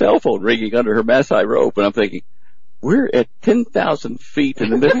her cell phone ringing under her Maasai robe, and I'm thinking, we're at 10,000 feet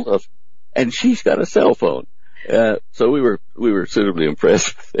in the middle of, and she's got a cell phone. So we were suitably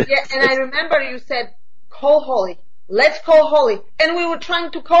impressed. Yeah, and I remember you said, call Holly. Let's call Holly. And we were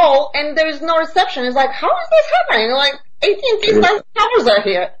trying to call, and there is no reception. It's like, how is this happening? Like, AT&T towers are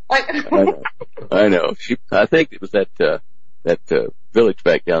here. Like, I know. I think it was that village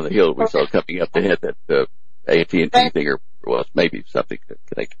back down the hill we saw coming up ahead, that AT&T thing, or well, maybe something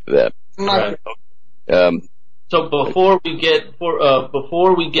connected to that. Right. So before we get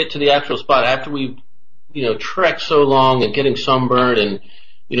to the actual spot, after we've trekked so long and getting sunburned, and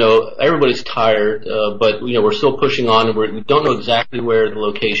everybody's tired, but we're still pushing on, and we don't know exactly where the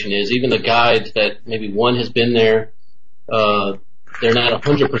location is. Even the guides that maybe one has been there, they're not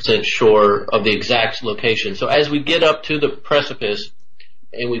 100% sure of the exact location. So as we get up to the precipice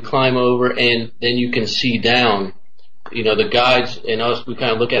and we climb over, and then you can see down, the guides and us, we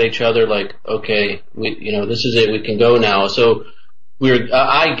kind of look at each other like, okay, this is it, we can go now. So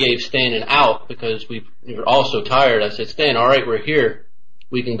I gave Stan an out because we were all so tired. I said, Stan, all right, we're here.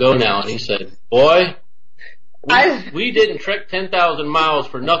 We can go now. And he said, boy, we didn't trek 10,000 miles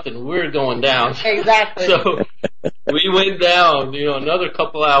for nothing. We're going down. Exactly. So we went down, another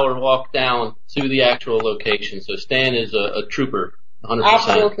couple hour walk down to the actual location. So Stan is a trooper, 100%.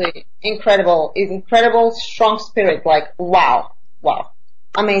 Absolutely. Incredible, strong spirit. Like, wow.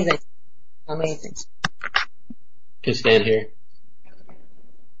 Amazing. can stand here.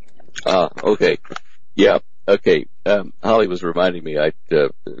 Okay. Yeah. Okay. Holly was reminding me, I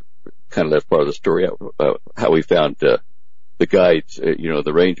kind of left part of the story out about how we found the guides,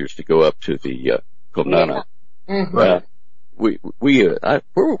 the rangers to go up to the Komnana. Yeah. Mm-hmm. Where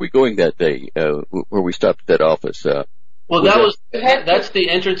were we going that day? Where we stopped at that office? Well, that's the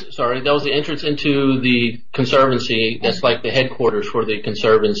entrance. Sorry, that was the entrance into the conservancy. That's like the headquarters for the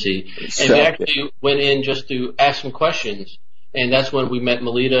conservancy. And we actually went in just to ask some questions. And that's when we met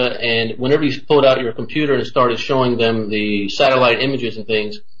Melita. And whenever you pulled out your computer and started showing them the satellite images and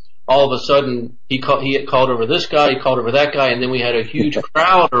things, all of a sudden he called over this guy, he called over that guy, and then we had a huge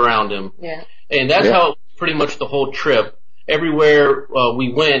crowd around him. Yeah. And that's how pretty much the whole trip. Everywhere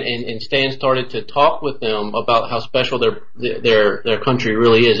we went, and Stan started to talk with them about how special their country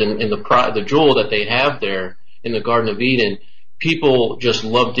really is, and the jewel that they have there in the Garden of Eden. People just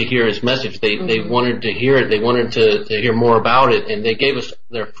loved to hear his message. They wanted to hear it. They wanted to hear more about it, and they gave us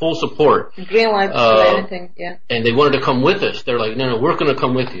their full support. Green light for anything, yeah. And they wanted to come with us. They're like, no, we're going to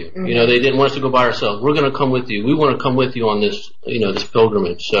come with you. Mm-hmm. They didn't want us to go by ourselves. We're going to come with you. We want to come with you on this, this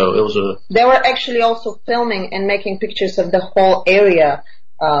pilgrimage. So it was They were actually also filming and making pictures of the whole area.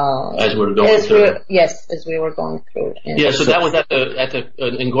 As we were going through. Yes, as we were going through. Yeah, so that was at the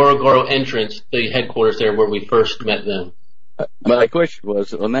Ngorongoro entrance, the headquarters there where we first met them. My question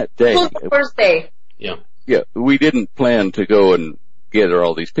was, on that day... The first day. Yeah. Yeah, we didn't plan to go and gather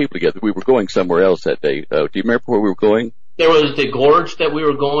all these people together. We were going somewhere else that day. Do you remember where we were going? There was the gorge that we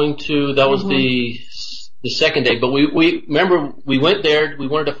were going to. That was the second day. But we remember we went there. We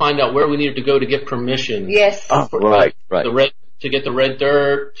wanted to find out where we needed to go to get permission. Yes. Oh, right. To get the red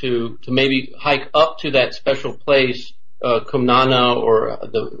dirt, to maybe hike up to that special place, Kumnana, or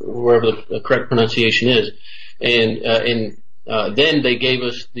wherever the correct pronunciation is. And then they gave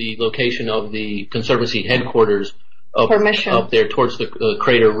us the location of the Conservancy headquarters up there towards the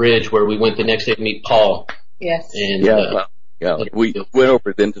Crater Ridge, where we went the next day to meet Paul. Yes. And, we went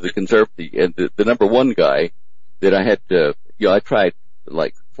over then to the Conservancy, and the number one guy that I had, I tried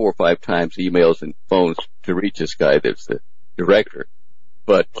like 4 or 5 times emails and phones to reach this guy that's the director.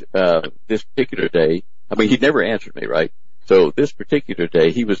 But this particular day, he never answered me, right? So this particular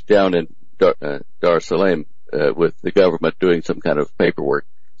day, he was down in Dar es Salaam with the government doing some kind of paperwork.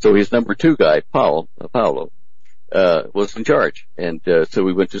 So his number 2 guy, Paolo, was in charge. And so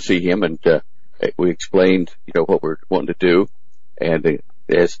we went to see him, and we explained, what we're wanting to do. And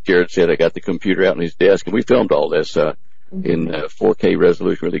as Jared said, I got the computer out on his desk, and we filmed all this in 4K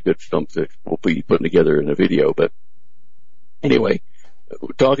resolution, really good film that we'll be putting together in a video. But anyway,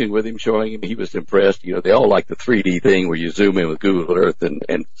 talking with him, showing him, he was impressed. They all like the 3D thing where you zoom in with Google Earth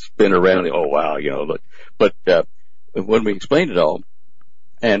and spin around. Oh, wow, look. But when we explained it all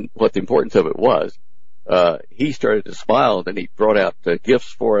and what the importance of it was, he started to smile, and then he brought out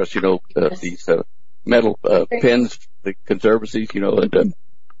gifts for us, these metal pins, the conservancies, and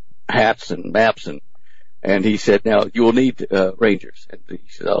hats and maps. And he said, now, you will need rangers. And he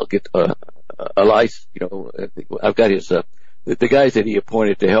said, I'll get a license, I've got his... The guys that he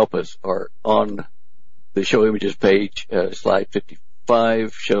appointed to help us are on the show images page. Slide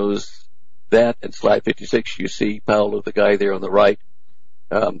 55 shows that, and slide 56 you see Paolo, the guy there on the right,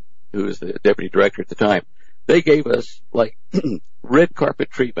 who is the deputy director at the time. They gave us like red carpet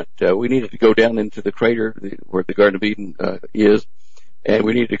treatment. We needed to go down into the crater where the Garden of Eden is, and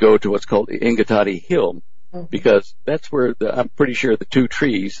we needed to go to what's called the Ingatati Hill, because that's where I'm pretty sure the 2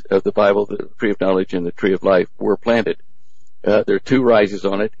 trees of the Bible, the tree of knowledge and the tree of life, were planted. There are 2 rises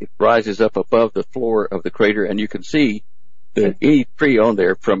on it. It rises up above the floor of the crater, and you can see any tree on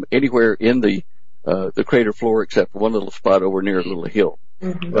there from anywhere in the crater floor except one little spot over near a little hill.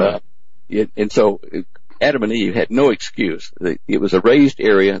 And so Adam and Eve had no excuse. It was a raised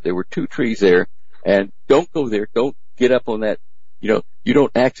area. There were 2 trees there, and don't go there. Don't get up on that. You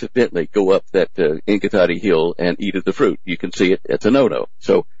don't accidentally go up that Ingatati Hill and eat of the fruit. You can see it. It's a no-no.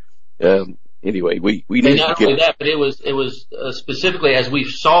 So anyway, we needed not to only that, but it was specifically, as we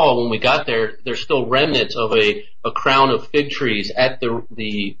saw when we got there, there's still remnants of a crown of fig trees at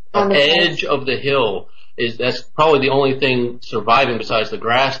the edge of the hill. That's probably the only thing surviving besides the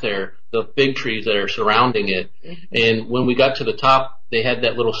grass there, the fig trees that are surrounding it. And when we got to the top, they had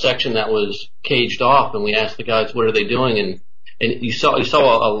that little section that was caged off, and we asked the guys, what are they doing? And you saw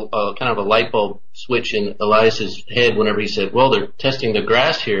a kind of a light bulb switch in Elias's head whenever he said, well, they're testing the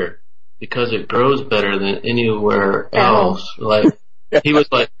grass here because it grows better than anywhere else. Like, he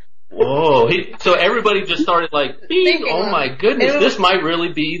was like, whoa. So everybody just started like, oh my goodness, this might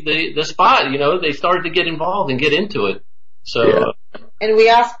really be the spot. They started to get involved and get into it. So, and we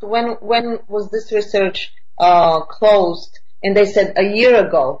asked when was this research closed, and they said a year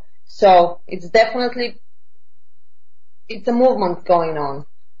ago. So it's definitely, it's a movement going on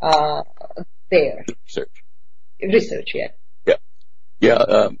there. Research, yeah.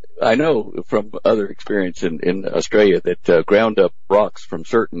 Yeah, I know from other experience in Australia that ground up rocks from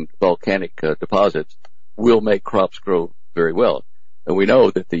certain volcanic deposits will make crops grow very well. And we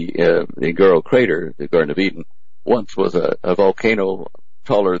know that the Ngoro crater, the Garden of Eden, once was a volcano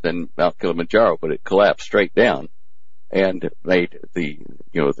taller than Mount Kilimanjaro, but it collapsed straight down and made the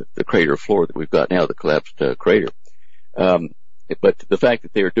crater floor that we've got now, the collapsed crater. But the fact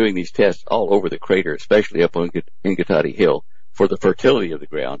that they are doing these tests all over the crater, especially up on Ingotati Hill, for the fertility of the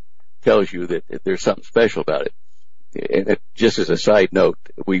ground, tells you that there's something special about it. And just as a side note,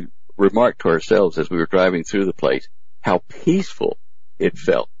 we remarked to ourselves as we were driving through the place how peaceful it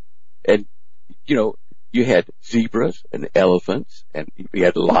felt. And, you had zebras and elephants, and you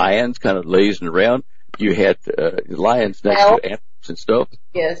had lions kind of lazing around. You had lions next to animals and stuff.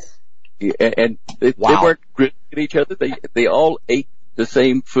 Yes. And they weren't gritting at each other. They all ate the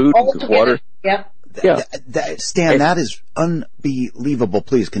same food and water. Yeah. Stan, that is unbelievable.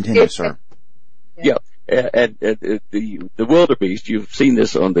 Please continue, sir. Yeah. And the wildebeest, you've seen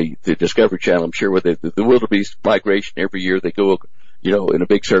this on the Discovery Channel, I'm sure, where the wildebeest migration every year, they go, in a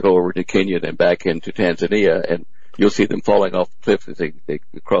big circle over to Kenya and back into Tanzania, and you'll see them falling off the cliffs as they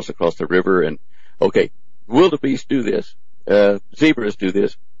cross across the river. And wildebeest do this, zebras do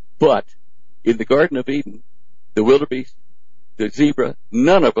this, but in the Garden of Eden, the wildebeest, the zebra,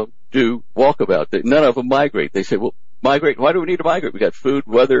 none of them do walkabout. None of them migrate. They say, well, migrate. Why do we need to migrate? We got food,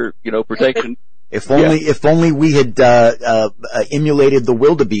 weather, protection. If only we had emulated the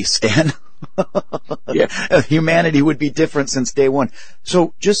wildebeest, Stan. Humanity would be different since day one.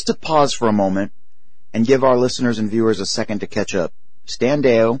 So just to pause for a moment and give our listeners and viewers a second to catch up. Stan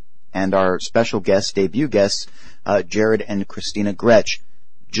Deyo and our special guests, debut guests, Jared and Christina Gretsch,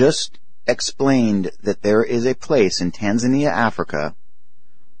 just explained that there is a place in Tanzania, Africa,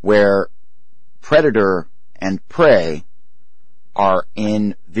 where predator and prey are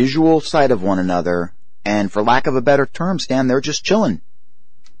in visual sight of one another, and for lack of a better term, Stan, they're just chilling.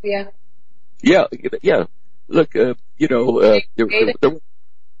 Yeah. Yeah. Look, there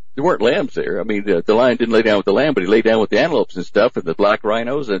weren't lambs there. I mean, the lion didn't lay down with the lamb, but he lay down with the antelopes and stuff and the black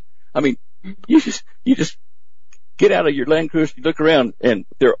rhinos. And I mean, you just get out of your Land Cruiser, you look around, and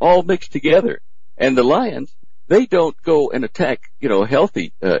they're all mixed together. And the lions, they don't go and attack,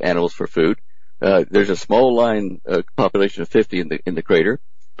 healthy animals for food. There's a small lion population of 50 in the crater,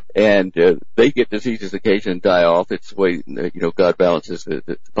 and they get diseases occasionally and die off. It's the way God balances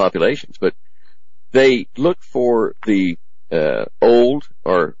the populations. But they look for the old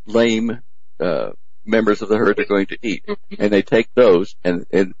or lame members of the herd they're going to eat, and they take those. And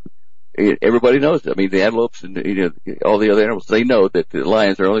everybody knows it. I mean, the antelopes and all the other animals, they know that the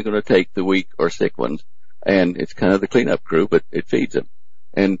lions are only going to take the weak or sick ones, and it's kind of the cleanup crew, but it feeds them.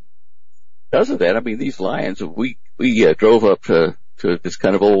 And because of that, I mean, these lions, we drove up to this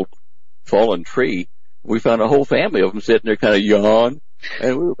kind of old fallen tree. We found a whole family of them sitting there kind of yawn,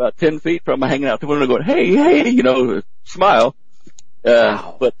 and we were about 10 feet from them hanging out the window going, hey, smile.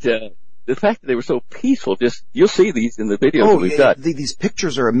 Wow. But the fact that they were so peaceful, you'll see these in the videos that we've got. These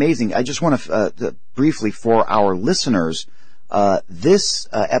pictures are amazing. I just want to briefly, for our listeners, this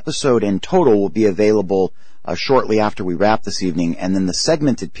episode in total will be available shortly after we wrap this evening, and then the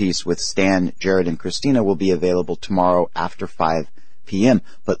segmented piece with Stan, Jared, and Christina will be available tomorrow after 5 p.m.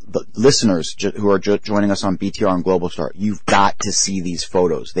 But the listeners who are joining us on BTR and Global Star, you've got to see these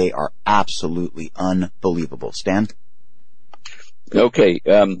photos. They are absolutely unbelievable. Stan? Okay.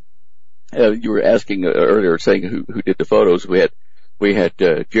 You were asking earlier, saying who did the photos. We had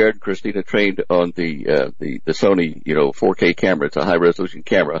Jared and Christina trained on the Sony 4K camera. It's a high resolution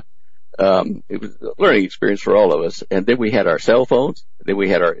camera. It was a learning experience for all of us. And then we had our cell phones. Then we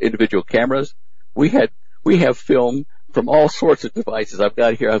had our individual cameras. We have film from all sorts of devices. I've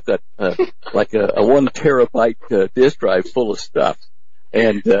got like a 1 terabyte disk drive full of stuff,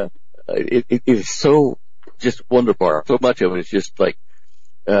 and it is so just wonderful. So much of it is just like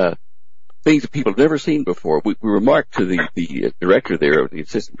things that people have never seen before. We remarked to the director there, the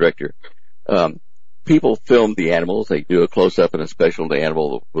assistant director. People film the animals. They do a close-up and a special. The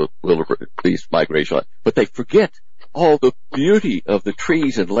animal will release migration, but they forget all the beauty of the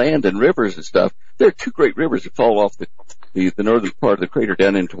trees and land and rivers and stuff. There are 2 great rivers that fall off the northern part of the crater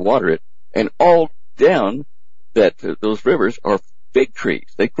down into water it, and all down those rivers are fig trees.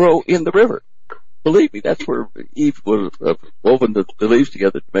 They grow in the river. Believe me, that's where Eve would have woven the leaves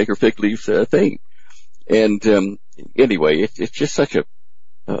together to make her fig leaf thing. And anyway, it's just such a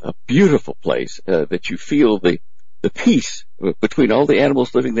a beautiful place, that you feel the peace between all the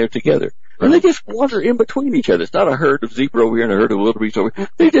animals living there together. And they just wander in between each other. It's not a herd of zebra over here and a herd of wildebeest over here.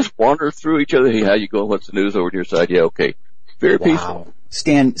 They just wander through each other. Hey, how you going? What's the news over to your side? Yeah, okay. Very peaceful.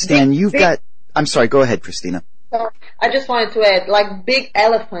 Stan, you've got, I'm sorry, go ahead, Christina. I just wanted to add, like big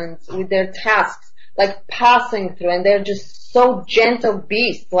elephants with their tusks, like passing through, and they're just so gentle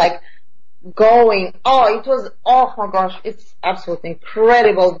beasts, like going. Oh my gosh, it's absolutely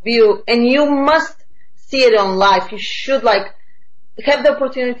incredible view, and you must see it on live. You should like have the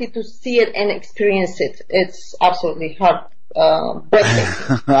opportunity to see it and experience it. It's absolutely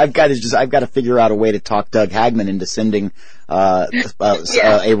breathtaking. I've got to figure out a way to talk Doug Hagmann into sending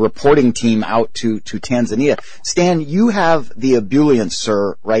a reporting team out to Tanzania. Stan, you have the ebullience,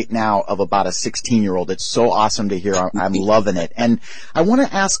 sir, right now of about a 16-year-old. It's so awesome to hear. I'm loving it. And I want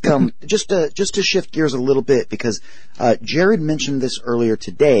to ask, just to shift gears a little bit, because Jared mentioned this earlier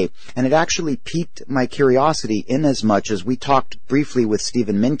today, and it actually piqued my curiosity in as much as we talked briefly with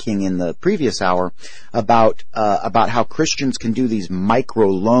Stephen Minking in the previous hour about how Christians can do these micro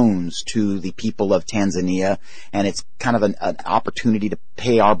loans to the people of Tanzania, and it's kind of an opportunity to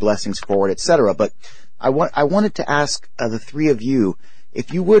pay our blessings forward, etc. But I wanted to ask the three of you,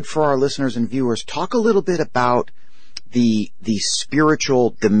 if you would, for our listeners and viewers, talk a little bit about the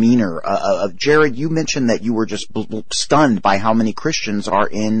spiritual demeanor of Jared. You mentioned that you were just stunned by how many Christians are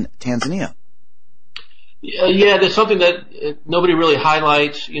in Tanzania. Yeah, there's something that nobody really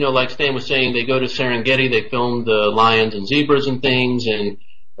highlights. You know, like Stan was saying, they go to Serengeti, they film the lions and zebras and things, and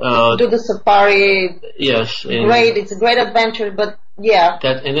do the safari. Yes. It's a great adventure, but yeah.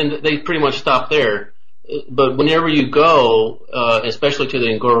 And then they pretty much stop there. But whenever you go, especially to the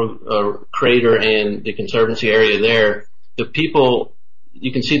Ngoro crater and the conservancy area there, the people,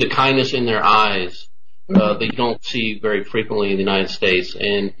 you can see the kindness in their eyes that you don't see very frequently in the United States.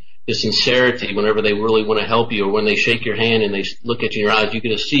 And the sincerity whenever they really want to help you, or when they shake your hand and they look at you in your eyes, you get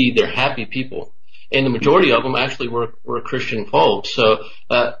to see they're happy people. And the majority of them actually were Christian folks. So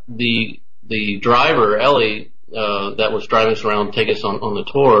the driver, Ellie, that was driving us around, take us on the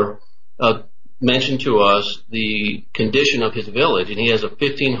tour, mentioned to us the condition of his village. And he has a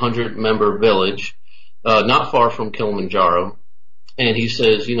 1,500 member village, not far from Kilimanjaro. And he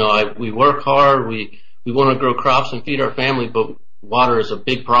says, you know, we work hard, we want to grow crops and feed our family, but water is a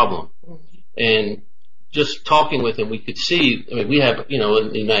big problem. And just talking with him, we could see, I mean, we have, you know,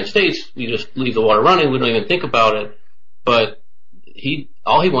 in the United States, we just leave the water running, we don't even think about it, but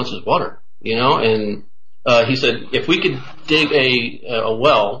all he wants is water, you know, and, he said, if we could dig a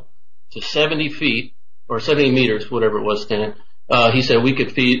well to 70 feet, or 70 meters, whatever it was, Stan, he said we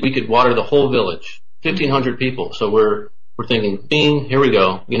could water the whole village, 1,500 people, so we're thinking, bing, here we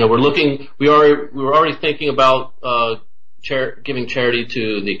go, you know, we were already thinking about, giving charity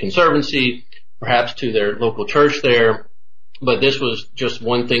to the conservancy, perhaps to their local church there, but this was just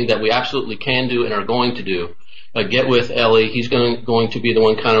one thing that we absolutely can do and are going to do. Get with Ellie. He's going to be the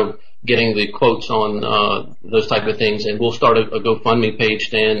one kind of getting the quotes on those type of things, and we'll start a GoFundMe page,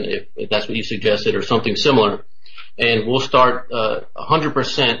 Stan, if that's what you suggested, or something similar, and we'll start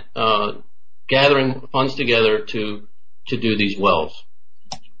 100% gathering funds together to do these wells.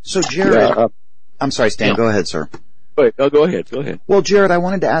 So, Jared, I'm sorry, Stan, go ahead, sir. Wait, go ahead. Well, Jared, I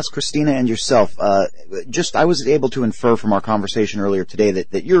wanted to ask Christina and yourself, I was able to infer from our conversation earlier today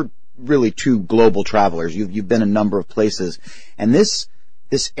that you're really two global travelers. You've been a number of places, and this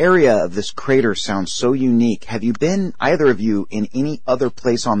area of this crater sounds so unique. Have you been, either of you, in any other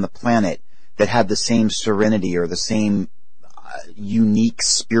place on the planet that had the same serenity or the same unique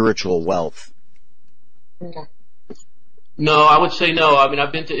spiritual wealth? No, I would say no. I mean,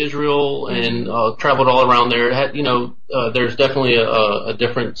 I've been to Israel and traveled all around there. There's definitely a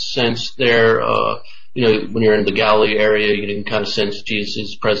different sense there. When you're in the Galilee area, you can kind of sense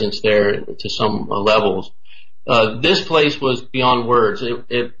Jesus' presence there to some levels. This place was beyond words. As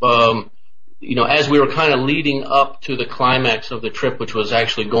we were kind of leading up to the climax of the trip, which was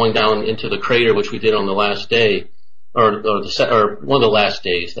actually going down into the crater, which we did on the last day, or one of the last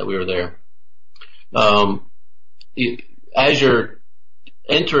days that we were there. As you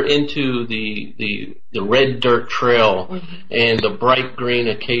enter into the red dirt trail and the bright green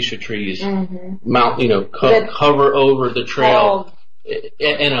acacia trees, cover over the trail,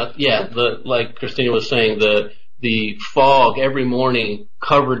 like Christina was saying, the fog every morning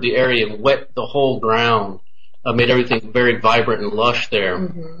covered the area and wet the whole ground, made everything very vibrant and lush there.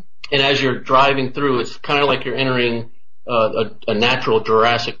 And as you're driving through, it's kind of like you're entering a natural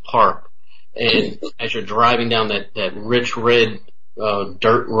Jurassic Park. And as you're driving down that rich red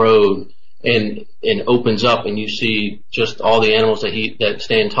dirt road, and opens up, and you see just all the animals that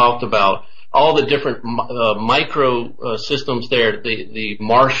Stan talked about, all the different micro systems there, the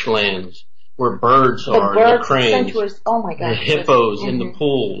marshlands where birds are, the cranes, oh my God, the hippos in the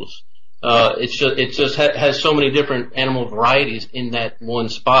pools. It just has so many different animal varieties in that one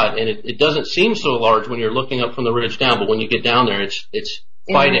spot, and it doesn't seem so large when you're looking up from the ridge down, but when you get down there, it's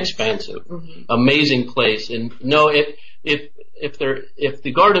quite expansive. Amazing place. And no, if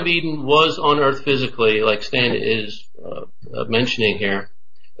the Garden of Eden was on Earth physically, like Stan is mentioning here,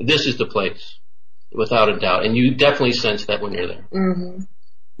 this is the place, without a doubt. And you definitely sense that when you're there.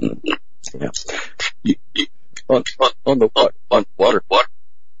 Yeah. On the water.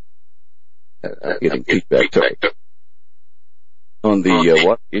 Getting feedback. Sorry. On the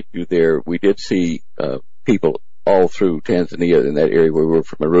water issue there, we did see people all through Tanzania in that area where we were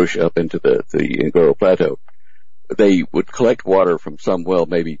from Arusha up into the Ngoro Plateau. They would collect water from some well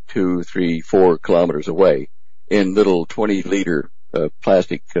maybe 2, 3, 4 kilometers away in little 20-liter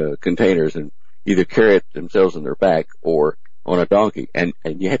plastic containers and either carry it themselves on their back or on a donkey. And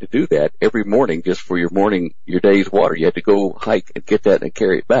you had to do that every morning just for your day's water. You had to go hike and get that and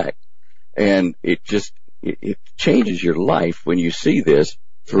carry it back. And it changes your life when you see this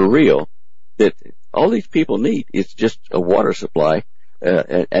for real, that all these people need is just a water supply.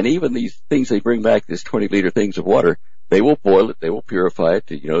 And even these things they bring back, these 20-liter things of water, they will boil it, they will purify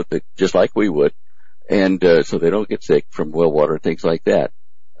it, just like we would. And, so they don't get sick from well water and things like that.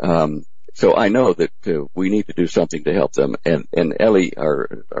 So I know that, we need to do something to help them. And Ellie,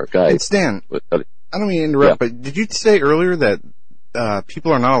 our guide. And Stan, I don't mean to interrupt, but did you say earlier that,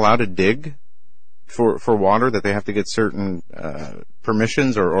 people are not allowed to dig for water, that they have to get certain,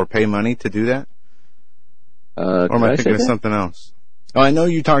 permissions or pay money to do that? Or am I thinking of something else? Oh, I know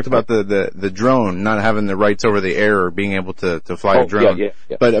you talked about the drone not having the rights over the air or being able to fly a drone.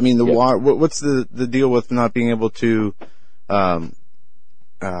 Yeah. But I mean, the water, what's the deal with not being able to,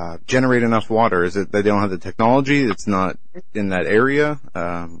 generate enough water? Is it that they don't have the technology? It's not in that area?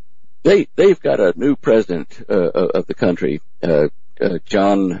 They've got a new president, of the country,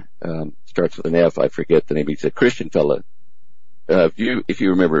 John, starts with an F, I forget the name. He's a Christian fella. If you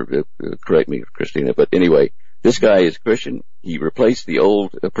remember, correct me, Christina, but anyway, this guy is Christian. He replaced the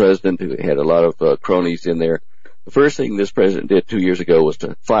old president who had a lot of cronies in there. The first thing this president did 2 years ago was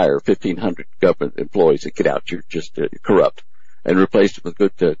to fire 1,500 government employees and get out, you're just corrupt, and replaced it with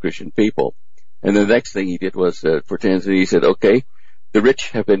good Christian people. And the next thing he did was for Tanzania, he said, okay, the rich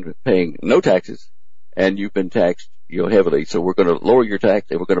have been paying no taxes, and you've been taxed heavily, so we're going to lower your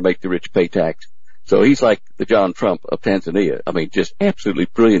tax, and we're going to make the rich pay tax. So he's like the John Trump of Tanzania. I mean, just absolutely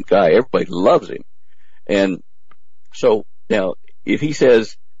brilliant guy. Everybody loves him. And so now, if he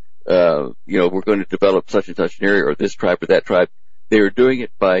says, we're going to develop such and such an area or this tribe or that tribe, they're doing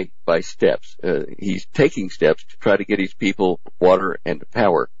it by steps. He's taking steps to try to get his people water and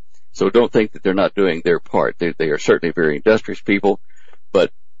power. So don't think that they're not doing their part. They are certainly very industrious people,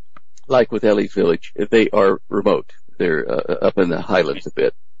 but like with Ellie's village, they are remote. They're up in the highlands a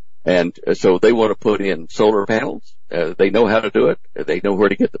bit. And so they want to put in solar panels. They know how to do it. They know where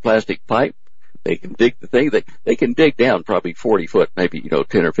to get the plastic pipe. They can dig the thing. They can dig down probably 40 foot, maybe,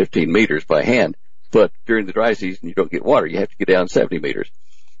 10 or 15 meters by hand. But during the dry season, you don't get water. You have to get down 70 meters.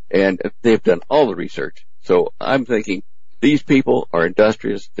 And they've done all the research. So I'm thinking these people are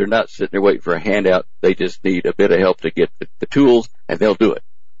industrious. They're not sitting there waiting for a handout. They just need a bit of help to get the tools, and they'll do it.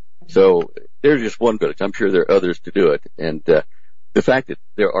 So there's just one village. I'm sure there are others to do it. And the fact that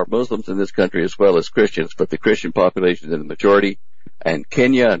there are Muslims in this country as well as Christians, but the Christian population is in the majority, and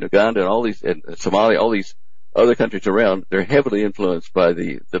Kenya and Uganda and all these, and Somalia, all these other countries around, they're heavily influenced by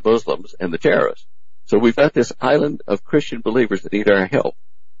the Muslims and the terrorists. So we've got this island of Christian believers that need our help.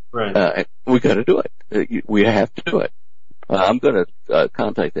 Right. We got to do it. We have to do it. I'm going to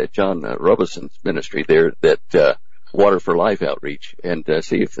contact that John Robison's ministry there, that Water for Life outreach, and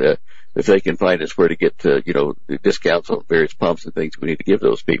see if they can find us where to get discounts on various pumps and things we need to give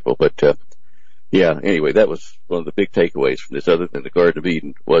those people. But anyway, that was one of the big takeaways from this, other than the Garden of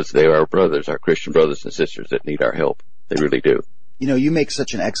Eden, was they are our brothers, our Christian brothers and sisters that need our help. They really do. You make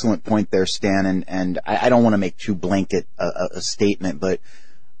such an excellent point there, Stan, and I don't want to make too blanket a statement, but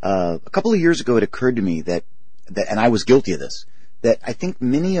a couple of years ago it occurred to me that, and I was guilty of this, that I think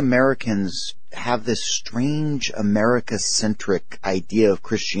many Americans have this strange America-centric idea of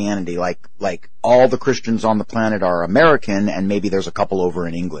Christianity, like all the Christians on the planet are American, and maybe there's a couple over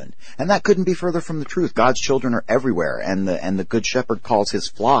in England. And that couldn't be further from the truth. God's children are everywhere, and the Good Shepherd calls his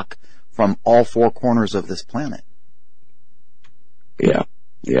flock from all four corners of this planet.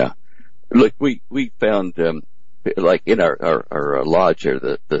 Yeah. Look, we found like in our lodge there,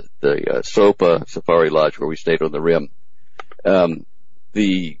 the Sopa Safari Lodge where we stayed on the rim,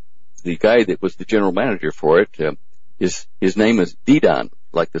 the guy that was the general manager for it, his name is Dedan,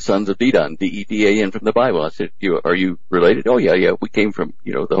 like the sons of Dedan, D-E-D-A-N from the Bible. I said, are you related? Oh yeah, we came from,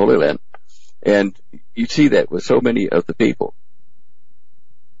 the Holy Land. And you see that with so many of the people.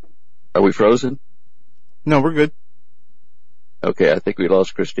 Are we frozen? No, we're good. Okay, I think we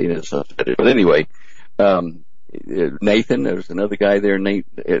lost Christina. But anyway, Nathan, there was another guy there,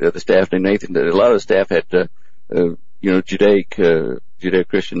 the staff named Nathan. A lot of the staff had,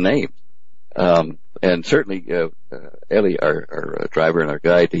 Judeo-Christian names. And certainly, Ellie, our driver and our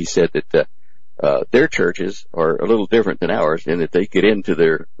guide, he said that, their churches are a little different than ours in that they get into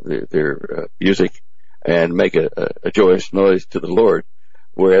their music and make a joyous noise to the Lord,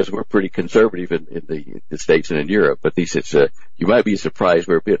 whereas we're pretty conservative in the States and in Europe. But he says, you might be surprised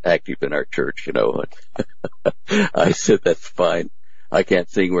we're a bit active in our church, I said, that's fine. I can't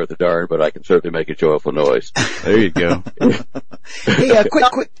sing worth a darn, but I can certainly make a joyful noise. There you go. Hey,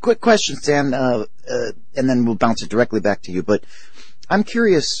 quick question, Stan, and then we'll bounce it directly back to you. But I'm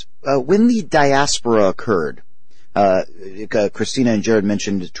curious, when the diaspora occurred, Christina and Jared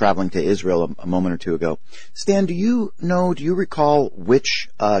mentioned traveling to Israel a moment or two ago. Stan, do you recall which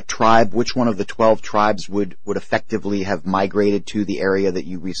tribe, which one of the 12 tribes would effectively have migrated to the area that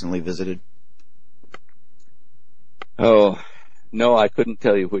you recently visited? Oh, no, I couldn't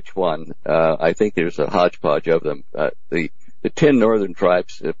tell you which one. I think there's a hodgepodge of them. The 10 northern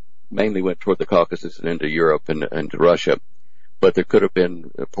tribes mainly went toward the Caucasus and into Europe and to Russia, but there could have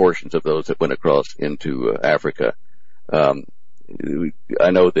been portions of those that went across into Africa. I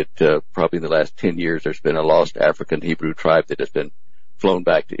know that probably in the last 10 years there's been a lost African Hebrew tribe that has been flown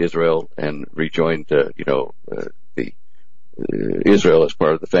back to Israel and rejoined, Israel as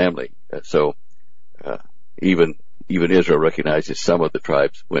part of the family. So even Israel recognizes some of the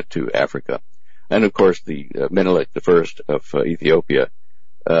tribes went to Africa. And of course the Menelik I of Ethiopia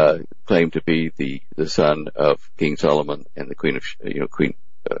claimed to be the son of King Solomon and the Queen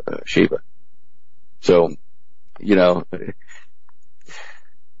Sheba. So,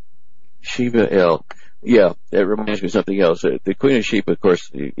 Sheba El. Yeah, that reminds me of something else. The Queen of Sheba, of course,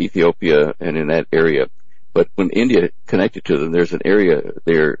 Ethiopia and in that area. But when India connected to them, there's an area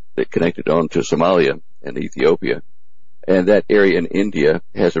there that connected on to Somalia and Ethiopia. And that area in India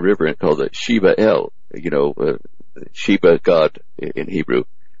has a river in it called the Sheba El, Sheba God in Hebrew.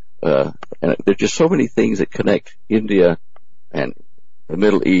 And there's just so many things that connect India and the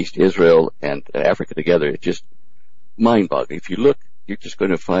Middle East, Israel, and Africa together. It's just mind-boggling. If you look, you're just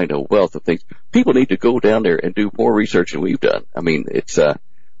going to find a wealth of things. People need to go down there and do more research than we've done. I mean,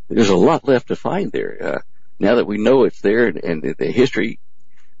 there's a lot left to find there. Now that we know it's there and the history,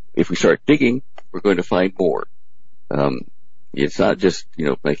 if we start digging, we're going to find more. It's not just,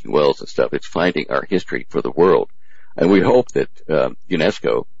 making wells and stuff. It's finding our history for the world. And we hope that,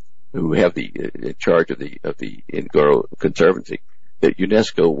 UNESCO, who have in charge of the Ngoro Conservancy, that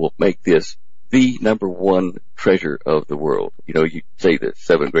UNESCO will make this the number one treasure of the world. You say the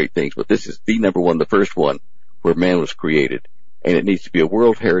 7 great things, but this is the number one, the first one where man was created. And it needs to be a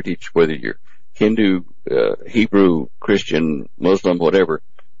world heritage, whether you're Hindu, Hebrew, Christian, Muslim, whatever.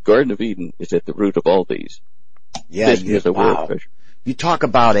 Garden of Eden is at the root of all these. Yeah, this is a world treasure. You talk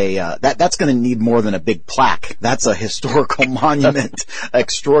about that's going to need more than a big plaque. That's a historical monument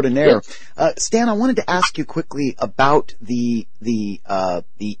extraordinaire. Yes. Stan, I wanted to ask you quickly about the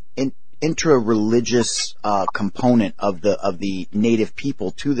intra-religious component of the native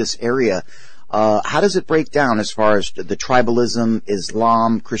people to this area. How does it break down as far as the tribalism,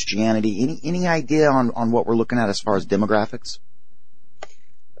 Islam, Christianity? Any idea on what we're looking at as far as demographics?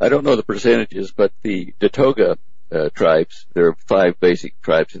 I don't know the percentages, but the Datoga tribes, there are 5 basic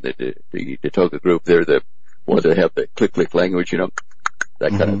tribes in the Datoga group. They're the ones that have the click language, that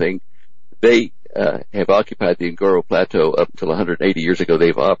kind of thing. They have occupied the Ngoro Plateau up until 180 years ago.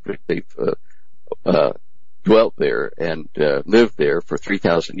 They've dwelt there and lived there for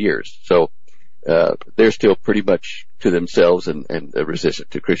 3,000 years. So they're still pretty much to themselves and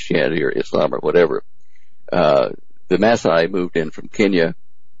resistant to Christianity or Islam or whatever. The Maasai moved in from Kenya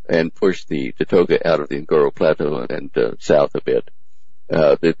and pushed the Datoga out of the Ngoro Plateau and south a bit.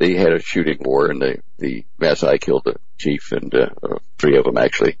 They had a shooting war, and the Maasai killed the chief and 3 of them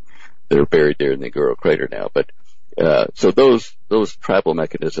actually. They're buried there in the Ngoro crater now. But so those tribal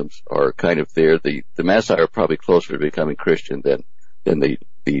mechanisms are kind of there. The Maasai are probably closer to becoming Christian than the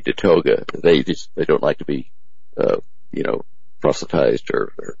Datoga. They don't like to be proselytized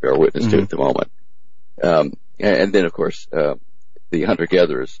or witnessed to at the moment. And then of course the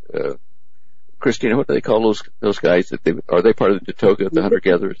hunter-gatherers, Christina, what do they call those guys? Are they part of the Datoga, the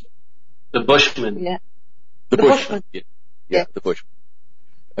hunter-gatherers? The Bushmen. Yeah. The Bushmen. Yeah, the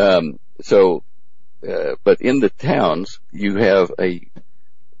Bushmen. But in the towns, you have a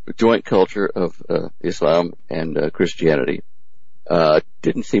joint culture of Islam and Christianity.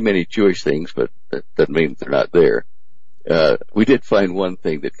 Didn't see many Jewish things, but that doesn't mean they're not there. We did find one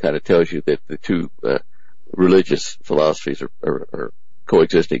thing that kind of tells you that the two religious philosophies are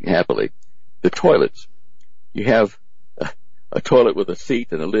coexisting happily. The toilets. You have a toilet with a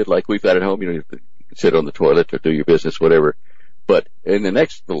seat and a lid like we've got at home. You can sit on the toilet or do your business, whatever. But in the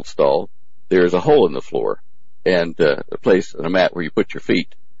next little stall, there's a hole in the floor and a place and a mat where you put your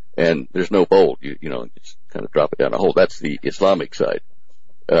feet, and there's no bowl. You just kind of drop it down a hole. That's the Islamic side.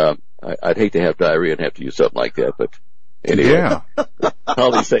 I'd hate to have diarrhea and have to use something like that, but anyway. Yeah.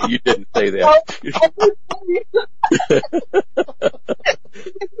 Holly said you didn't say that.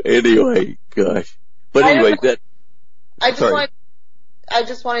 Anyway, gosh. But anyway, I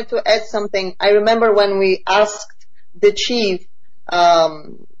just wanted to add something. I remember when we asked the chief, how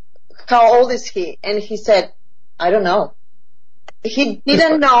old is he? And he said, I don't know. He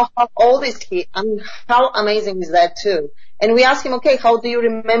didn't know how old is he. I mean, how amazing is that too? And we asked him, okay, how do you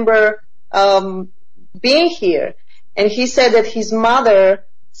remember, being here? And he said that his mother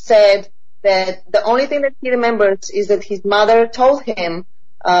said that the only thing that he remembers is that his mother told him,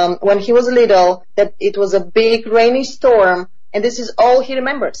 when he was little, that it was a big rainy storm, and this is all he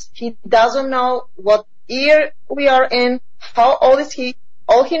remembers. He doesn't know what year we are in, how old is he.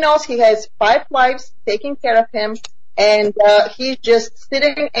 All he knows, he has 5 wives taking care of him, and he's just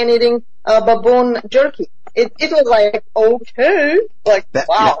sitting and eating baboon jerky. It was like, okay, like,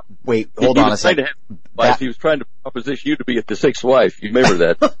 wow. Yeah, wait, hold on a second. He was trying to proposition you to be the 6th wife. You remember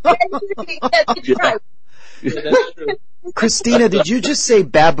that? That's right. Yeah, that's true. Christina, did you just say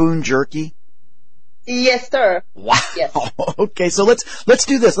baboon jerky? Yes, sir. Wow. Yes. Okay, so let's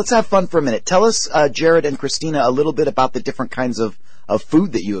do this. Let's have fun for a minute. Tell us, Jared and Christina, a little bit about the different kinds of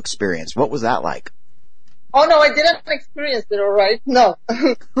food that you experienced. What was that like? Oh no, I didn't experience it, alright? No.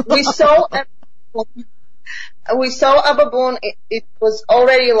 We saw a baboon. It was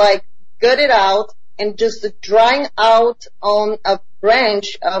already like gutted out and just drying out on a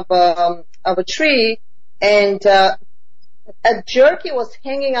branch of a tree, and a jerky was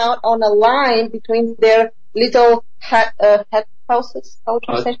hanging out on a line between their little houses. How would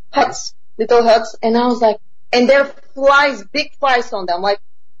you say? Huts. Little huts. And I was like, and there are flies, big flies on them. Like,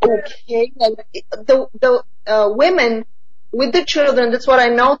 okay. And the women with the children, that's what I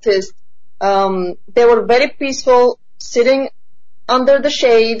noticed. They were very peaceful, sitting under the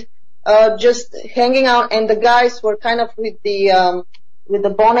shade, just hanging out, and the guys were kind of with the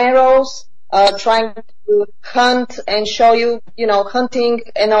bone arrows, trying to hunt and show you, hunting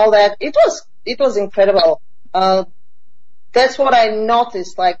and all that. It was incredible. That's what I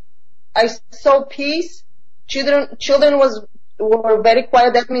noticed. Like, I saw peace. Children were very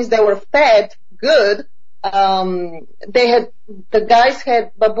quiet. That means they were fed good. The guys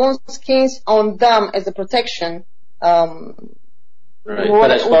had baboon skins on them as a protection. Right.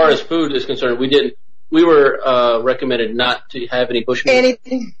 But as far as food is concerned, we were recommended not to have any bushmeat.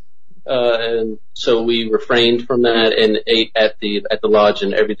 Anything. And so we refrained from that and ate at the lodge,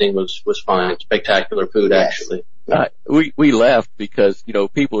 and everything was fine. Spectacular food, Yes. actually. We laughed because,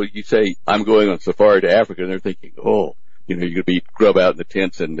 people, you say, I'm going on safari to Africa, and they're thinking, oh, you're going to be grub out in the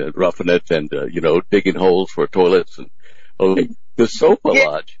tents and roughing it and, digging holes for toilets. And the Sofa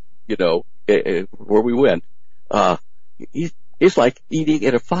Lodge, where we went, it's like eating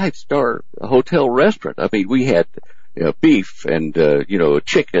at a 5-star hotel restaurant. I mean, we had beef and,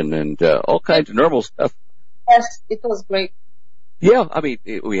 chicken and all kinds of normal stuff. Yes, it was great. Yeah, I mean,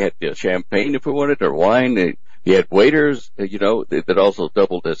 we had champagne if we wanted, or wine. You had waiters, that also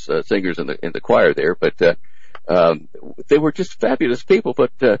doubled as singers in the choir there. But they were just fabulous people.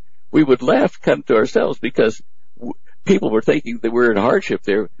 But we would laugh kind of to ourselves because people were thinking that we're in hardship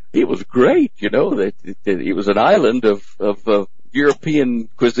there. It was great, that it was an island of European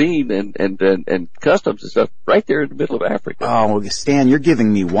cuisine and customs and stuff right there in the middle of Africa. Oh, Stan, you're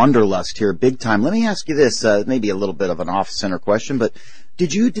giving me wanderlust here big time. Let me ask you this, maybe a little bit of an off-center question, but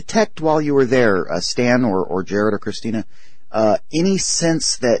did you detect while you were there, Stan or Jared or Christina, any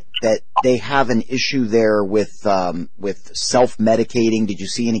sense that they have an issue there with self-medicating? Did you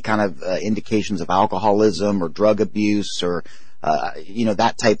see any kind of indications of alcoholism or drug abuse or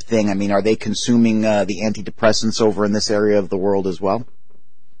that type thing? I mean, are they consuming the antidepressants over in this area of the world as well?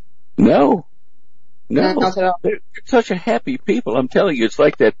 No. Not at all. They're such a happy people. I'm telling you, it's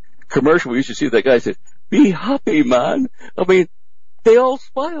like that commercial we used to see. That guy said, "Be happy, man." I mean, they all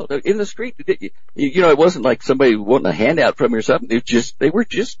smiled in the street. You know, it wasn't like somebody wanting a handout from you or something. They were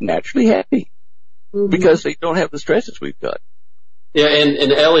just naturally happy because they don't have the stresses we've got. Yeah,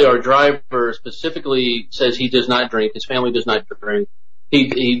 and Ellie, our driver, specifically says he does not drink. His family does not drink.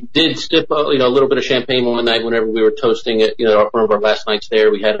 He did sip, a little bit of champagne one night whenever we were toasting it. One of our last nights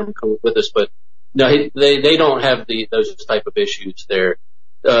there, we had him come with us, but no, they don't have those type of issues there.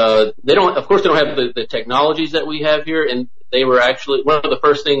 They don't have the technologies that we have here, and they were actually, one of the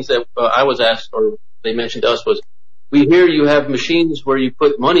first things that I was asked, or they mentioned to us, was, we hear you have machines where you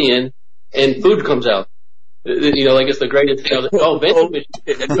put money in and food comes out. Like it's the greatest, vending machine.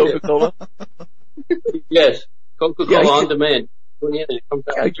 And Coca-Cola? Yes. Coca-Cola on demand. Yeah,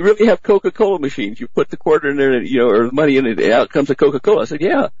 you really have Coca-Cola machines. You put the quarter in there, or the money in it, and out comes a Coca-Cola. I said,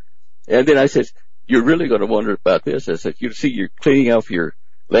 yeah. And then I said, you're really going to wonder about this. I said, you're cleaning off your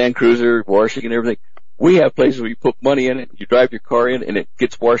Land Cruiser, washing and everything. We have places where you put money in it, you drive your car in, and it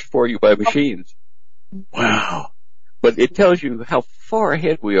gets washed for you by machines. Wow. But it tells you how far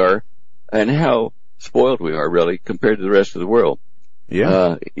ahead we are and how spoiled we are, really, compared to the rest of the world.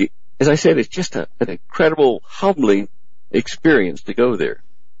 Yeah. As I said, it's just an incredible, humbling experience to go there.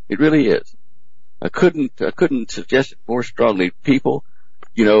 It really is. I couldn't suggest it more strongly. People,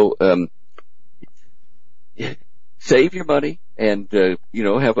 save your money and,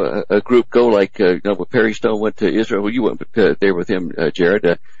 have a group go like, when Perry Stone went to Israel. Well, you went there with him,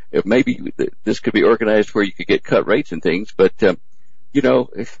 Jared. Maybe this could be organized where you could get cut rates and things, but,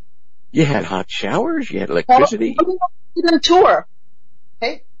 if you had hot showers, you had electricity. Garden tour.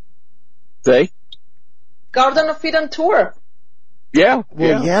 Okay. Say? Garden of Eden tour. Yeah.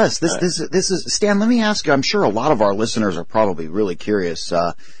 Well, yes. This is Stan. Let me ask you. I'm sure a lot of our listeners are probably really curious.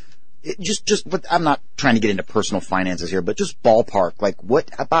 But I'm not trying to get into personal finances here, but just ballpark. Like,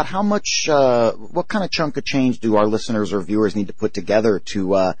 what kind of chunk of change do our listeners or viewers need to put together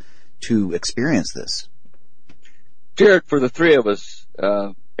to experience this? Jared, for the three of us,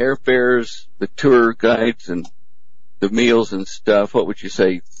 airfares, the tour guides, and the meals and stuff, what would you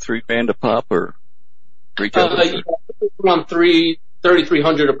say? $3,000 a pop or three? Around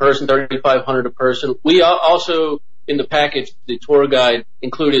 $3,300 a person, $3,500 a person. We also, in the package, the tour guide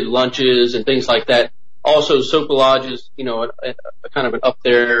included lunches and things like that. Also, Sopa Lodges, a kind of an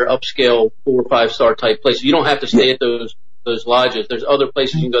upscale 4 or 5 star type place. You don't have to stay at those lodges. There's other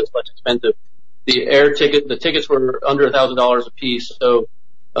places you can go that's less expensive. The tickets were under $1,000 a piece. So,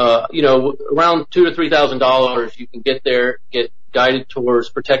 around $2,000 to $3,000, you can get there, get guided tours,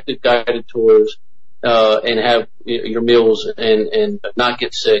 protected guided tours, and have your meals and not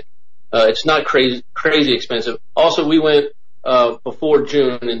get sick. It's not crazy expensive. Also, we went, before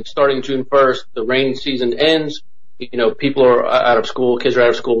June, and starting June 1st, the rain season ends. People are out of school, kids are out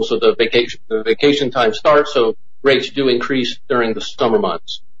of school, so the vacation time starts, so rates do increase during the summer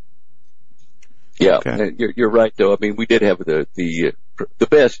months. Yeah, okay. You're right though. I mean, we did have the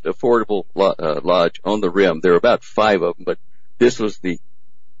best affordable lodge on the rim. There are about 5 of them, but this was the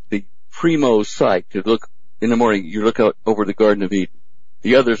primo site to look in the morning. You look out over the Garden of Eden.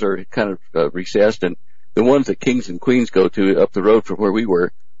 The others are kind of recessed, and the ones that kings and queens go to up the road from where we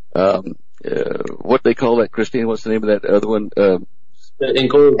were, what they call that, Christine? What's the name of that other one?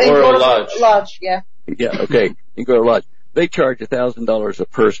 Ngoro Lodge. Lodge, yeah. Yeah, okay. Ngoro Lodge. They charge $1,000 a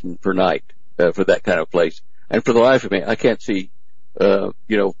person per night for that kind of place. And for the life of me, I can't see,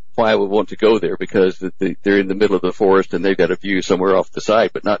 why I would want to go there, because they're in the middle of the forest and they've got a view somewhere off the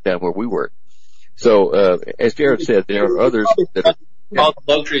side, but not down where we were. So, as Jared said, there are others that are all the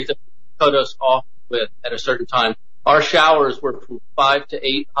luxuries that cut us off with at a certain time. Our showers were from 5 to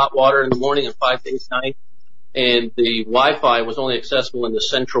 8 hot water in the morning and 5 to 8 at night, and the Wi-Fi was only accessible in the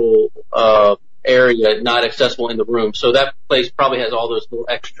central area, not accessible in the room. So that place probably has all those little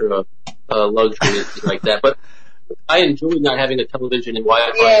extra luxuries like that. But I enjoy not having a television and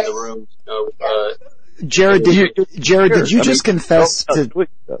Wi-Fi in the room. Jared, did you just confess to?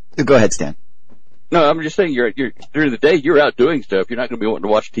 Go ahead, Stan. No, I'm just saying you're during the day you're out doing stuff. You're not going to be wanting to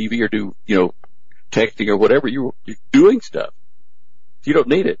watch TV or do texting or whatever. You're doing stuff. You don't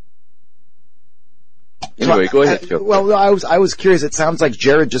need it. Anyway, go ahead, Joe. Well, I was curious. It sounds like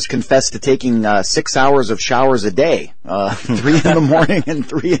Jared just confessed to taking 6 hours of showers a day, 3 in the morning and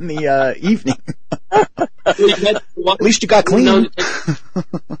 3 in the evening. At least you got clean.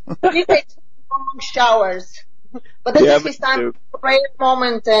 We take long showers, but this is time for prayer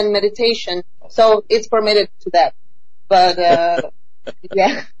moment and meditation, so it's permitted to that. But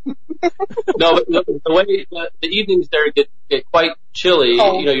yeah. No, but the way the evenings there get quite chilly.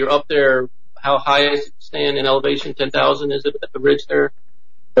 Oh. You're up there. How high is it, Stan, in elevation? 10,000, is it, at the ridge there?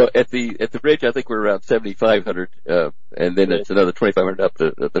 So at the ridge, I think we're around 7,500, and then it's another 2,500 up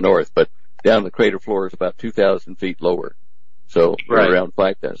the north. But down the crater floor is about 2,000 feet lower. So we're around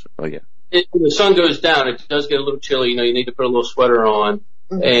 5,000. Oh yeah. When the sun goes down, it does get a little chilly. You know, you need to put a little sweater on,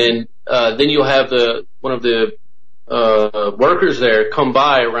 and then you'll have one of the workers there come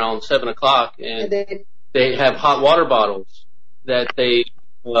by around 7 o'clock, and they have hot water bottles that they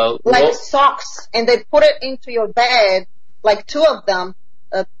like socks, and they put it into your bed, like 2 of them.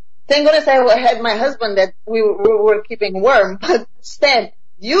 Thank goodness I had my husband that we were keeping warm, but Stan,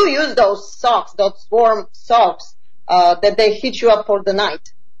 you use those socks, those warm socks, that they heat you up for the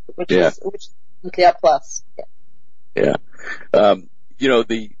night, which is definitely a plus. Yeah. You know,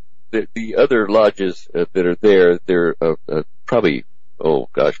 the other lodges that are there are probably,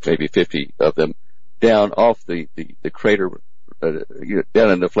 maybe 50 of them down off the crater,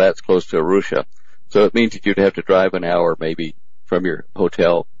 down in the flats close to Arusha. So it means that you'd have to drive an hour maybe from your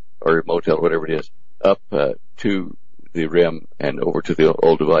hotel or your motel, whatever it is, up to the rim and over to the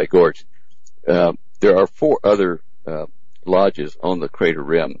Olduvai Gorge. There are 4 other lodges on the crater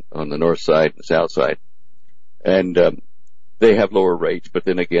rim on the north side and south side, and they have lower rates. But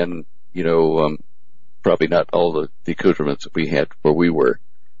then again, you know, probably not all the accoutrements that we had where we were.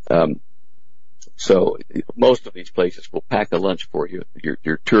 So most of these places will pack a lunch for you.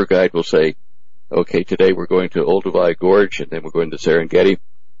 Your tour guide will say, okay, today we're going to Olduvai Gorge, and then we're going to Serengeti.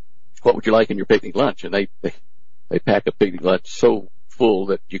 What would you like in your picnic lunch? And they pack a picnic lunch so full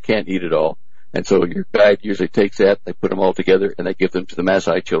that you can't eat it all. And so your guide usually takes that, they put them all together, and they give them to the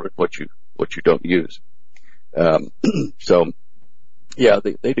Maasai children, what you don't use. So, yeah,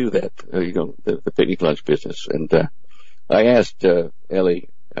 they do that, you know, the picnic lunch business. And, I asked, Ellie,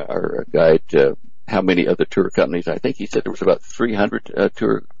 our guide, how many other tour companies. I think he said there was about 300,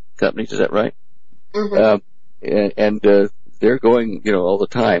 tour companies. Is that right? And they're going, you know, all the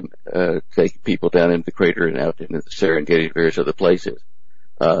time, taking people down into the crater and out into the Serengeti and various other places.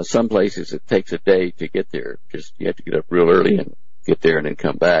 Some places it takes a day to get there. Just, you have to get up real early and get there and then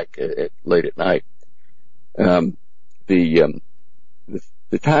come back late at night. The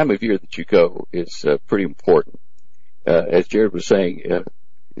time of year that you go is, pretty important. As Jared was saying,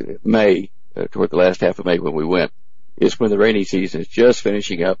 May, toward the last half of May when we went, is when the rainy season is just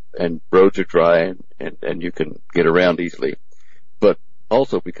finishing up and roads are dry and you can get around easily. But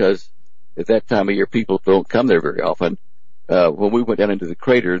also because at that time of year people don't come there very often. When we went down into the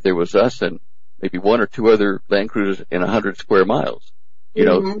crater, there was us and maybe 1 or 2 other land cruisers in 100 square miles. You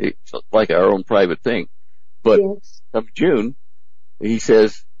know, it's like our own private thing. But come June, he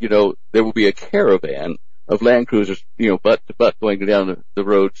says, you know, there will be a caravan of land cruisers, you know, butt to butt going down the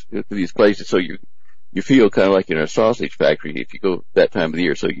roads to these places. So you feel kind of like you're in a sausage factory if you go that time of the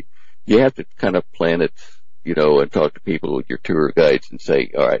year. So you have to kind of plan it, you know, and talk to people with your tour guides and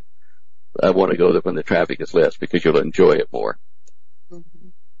say, all right, I want to go there when the traffic is less because you'll enjoy it more.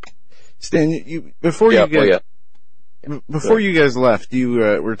 Stan, before you guys left, you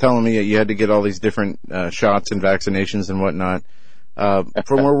were telling me that you had to get all these different shots and vaccinations and whatnot.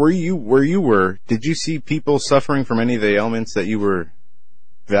 From where you were, did you see people suffering from any of the ailments that you were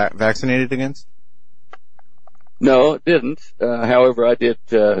vaccinated against? No, it didn't. However, I did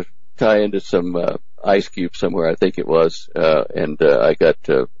tie into some ice cubes somewhere, I think it was, and I got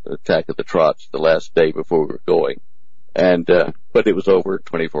attack of the trots the last day before we were going, and but it was over in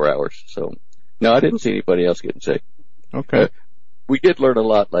 24 hours. So no, I didn't see anybody else getting sick. Okay. We did learn a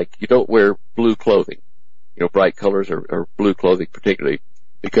lot, like you don't wear blue clothing, you know, bright colors or blue clothing particularly,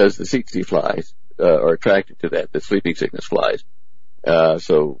 because the tsetse flies are attracted to that, the sleeping sickness flies.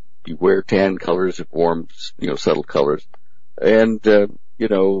 So you wear tan colors, warm, you know, subtle colors, and you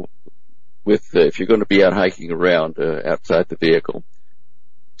know, if you're going to be out hiking around outside the vehicle,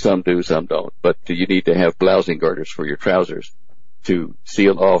 some do, some don't, but you need to have blousing garters for your trousers to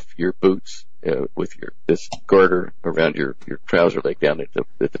seal off your boots with this garter around your trouser leg down at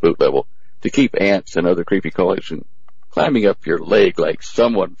the boot level to keep ants and other creepy crawlers from climbing up your leg like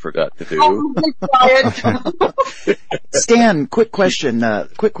someone forgot to do. Stan, quick question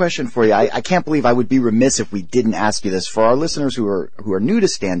for you. I can't believe I would be remiss if we didn't ask you this. For our listeners who are new to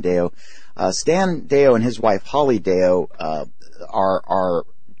Stan Deyo, Stan Deyo and his wife Holly Deyo are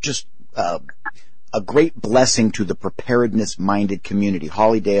just a great blessing to the preparedness-minded community.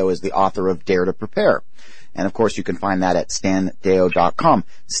 Holly Deyo is the author of Dare to Prepare. And of course you can find that at standeyo.com.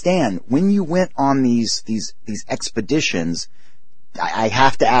 Stan, when you went on these expeditions, I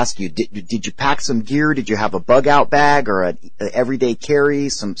have to ask you, did you pack some gear? Did you have a bug out bag or an everyday carry,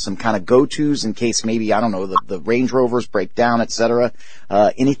 some kind of go-tos in case maybe, I don't know, the Range Rovers break down, etc.?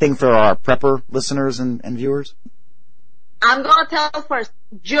 Anything for our prepper listeners and viewers? I'm gonna tell first,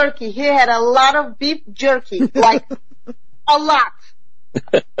 jerky. He had a lot of beef jerky, like a lot.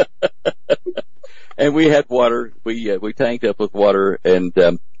 And we had water. We tanked up with water, and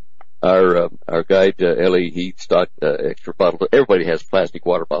our guide Ellie, he stocked extra bottles. Everybody has plastic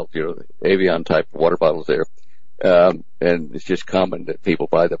water bottles, Avion type water bottles there, and it's just common that people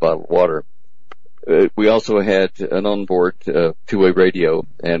buy the bottled water. We also had an onboard two-way radio,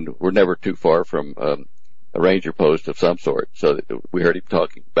 and we're never too far from a ranger post of some sort, so we heard him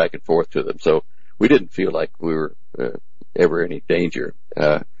talking back and forth to them. So we didn't feel like we were ever in any danger.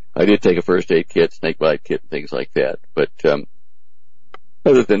 I did take a first aid kit, snake bite kit, and things like that. But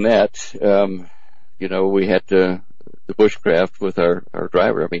other than that, we had the bushcraft with our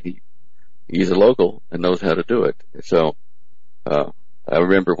driver. I mean, he's a local and knows how to do it. So I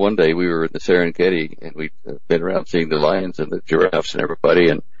remember one day we were in the Serengeti, and we'd been around seeing the lions and the giraffes and everybody,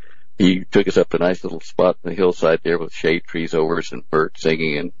 and he took us up to a nice little spot on the hillside there with shade trees over us and birds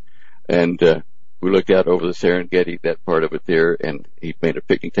singing, and we looked out over the Serengeti, that part of it there, and he made a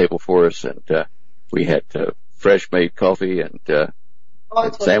picnic table for us, and we had fresh made coffee and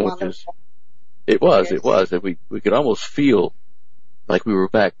sandwiches. It was, and we could almost feel like we were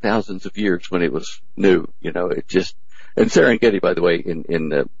back thousands of years when it was new, it just. And Serengeti, by the way, in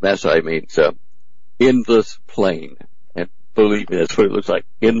Maasai means endless plain. And believe me, that's what it looks like,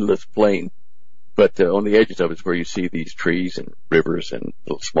 endless plain. But on the edges of it is where you see these trees and rivers and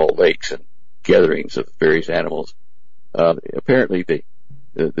little small lakes and gatherings of various animals. Apparently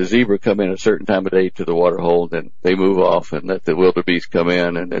the zebra come in a certain time of day to the water hole, and then they move off and let the wildebeest come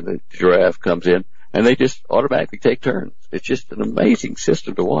in, and then the giraffe comes in, and they just automatically take turns. It's just an amazing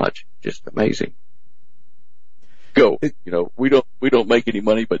system to watch. Just amazing. Go. We don't make any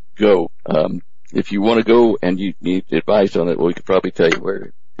money, but go. If you want to go and you need advice on it, well, we could probably tell you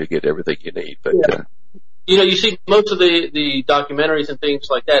where to get everything you need. But, you see most of the documentaries and things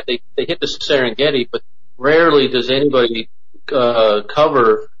like that, they hit the Serengeti, but rarely does anybody,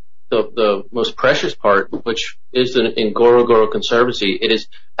 cover the most precious part, which is in Ngorongoro Conservancy. It is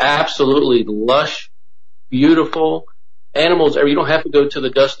absolutely lush, beautiful animals. You don't have to go to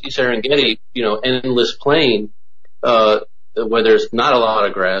the dusty Serengeti, endless plain. Where there's not a lot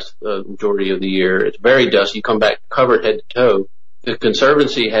of grass the majority of the year. It's very dusty. You come back covered head to toe. The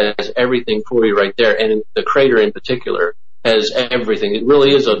Conservancy has everything for you right there, and the crater in particular has everything. It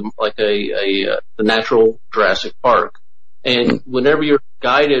really is like the natural Jurassic Park. And whenever you're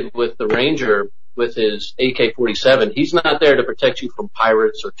guided with the ranger with his AK-47, he's not there to protect you from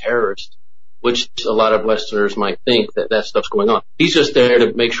pirates or terrorists, which a lot of Westerners might think that stuff's going on. He's just there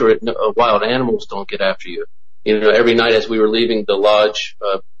to make sure wild animals don't get after you. Every night as we were leaving the lodge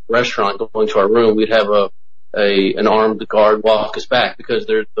restaurant, going to our room, we'd have an armed guard walk us back because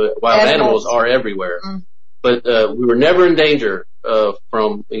the wild animals are everywhere. Mm. But we were never in danger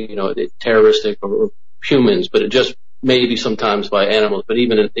from terroristic or humans, but it just maybe sometimes by animals. But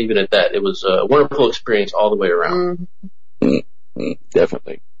even at that, it was a wonderful experience all the way around. Mm-hmm.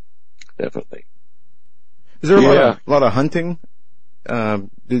 Definitely. Is there a lot of hunting?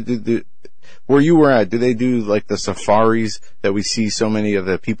 Where you were at, do they do like the safaris that we see so many of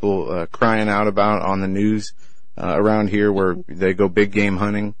the people crying out about on the news around here, where they go big game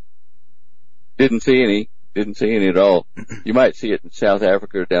hunting? Didn't see any at all. You might see it in South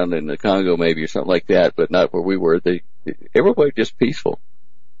Africa or down in the Congo maybe or something like that, but not where we were. Everybody just peaceful.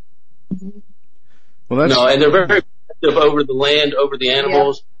 Well, no, and they're very protective over the land, over the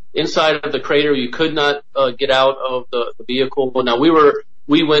animals. Yeah. Inside of the crater, you could not get out of the vehicle. Now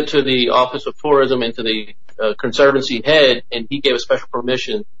we went to the Office of Tourism and to the Conservancy head, and he gave us special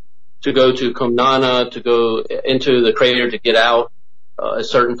permission to go to Kumnana, to go into the crater, to get out at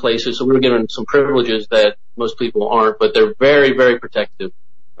certain places. So we were given some privileges that most people aren't, but they're very, very protective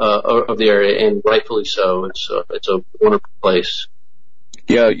of the area, and rightfully so. It's a wonderful place.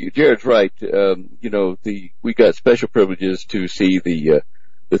 Yeah, Jared's right. We got special privileges to see the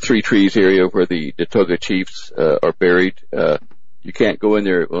Three Trees area where the Datoga chiefs are buried. You can't go in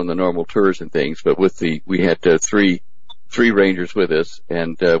there on the normal tours and things, but we had three rangers with us,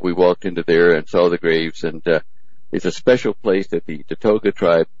 and we walked into there and saw the graves, and it's a special place that the Datoga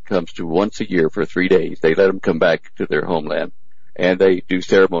tribe comes to once a year for 3 days. They let them come back to their homeland, and they do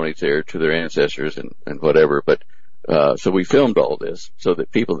ceremonies there to their ancestors and whatever. But so we filmed all this so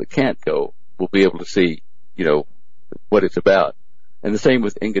that people that can't go will be able to see, what it's about. And the same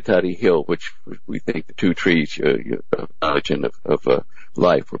with Ingatati Hill, which we think the two trees of knowledge and of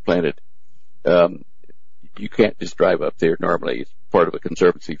life were planted. You can't just drive up there normally. It's part of a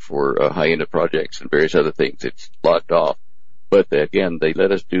conservancy for hyena projects and various other things. It's locked off. But again, they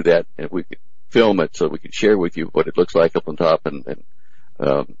let us do that, and we could film it so we can share with you what it looks like up on top and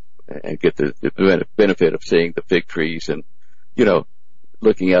get the benefit of seeing the fig trees and,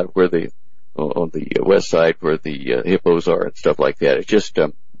 looking out where on the west side where the hippos are and stuff like that. It's just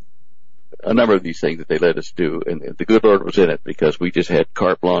a number of these things that they let us do, and the good Lord was in it because we just had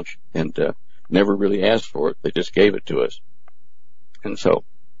carte blanche and never really asked for it. They just gave it to us. And so,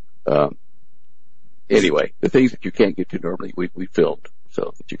 anyway, the things that you can't get to normally, we filmed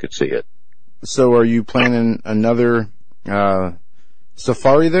so that you could see it. So are you planning another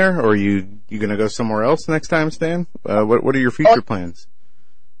safari there, or are you going to go somewhere else next time, Stan? What are your future plans?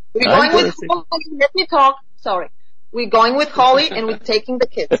 We're going with Holly. Let me talk. Sorry. We're going with Holly and we're taking the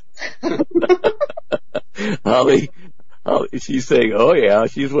kids. Holly, she's saying, oh yeah,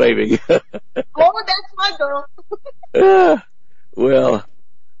 she's waving. Oh, that's my girl. Well,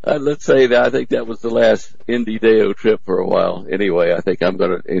 let's say that I think that was the last Indy Deyo trip for a while. Anyway, I think I'm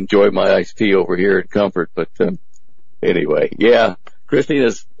going to enjoy my iced tea over here in comfort. But anyway, yeah,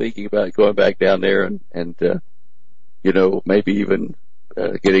 Christina's thinking about going back down there and maybe even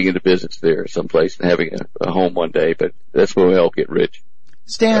getting into business there someplace and having a home one day. But that's when we all get rich.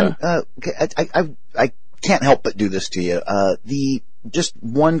 Stan, I can't help but do this to you. Just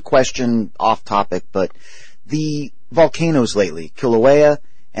one question off topic, but the volcanoes lately, Kilauea,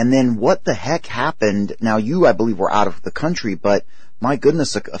 and then what the heck happened? Now you, I believe, were out of the country, but my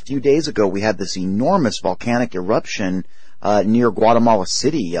goodness, a few days ago we had this enormous volcanic eruption near Guatemala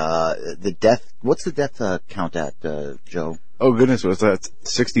City. What's the death count at, Joe? Oh goodness, was that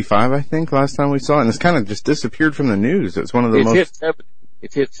 65, I think, last time we saw it? And it's kind of just disappeared from the news. It's one of the most...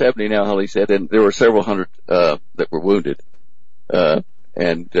 It's hit 70 now, Holly said, and there were several hundred that were wounded.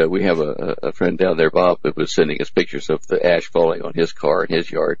 And we have a friend down there, Bob, that was sending us pictures of the ash falling on his car in his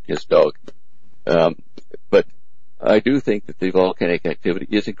yard, his dog. But I do think that the volcanic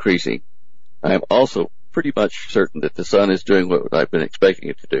activity is increasing. I am also pretty much certain that the sun is doing what I've been expecting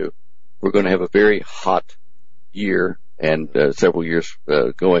it to do. We're going to have a very hot year and several years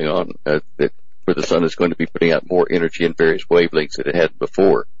going on where the sun is going to be putting out more energy in various wavelengths than it had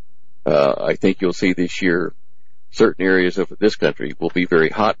before. I think you'll see this year certain areas of this country will be very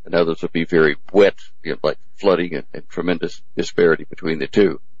hot and others will be very wet, like flooding and tremendous disparity between the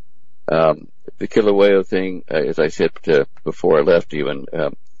two. The Kilauea thing, as I said before I left even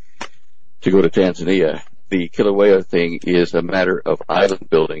to go to Tanzania, the Kilauea thing is a matter of island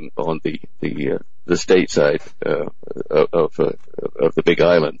building on the state side of the big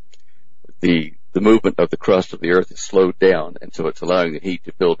island. The movement of the crust of the earth is slowed down, and so it's allowing the heat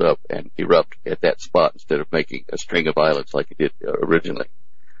to build up and erupt at that spot instead of making a string of islands like it did originally.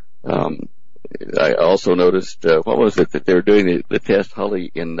 I also noticed, what was it, that they were doing the test,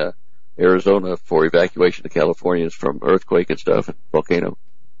 Holly, in Arizona for evacuation of Californians from earthquake and stuff, and volcano.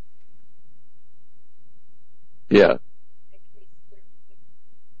 Yeah.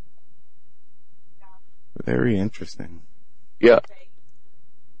 Very interesting. Yeah.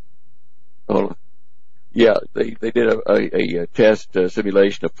 Yeah, they did a test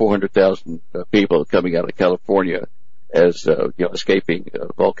simulation of 400,000 people coming out of California as escaping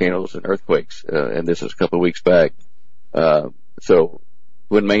volcanoes and earthquakes, and this was a couple of weeks back. So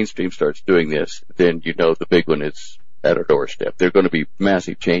when mainstream starts doing this, then the big one is at our doorstep. There are going to be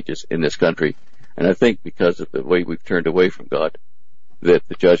massive changes in this country, and I think because of the way we've turned away from God, that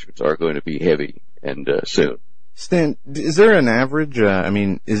the judgments are going to be heavy and soon. Stan, is there an average?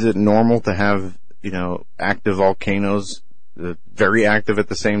 Is it normal to have active volcanoes, very active at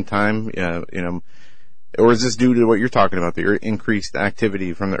the same time? Or is this due to what you're talking about, the increased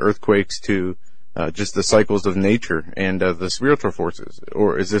activity from the earthquakes to just the cycles of nature and the spiritual forces?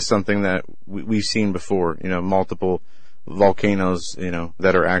 Or is this something that we've seen before? Multiple volcanoes,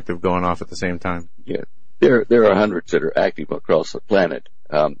 that are active going off at the same time. Yeah, there are hundreds that are active across the planet.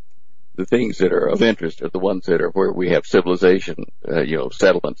 The things that are of interest are the ones that are where we have civilization,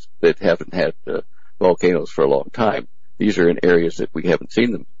 settlements that haven't had volcanoes for a long time. These are in areas that we haven't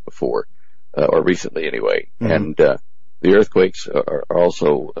seen them before, or recently anyway. Mm-hmm. And the earthquakes are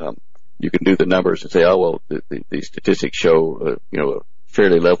also, you can do the numbers and say, the statistics show, a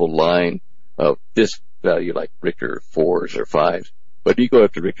fairly level line of this value, like Richter 4s or 5s. But you go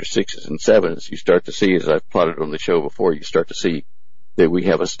up to Richter 6s and 7s, you start to see, as I've plotted on the show before, you start to see that we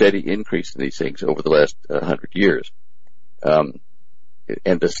have a steady increase in these things over the last 100 years. And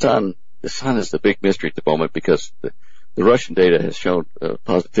the sun is the big mystery at the moment because the Russian data has shown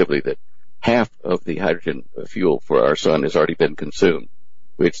positively that half of the hydrogen fuel for our sun has already been consumed.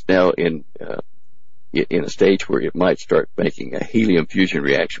 It's now in a stage where it might start making a helium fusion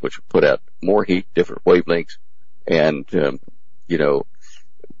reaction, which will put out more heat, different wavelengths, and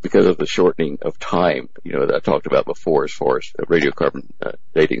because of the shortening of time, that I talked about before as far as radiocarbon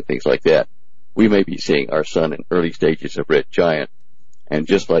dating, things like that. We may be seeing our sun in early stages of red giant. And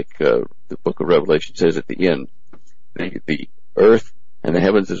just like the book of Revelation says at the end, the earth and the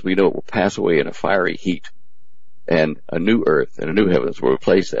heavens as we know it will pass away in a fiery heat, and a new earth and a new heavens will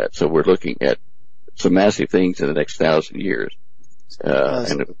replace that. So we're looking at some massive things in the next 1,000 years.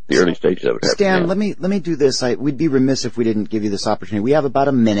 And the early stages of it. Stan, let me do this. We'd be remiss if we didn't give you this opportunity. We have about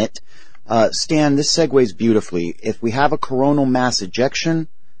a minute. Stan, this segues beautifully. If we have a coronal mass ejection,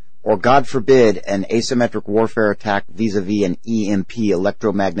 or God forbid, an asymmetric warfare attack vis-a-vis an EMP,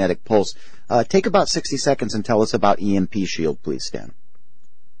 electromagnetic pulse, take about 60 seconds and tell us about EMP Shield, please, Stan.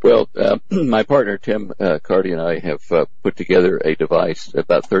 Well, my partner Tim Cardy and I have put together a device,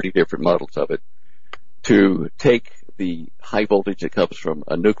 about 30 different models of it, to take the high voltage that comes from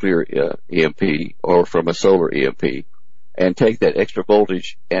a nuclear EMP or from a solar EMP, and take that extra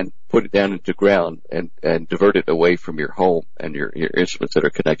voltage and put it down into ground and divert it away from your home and your instruments that are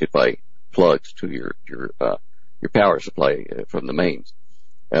connected by plugs to your power supply from the mains.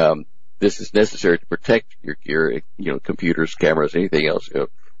 This is necessary to protect your gear, computers, cameras, anything else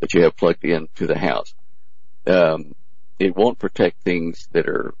that you have plugged in to the house. It won't protect things that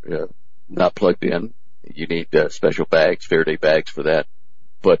are not plugged in. You need special bags, Faraday bags for that.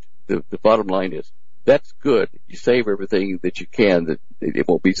 But the bottom line is, that's good. You save everything that you can, that it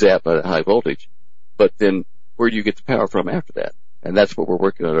won't be zapped by the high voltage. But then where do you get the power from after that? And that's what we're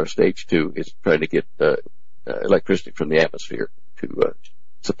working on our stage 2, is trying to get electricity from the atmosphere to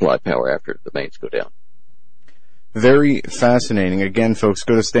supply power after the mains go down. Very fascinating. Again, folks,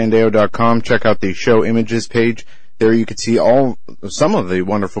 go to standeyo.com, check out the show images page. There you can see some of the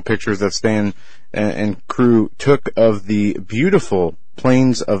wonderful pictures that Stan and crew took of the beautiful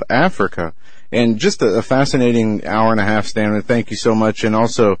plains of Africa. And just a fascinating hour and a half, Stan. Thank you so much. And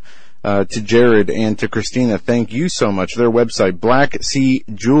also to Jared and to Christina, thank you so much. Their website,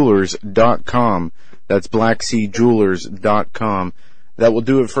 blackseajewelers.com. That's blackseajewelers.com. That will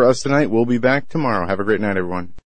do it for us tonight. We'll be back tomorrow. Have a great night, everyone.